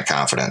 100%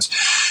 confidence.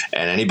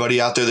 And anybody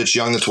out there that's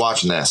young that's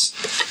watching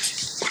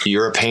this,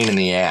 you're a pain in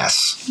the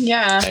ass.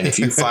 Yeah. And if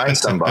you find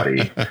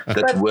somebody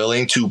that's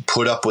willing to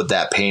put up with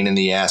that pain in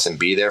the ass and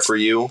be there for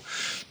you,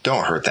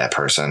 don't hurt that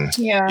person.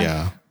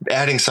 Yeah.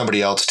 adding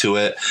somebody else to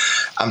it,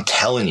 I am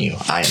telling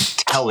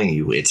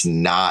you, it's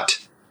not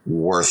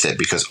worth it,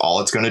 because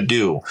all it's going to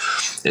do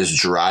is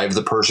drive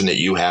the person that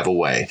you have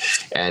away,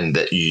 and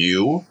that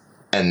you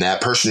and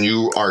that person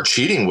you are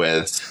cheating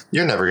with,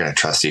 you're never going to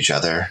trust each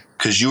other,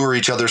 because you are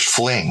each other's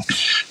fling.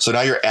 So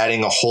now you're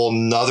adding a whole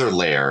nother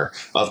layer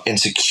of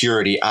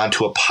insecurity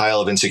onto a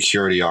pile of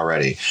insecurity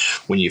already.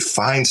 When you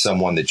find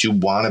someone that you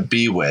want to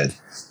be with,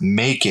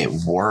 make it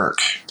work.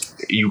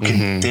 You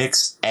can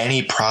fix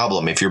any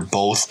problem if you're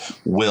both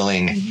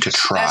willing to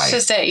try. That's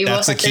just it.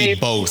 That's the key.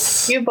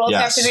 Both. You both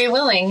have to be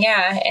willing.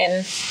 Yeah.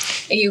 And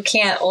you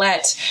can't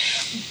let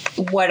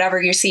whatever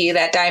you see,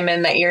 that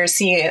diamond that you're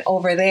seeing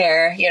over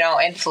there,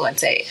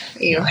 influence it.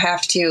 You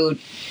have to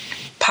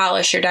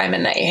polish your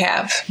diamond that you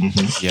have.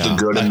 The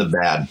good and the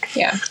bad.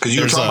 Yeah. Because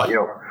you were talking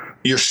about,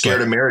 you're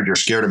scared of marriage. You're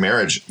scared of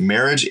marriage.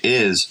 Marriage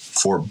is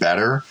for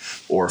better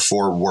or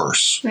for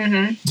worse.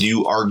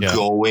 You are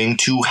going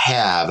to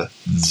have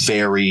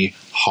very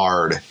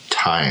hard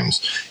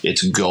times.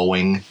 It's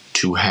going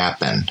to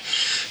happen.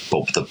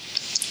 But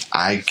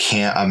I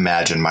can't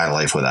imagine my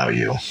life without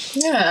you.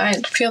 Yeah,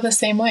 I feel the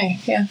same way.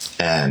 Yeah.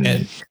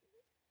 And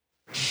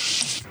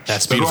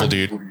that's beautiful,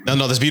 dude.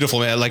 No, that's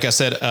beautiful, man. Like I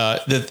said,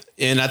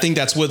 and I think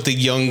that's what the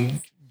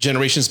young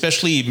generation,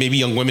 especially maybe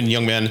young women,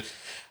 young men,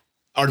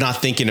 are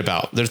not thinking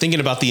about. They're thinking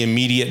about the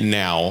immediate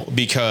now,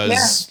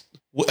 because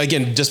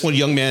again, just one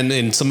young man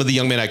and some of the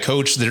young men I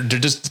coach, they're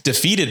just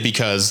defeated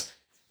because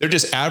they're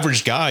just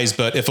average guys.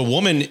 But if a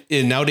woman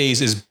nowadays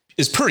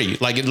is pretty,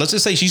 like let's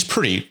just say she's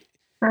pretty,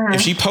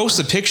 if she posts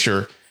a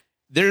picture,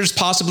 there's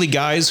possibly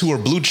guys who are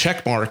blue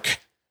checkmark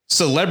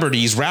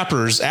celebrities,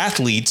 rappers,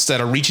 athletes that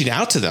are reaching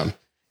out to them,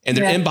 and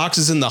their inbox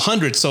is in the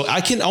hundreds. So I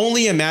can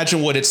only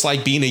imagine what it's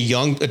like being a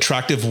young,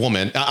 attractive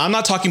woman. I'm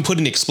not talking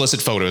putting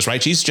explicit photos,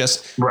 right? She's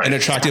just an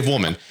attractive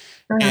woman,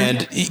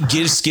 and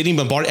just getting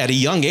bombarded at a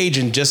young age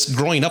and just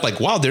growing up like,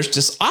 wow, there's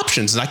just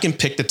options, and I can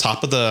pick the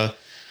top of the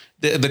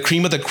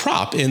cream of the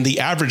crop. And the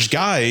average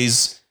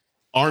guys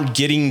aren't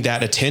getting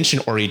that attention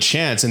or a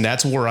chance. And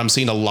that's where I'm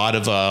seeing a lot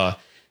of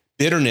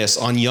bitterness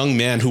on young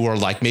men who are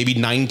like maybe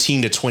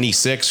 19 to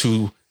 26,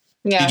 who,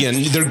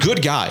 again, they're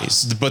good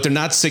guys, but they're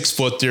not 6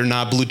 foot. They're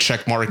not blue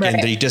check mark.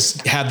 And they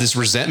just have this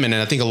resentment.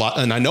 And I think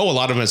I know a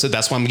lot of them said,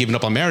 that's why I'm giving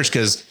up on marriage,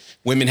 because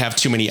women have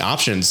too many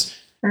options.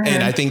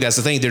 And I think that's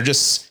the thing. They're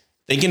just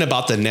thinking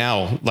about the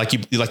now. Like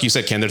you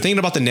said, Ken, they're thinking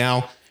about the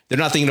now. They're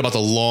not thinking about the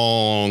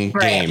long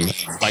game,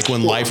 like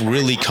when life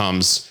really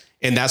comes.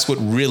 And that's what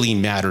really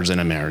matters in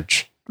a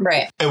marriage.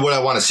 Right. And what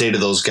I want to say to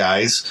those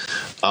guys,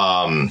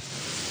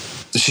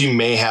 she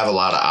may have a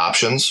lot of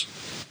options,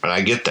 and I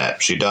get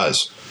that. She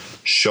does.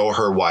 Show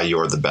her why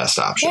you're the best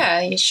option.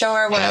 Yeah, you show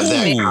her what. Have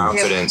that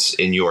confidence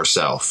in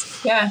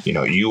yourself. Yeah.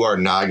 You are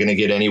not going to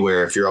get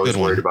anywhere if you're always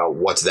worried about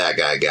what's that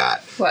guy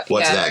got.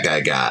 What's that guy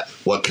got?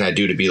 What can I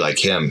do to be like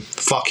him?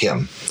 Fuck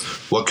him.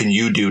 What can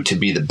you do to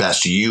be the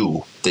best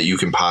you that you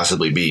can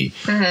possibly be?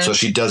 So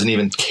she doesn't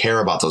even care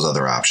about those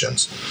other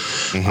options.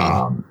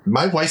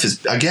 My wife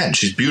is, again,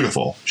 she's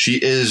beautiful. She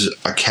is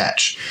a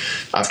catch.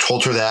 I've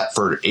told her that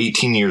for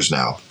 18 years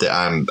now, that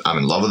I'm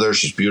in love with her.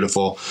 She's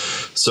beautiful.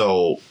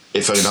 So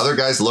if another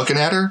guy's looking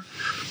at her,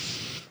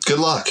 good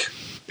luck,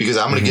 because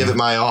I'm going to give it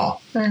my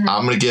all.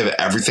 I'm going to give it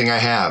everything I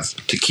have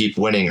to keep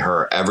winning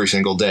her every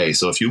single day.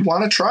 So if you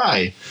want to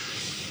try,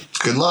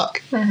 good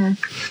luck.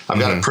 I've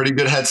got a pretty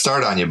good head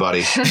start on you,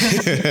 buddy.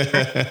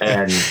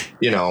 And,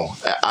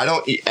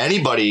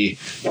 anybody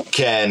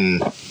can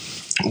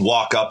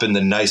walk up in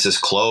the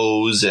nicest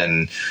clothes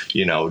and,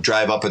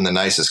 drive up in the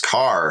nicest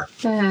car.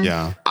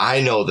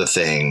 I know the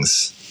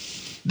things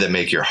that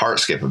make your heart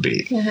skip a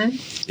beat.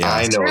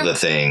 I know the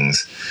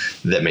things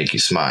that make you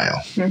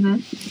smile.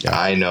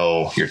 I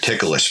know your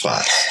ticklish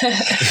spots.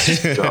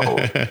 So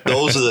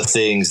those are the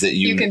things that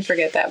you can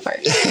forget that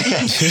part.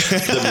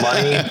 The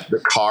money, the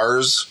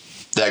cars,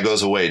 that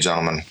goes away,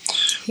 gentlemen.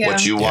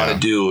 What you want to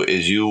do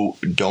is you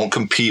don't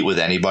compete with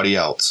anybody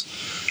else.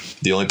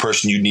 The only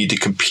person you need to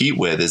compete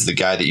with is the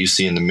guy that you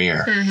see in the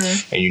mirror.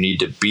 And you need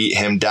to beat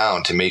him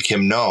down to make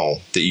him know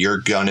that you're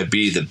going to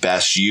be the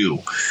best you.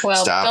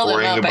 Well, stop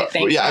worrying about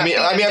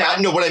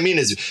what I mean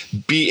is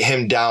beat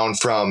him down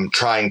from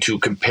trying to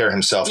compare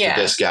himself to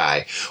this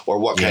guy, or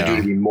what can I do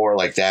to be more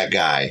like that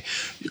guy?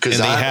 Because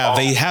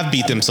they have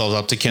beat themselves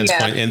up, to Ken's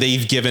point, and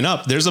they've given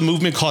up. There's a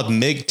movement called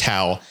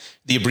MGTOW.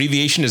 The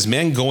abbreviation is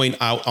men going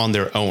out on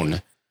their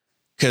own,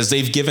 because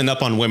they've given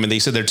up on women. They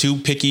said they're too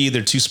picky,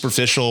 they're too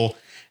superficial.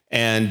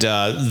 And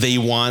they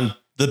want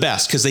the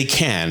best because they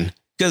can,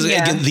 because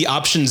again, the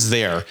option's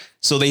there.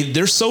 So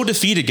they're so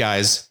defeated,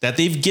 guys, that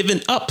they've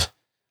given up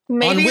on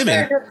women.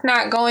 They're just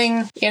not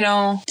going,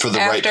 for the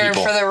right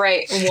people, for the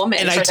right woman.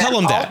 And I tell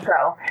them that.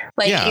 Also.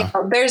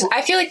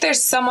 I feel like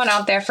there's someone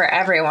out there for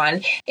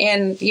everyone,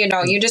 and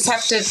you just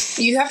have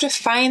to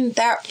find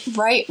that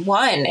right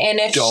one. And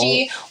if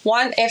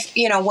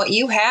what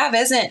you have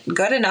isn't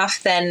good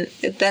enough, then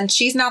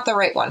she's not the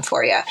right one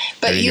for you.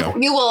 But you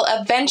will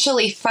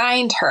eventually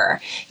find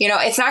her.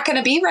 It's not going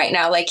to be right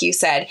now, like you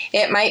said.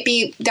 It might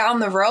be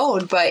down the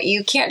road, but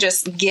you can't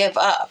just give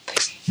up.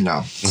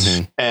 No.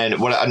 And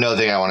another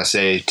thing I want to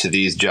say to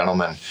these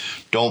gentlemen,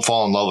 don't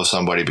fall in love with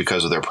somebody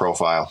because of their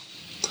profile.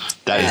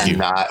 That is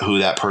not who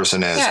that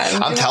person is. Yeah,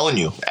 I'm telling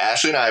you,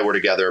 Ashley and I were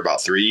together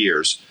about 3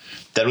 years.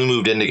 Then we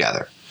moved in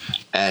together.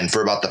 And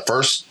for about the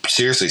first,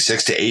 seriously,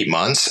 6 to 8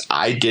 months,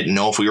 I didn't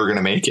know if we were going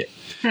to make it.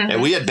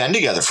 And we had been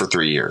together for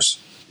 3 years.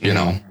 You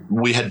know,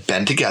 we had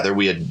been together.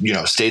 We had,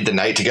 stayed the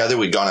night together.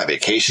 We'd gone on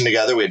vacation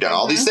together. We had done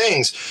all these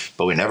things,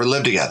 but we never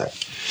lived together.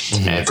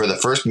 And for the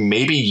first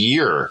maybe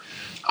year,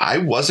 I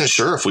wasn't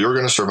sure if we were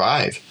going to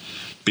survive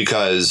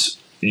because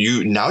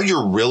now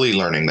you're really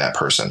learning that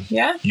person.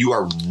 Yeah. You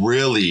are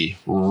really,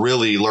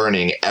 really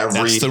learning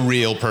That's the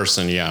real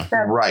person. Yeah.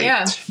 Right.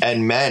 Yeah.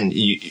 And men,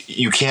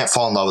 you can't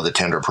fall in love with a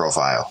Tinder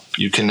profile.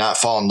 You cannot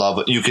fall in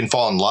love. You can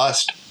fall in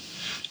lust.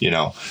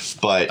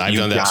 But I've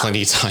done that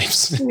plenty of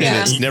times. And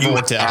it's never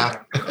worked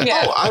out.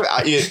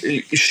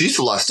 She's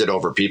lusted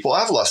over people.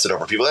 I've lusted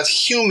over people. That's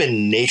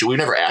human nature. We've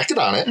never acted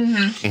on it,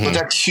 but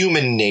that's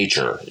human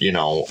nature,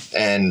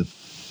 and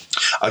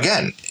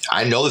again,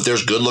 I know that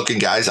there's good looking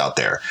guys out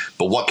there,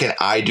 but what can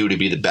I do to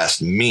be the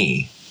best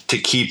me to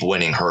keep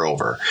winning her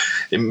over?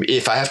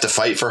 If I have to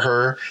fight for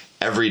her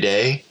every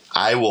day,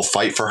 I will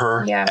fight for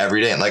her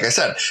every day. And like I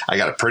said, I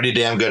got a pretty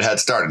damn good head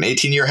start. An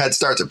 18-year head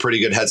start's a pretty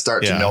good head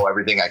start to know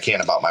everything I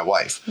can about my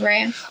wife.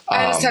 Right.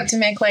 I just have to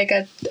make like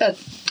a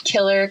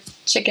killer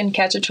chicken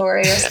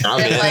cacciatore or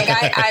something. Like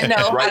I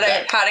know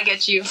how to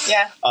get you.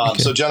 Yeah.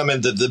 So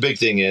gentlemen, the big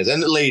thing is,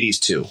 and the ladies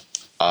too.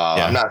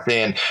 I'm not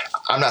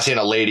saying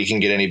a lady can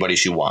get anybody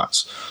she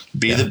wants.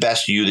 Be the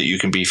best you that you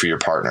can be for your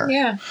partner.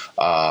 Yeah.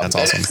 That's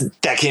awesome.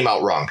 That came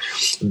out wrong.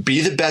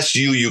 Be the best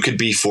you could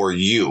be for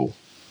you.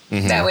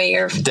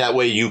 That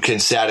way you can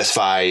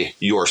satisfy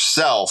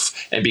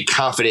yourself and be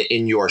confident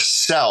in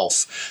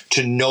yourself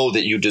to know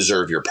that you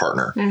deserve your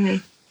partner.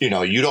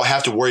 You don't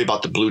have to worry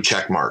about the blue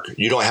check mark.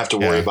 You don't have to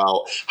worry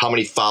about how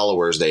many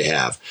followers they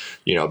have,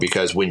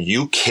 because when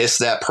you kiss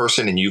that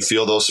person and you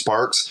feel those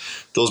sparks,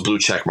 those blue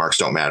check marks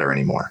don't matter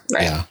anymore.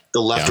 Right. Yeah.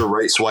 The left or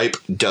right swipe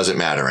doesn't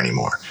matter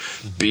anymore.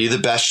 Be the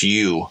best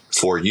you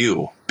for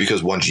you,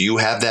 because once you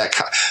have that,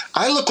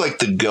 I look like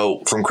the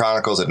goat from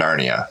Chronicles of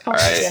Narnia. All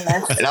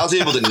right. And I was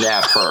able to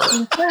nap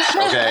her.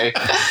 Okay.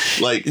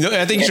 Like,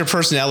 I think it's your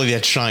personality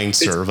that shines,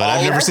 sir, but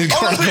I've never seen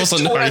Chronicles of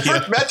Narnia. When I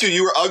first met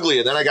you were ugly,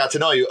 and then I got to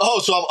know you. Oh,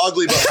 so I'm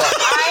ugly, but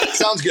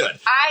sounds good.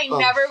 I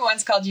never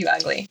once called you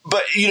ugly.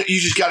 But you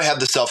just got to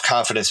have the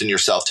self-confidence in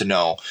yourself to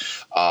know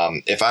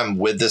if I'm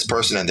with this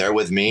person and they're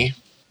with me,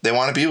 they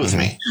want to be with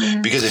me.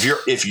 Because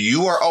if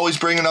you are always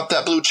bringing up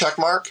that blue check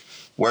mark,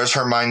 where's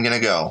her mind going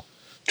to go?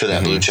 To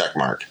that blue check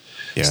mark.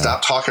 Yeah.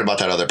 Stop talking about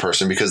that other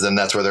person, because then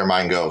that's where their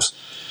mind goes.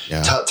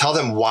 Yeah. Tell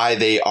them why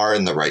they are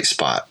in the right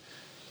spot,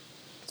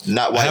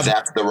 not why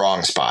that's the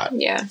wrong spot.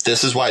 Yeah.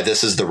 This is why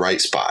this is the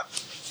right spot.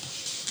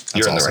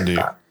 You're in the right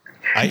spot.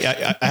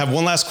 I have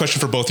one last question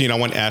for both of you, and I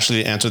want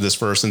Ashley to answer this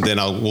first, and then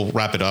we'll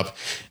wrap it up.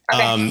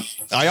 Okay.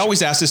 I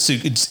always ask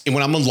this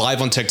when I'm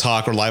live on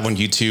TikTok or live on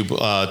YouTube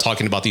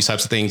talking about these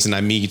types of things, and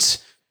I meet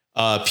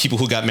people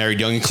who got married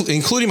young,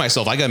 including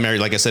myself. I got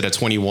married, like I said, at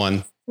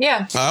 21.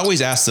 Yeah. I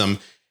always ask them,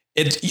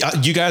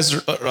 you guys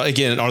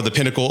are the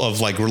pinnacle of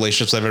like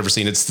relationships I've ever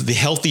seen. It's the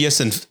healthiest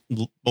and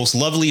most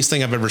loveliest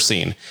thing I've ever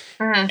seen.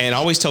 And I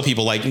always tell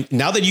people, like,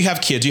 now that you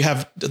have kids, you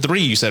have 3,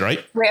 you said,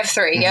 right? We have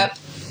 3. Yep.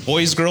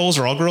 Boys, girls,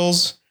 or all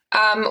girls?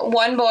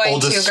 1 boy,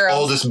 2 girls.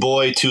 Oldest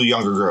boy, 2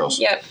 younger girls.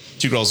 Yep.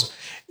 2 girls.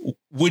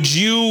 Would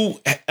you,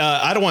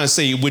 I don't want to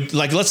say,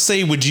 let's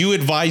say, would you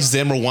advise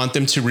them or want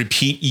them to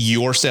repeat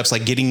your steps,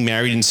 like getting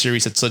married and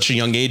serious at such a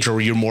young age, or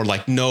you're more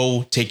like,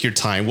 no, take your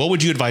time? What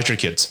would you advise your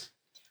kids?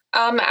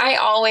 I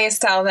always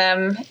tell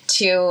them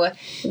to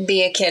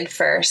be a kid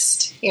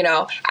first.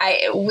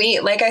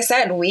 Like I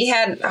said, we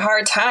had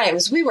hard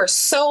times. We were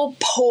so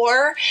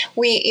poor.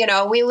 We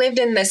lived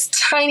in this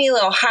tiny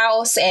little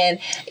house, and,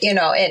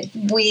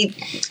 we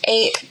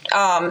ate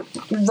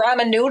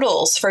ramen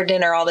noodles for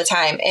dinner all the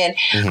time. And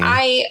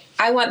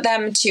I want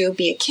them to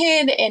be a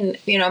kid and,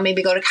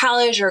 maybe go to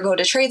college or go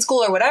to trade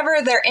school or whatever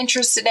they're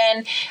interested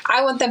in.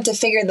 I want them to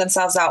figure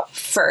themselves out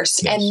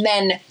first and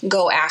then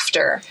go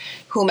after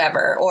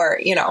whomever, or,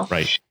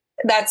 right.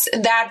 That's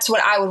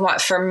what I would want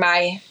for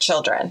my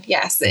children.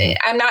 Yes.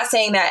 I'm not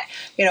saying that,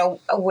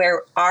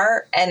 where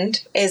our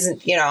end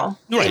isn't,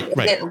 it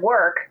didn't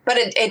work, but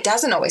it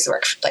doesn't always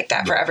work like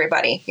that for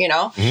everybody,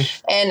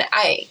 and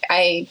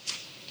I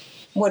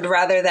would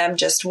rather them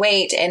just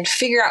wait and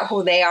figure out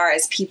who they are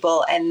as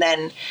people and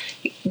then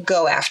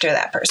go after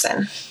that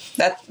person.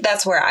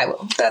 That's what I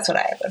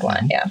would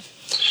want. Yeah.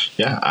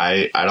 Yeah.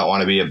 I don't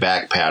want to be a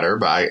back patter,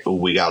 but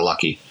we got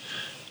lucky.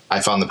 I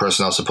found the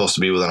person I was supposed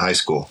to be with in high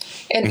school.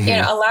 And,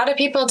 a lot of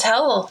people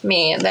tell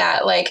me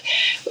that, like,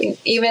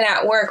 even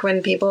at work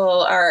when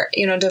people are,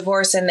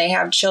 divorced and they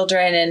have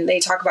children and they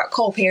talk about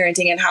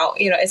co-parenting and how,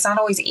 it's not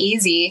always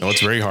easy. No,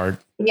 it's very hard.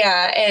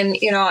 Yeah. And,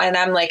 and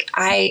I'm like,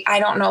 I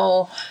don't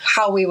know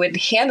how we would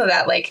handle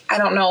that. Like, I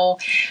don't know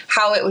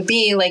how it would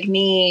be like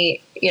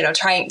me,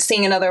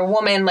 seeing another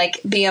woman, like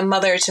be a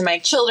mother to my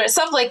children,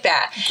 stuff like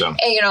that. Yeah. And,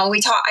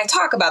 I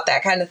talk about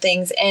that kind of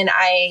things. And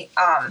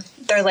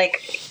they're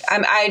like,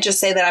 I just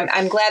say that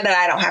I'm glad that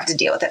I don't have to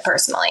deal with it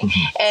personally.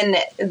 Mm-hmm.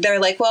 And they're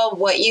like, well,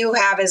 what you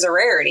have is a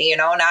rarity,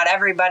 not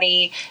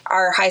everybody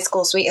are high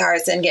school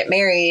sweethearts and get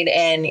married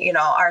and,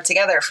 are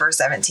together for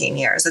 17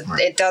 years.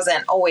 It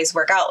doesn't always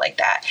work out like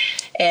that.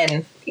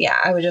 And yeah,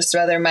 I would just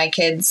rather my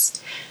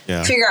kids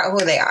figure out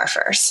who they are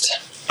first.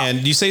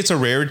 And you say it's a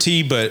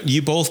rarity, but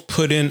you both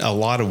put in a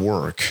lot of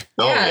work.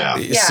 Oh, yeah.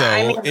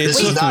 So it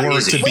took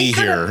work to be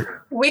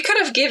here. We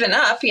could have given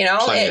up,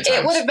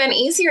 it would have been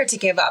easier to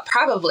give up,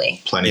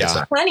 probably. Plenty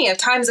of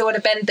times it would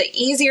have been the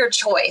easier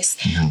choice,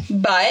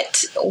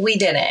 but we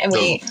didn't. And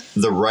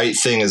the right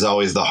thing is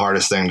always the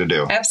hardest thing to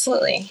do.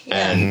 Absolutely.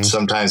 Yeah. And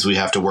sometimes we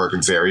have to work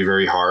very,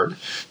 very hard.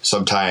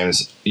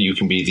 Sometimes you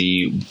can be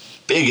the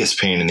biggest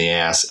pain in the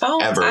ass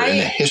ever in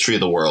the history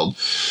of the world.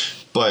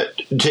 But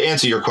to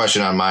answer your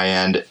question on my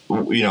end,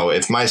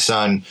 if my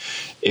son,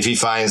 if he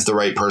finds the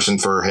right person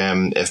for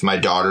him, if my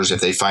daughters, if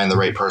they find the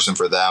right person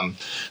for them,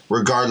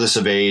 regardless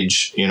of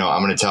age,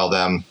 I'm going to tell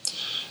them,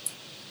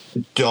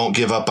 don't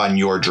give up on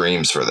your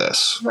dreams for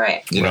this.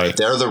 Right. If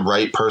they're the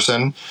right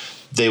person,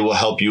 they will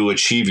help you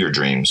achieve your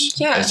dreams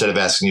instead of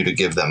asking you to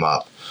give them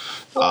up.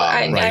 Well,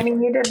 I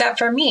mean, you did that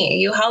for me.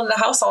 You held the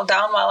household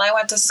down while I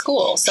went to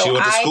school. So she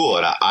went to school,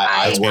 and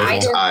I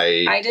worked.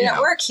 I didn't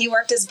work. He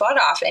worked his butt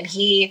off, and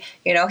he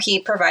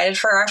provided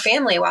for our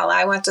family while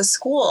I went to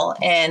school.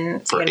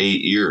 And for 8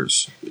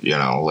 years,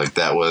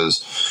 that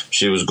was,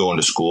 she was going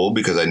to school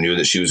because I knew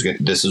that she was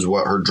this is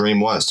what her dream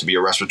was, to be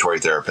a respiratory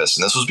therapist.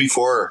 And this was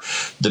before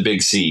the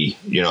big C.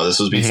 This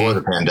was before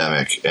the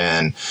pandemic,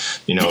 and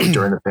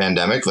during the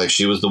pandemic, like,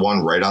 she was the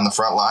one right on the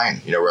front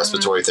line.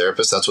 Respiratory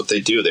therapists, that's what they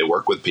do. They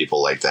work with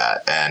people like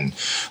that, and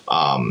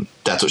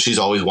that's what she's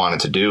always wanted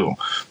to do.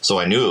 So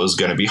I knew it was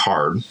going to be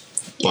hard,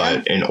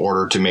 but in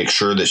order to make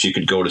sure that she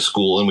could go to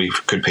school and we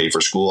could pay for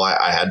school,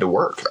 I had to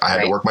work. I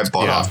had to work my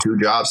butt off, 2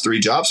 jobs, 3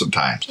 jobs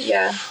sometimes.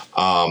 Yeah.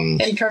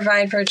 And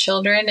provide for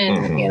children,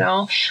 and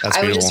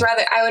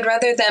I would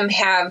rather them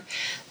have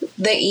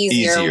the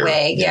easier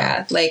way.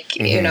 Yeah. Like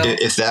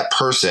if that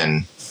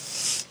person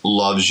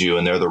loves you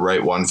and they're the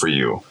right one for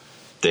you,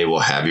 they will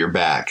have your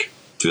back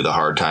through the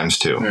hard times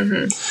too.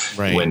 Mm-hmm.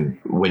 Right.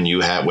 When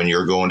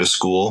you're going to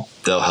school,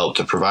 they'll help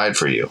to provide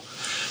for you.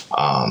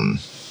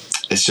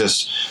 It's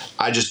just,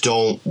 I just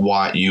don't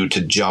want you to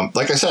jump.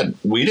 Like I said,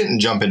 we didn't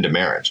jump into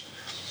marriage.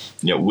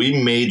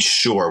 We made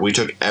sure we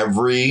took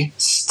every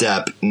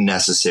step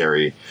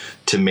necessary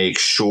to make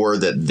sure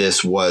that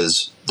this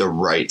was the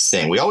right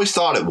thing. We always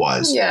thought it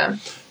was. Yeah.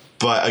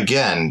 But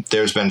again,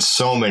 there's been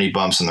so many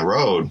bumps in the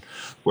road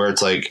where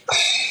it's like,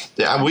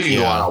 we can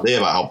go on all day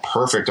about how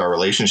perfect our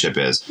relationship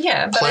is.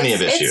 Yeah, but plenty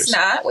of issues. It's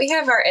not. We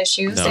have our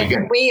issues,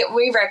 and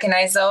we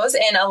recognize those.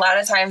 And a lot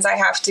of times I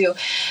have to,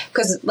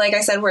 because like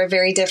I said, we're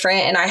very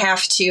different, and I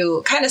have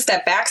to kind of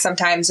step back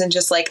sometimes and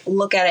just like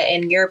look at it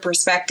in your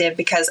perspective,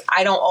 because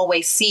I don't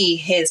always see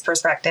his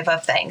perspective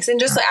of things. And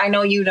just like I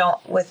know you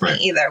don't with me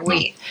either.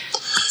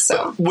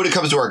 So when it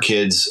comes to our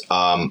kids,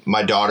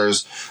 my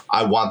daughters,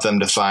 I want them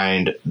to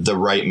find the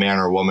right man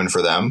or woman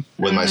for them.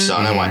 With my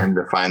son, I want him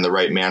to find the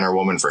right man or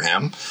woman for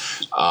him.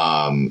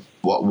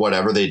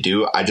 Whatever they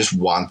do, I just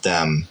want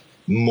them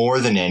more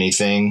than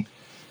anything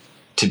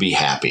to be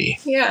happy.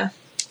 Yeah.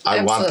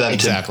 I want them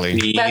to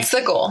be that's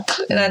the goal.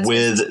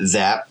 with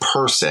that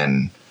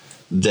person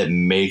that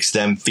makes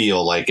them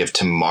feel like if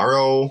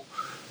tomorrow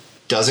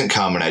doesn't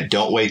come and I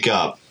don't wake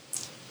up,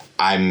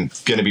 I'm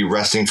going to be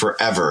resting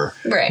forever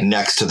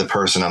next to the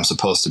person I'm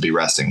supposed to be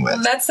resting with.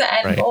 Well, that's the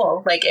end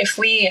goal. Like if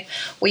we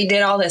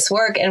did all this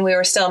work and we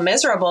were still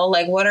miserable,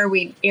 like what are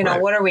we,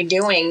 what are we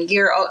doing?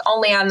 You're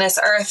only on this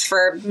earth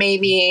for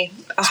maybe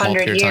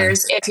 100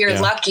 years. If you're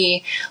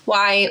lucky,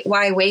 why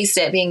waste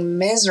it being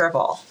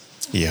miserable?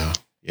 Yeah.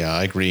 Yeah,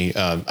 I agree.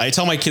 I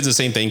tell my kids the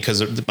same thing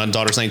because my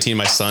daughter's 19,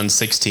 my son's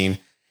 16.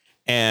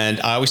 And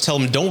I always tell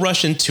them, don't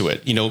rush into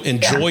it.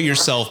 Enjoy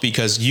yourself,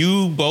 because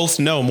you both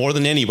know more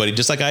than anybody,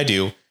 just like I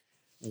do.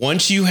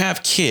 Once you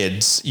have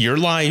kids, your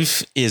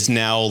life is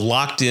now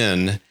locked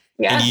in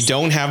and you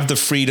don't have the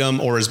freedom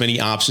or as many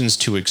options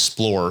to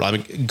explore. I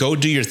mean, go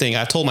do your thing.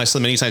 I've told my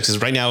son many times,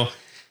 because right now,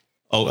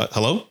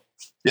 hello?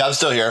 Yeah, I'm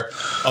still here.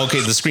 Okay,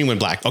 the screen went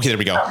black. Okay, there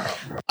we go.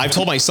 I've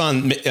told my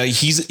son,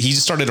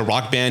 he's started a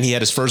rock band. He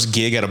had his first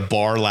gig at a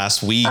bar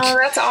last week. Oh,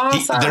 that's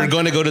awesome. They're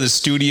going to go to the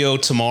studio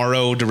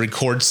tomorrow to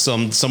record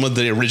some of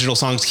the original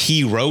songs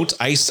he wrote.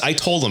 I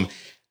told him,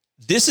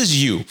 this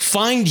is you.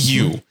 Find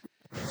you.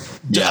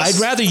 Yes. I'd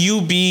rather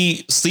you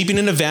be sleeping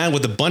in a van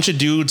with a bunch of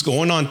dudes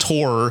going on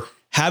tour,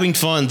 having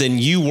fun, than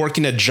you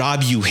working a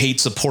job you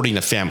hate, supporting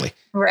a family.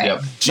 Right.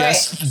 Yep.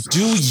 Just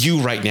do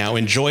you right now.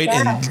 Enjoy it.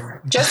 And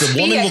just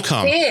the woman will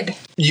come. Be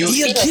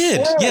a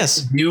kid.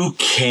 Yes. You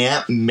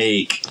can't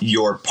make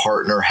your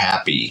partner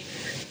happy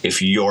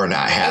if you're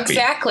not happy.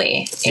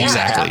 Exactly. You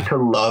have to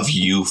love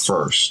you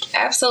first.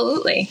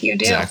 Absolutely. You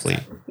do. Exactly.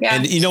 Yeah.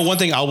 And one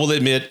thing I will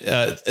admit,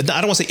 I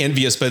don't want to say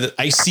envious, but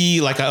I see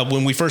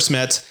when we first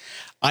met,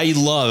 I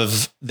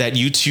love that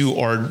you two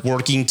are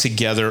working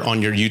together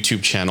on your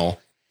YouTube channel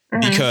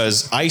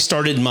because I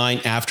started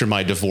mine after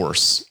my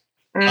divorce.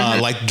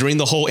 Like during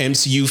the whole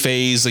MCU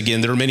phase,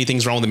 again, there were many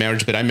things wrong with the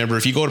marriage, but I remember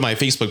if you go to my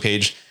Facebook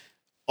page,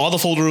 all the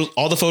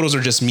photos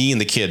are just me and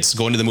the kids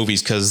going to the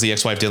movies because the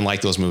ex-wife didn't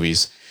like those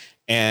movies.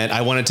 And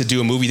I wanted to do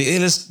a movie. Hey,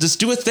 let's just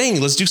do a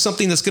thing. Let's do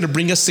something that's going to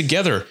bring us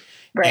together.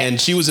 Right. And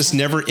she was just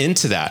never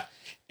into that.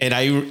 And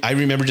I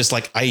remember just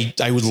like, I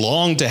would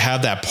long to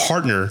have that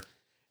partner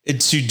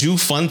to do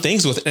fun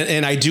things with.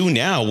 And I do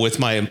now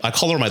with I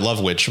call her my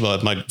love witch,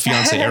 my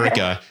fiance,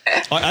 Erica.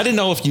 I didn't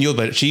know if you knew,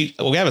 but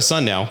we have a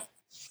son now.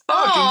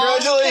 Oh,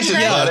 congratulations.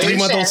 Yeah,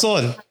 3-month-old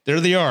son.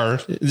 There they are.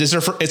 It's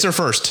her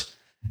first.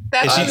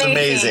 That's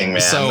amazing,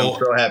 man. So,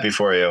 I'm so happy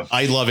for you.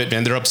 I love it,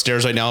 man. They're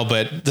upstairs right now,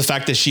 but the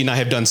fact that she and I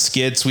have done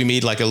skits, we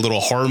made like a little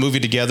horror movie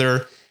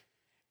together.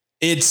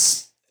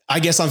 I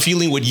guess I'm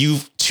feeling what you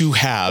two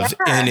have.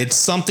 Yeah. And it's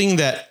something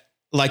that,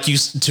 like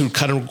to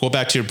kind of go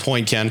back to your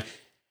point, Ken,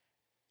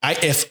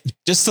 if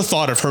just the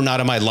thought of her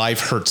not in my life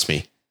hurts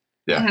me.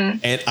 Yeah.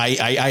 And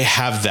I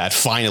have that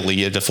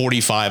finally at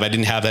 45. I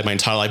didn't have that my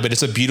entire life, but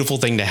it's a beautiful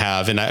thing to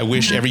have. And I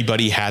wish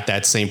everybody had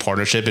that same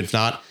partnership. If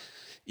not,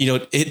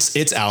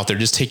 it's out there.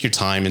 Just take your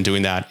time in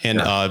doing that. And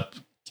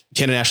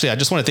Ken and Ashley, I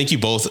just want to thank you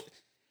both.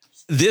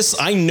 This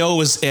I know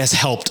has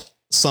helped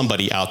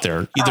somebody out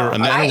there, either a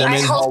man or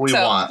woman. All we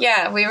want.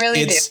 Yeah, we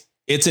really do.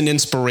 It's an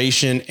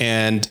inspiration.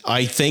 And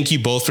I thank you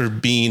both for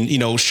being,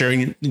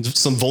 sharing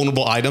some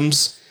vulnerable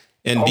items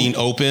and being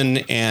open.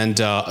 And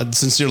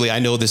sincerely, I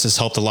know this has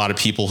helped a lot of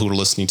people who are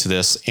listening to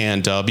this.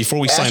 And before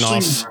we sign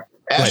off,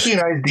 Ashley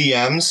and I's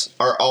DMs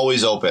are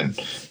always open.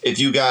 If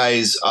you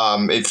guys,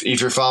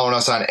 if you're following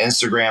us on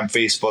Instagram,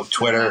 Facebook,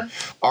 Twitter,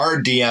 our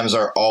DMs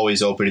are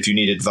always open. If you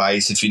need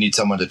advice, if you need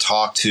someone to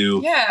talk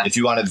to, if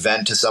you want to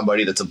vent to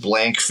somebody that's a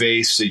blank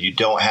face, so you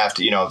don't have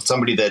to,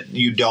 somebody that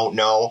you don't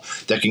know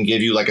that can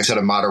give you, like I said,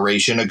 a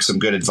moderation, some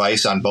good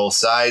advice on both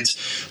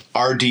sides.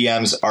 Our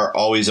DMs are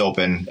always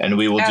open, and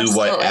we will do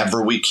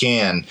whatever we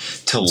can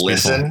to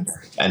listen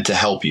and to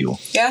help you.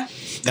 Yeah.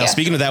 Now,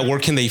 speaking of that, where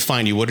can they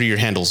find you? What are your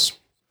handles?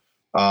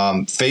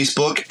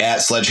 Facebook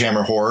at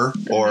Sledgehammer Horror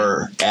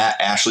or at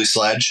Ashley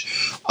Sledge,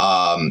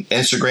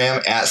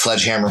 Instagram at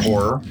Sledgehammer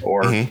Horror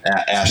or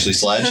at Ashley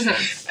Sledge,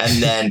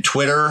 and then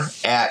Twitter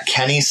at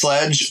Kenny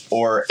Sledge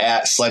or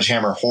at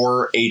Sledgehammer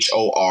Horror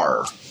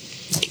HOR.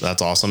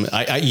 That's awesome.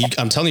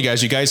 I'm telling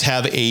you guys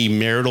have a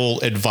marital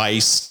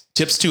advice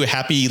tips to a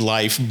happy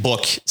life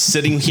book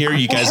sitting here.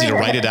 You guys need to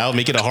write it out,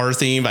 make it a horror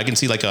theme. I can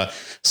see like a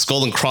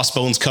skull and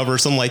crossbones cover,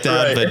 something like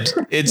that. Right.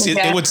 But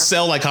it would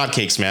sell like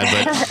hotcakes, man.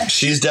 But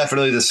she's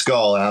definitely the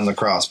skull and I'm the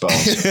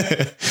crossbones.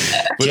 Can't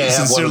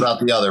have one without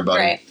the other, buddy.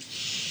 Right.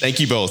 Thank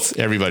you both,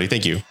 everybody.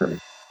 Thank you.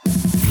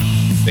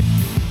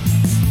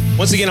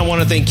 Once again, I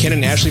want to thank Ken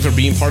and Ashley for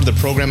being part of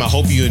the program. I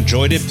hope you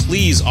enjoyed it.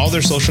 Please, all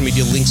their social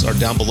media links are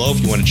down below.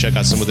 If you want to check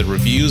out some of the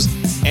reviews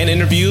and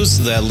interviews,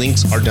 the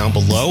links are down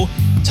below.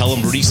 Tell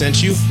them Rudy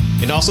sent you.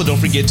 And also don't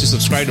forget to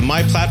subscribe to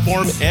my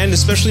platform and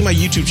especially my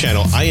YouTube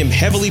channel. I am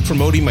heavily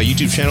promoting my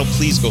YouTube channel.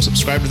 Please go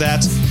subscribe to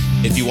that.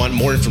 If you want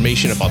more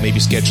information about maybe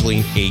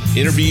scheduling an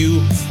interview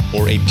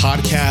or a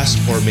podcast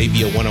or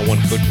maybe a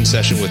one-on-one coaching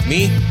session with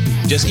me,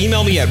 just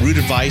email me at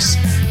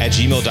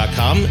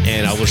rootadvice@gmail.com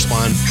and I'll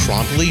respond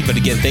promptly. But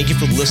again, thank you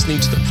for listening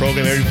to the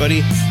program,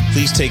 everybody.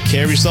 Please take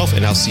care of yourself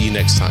and I'll see you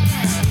next time.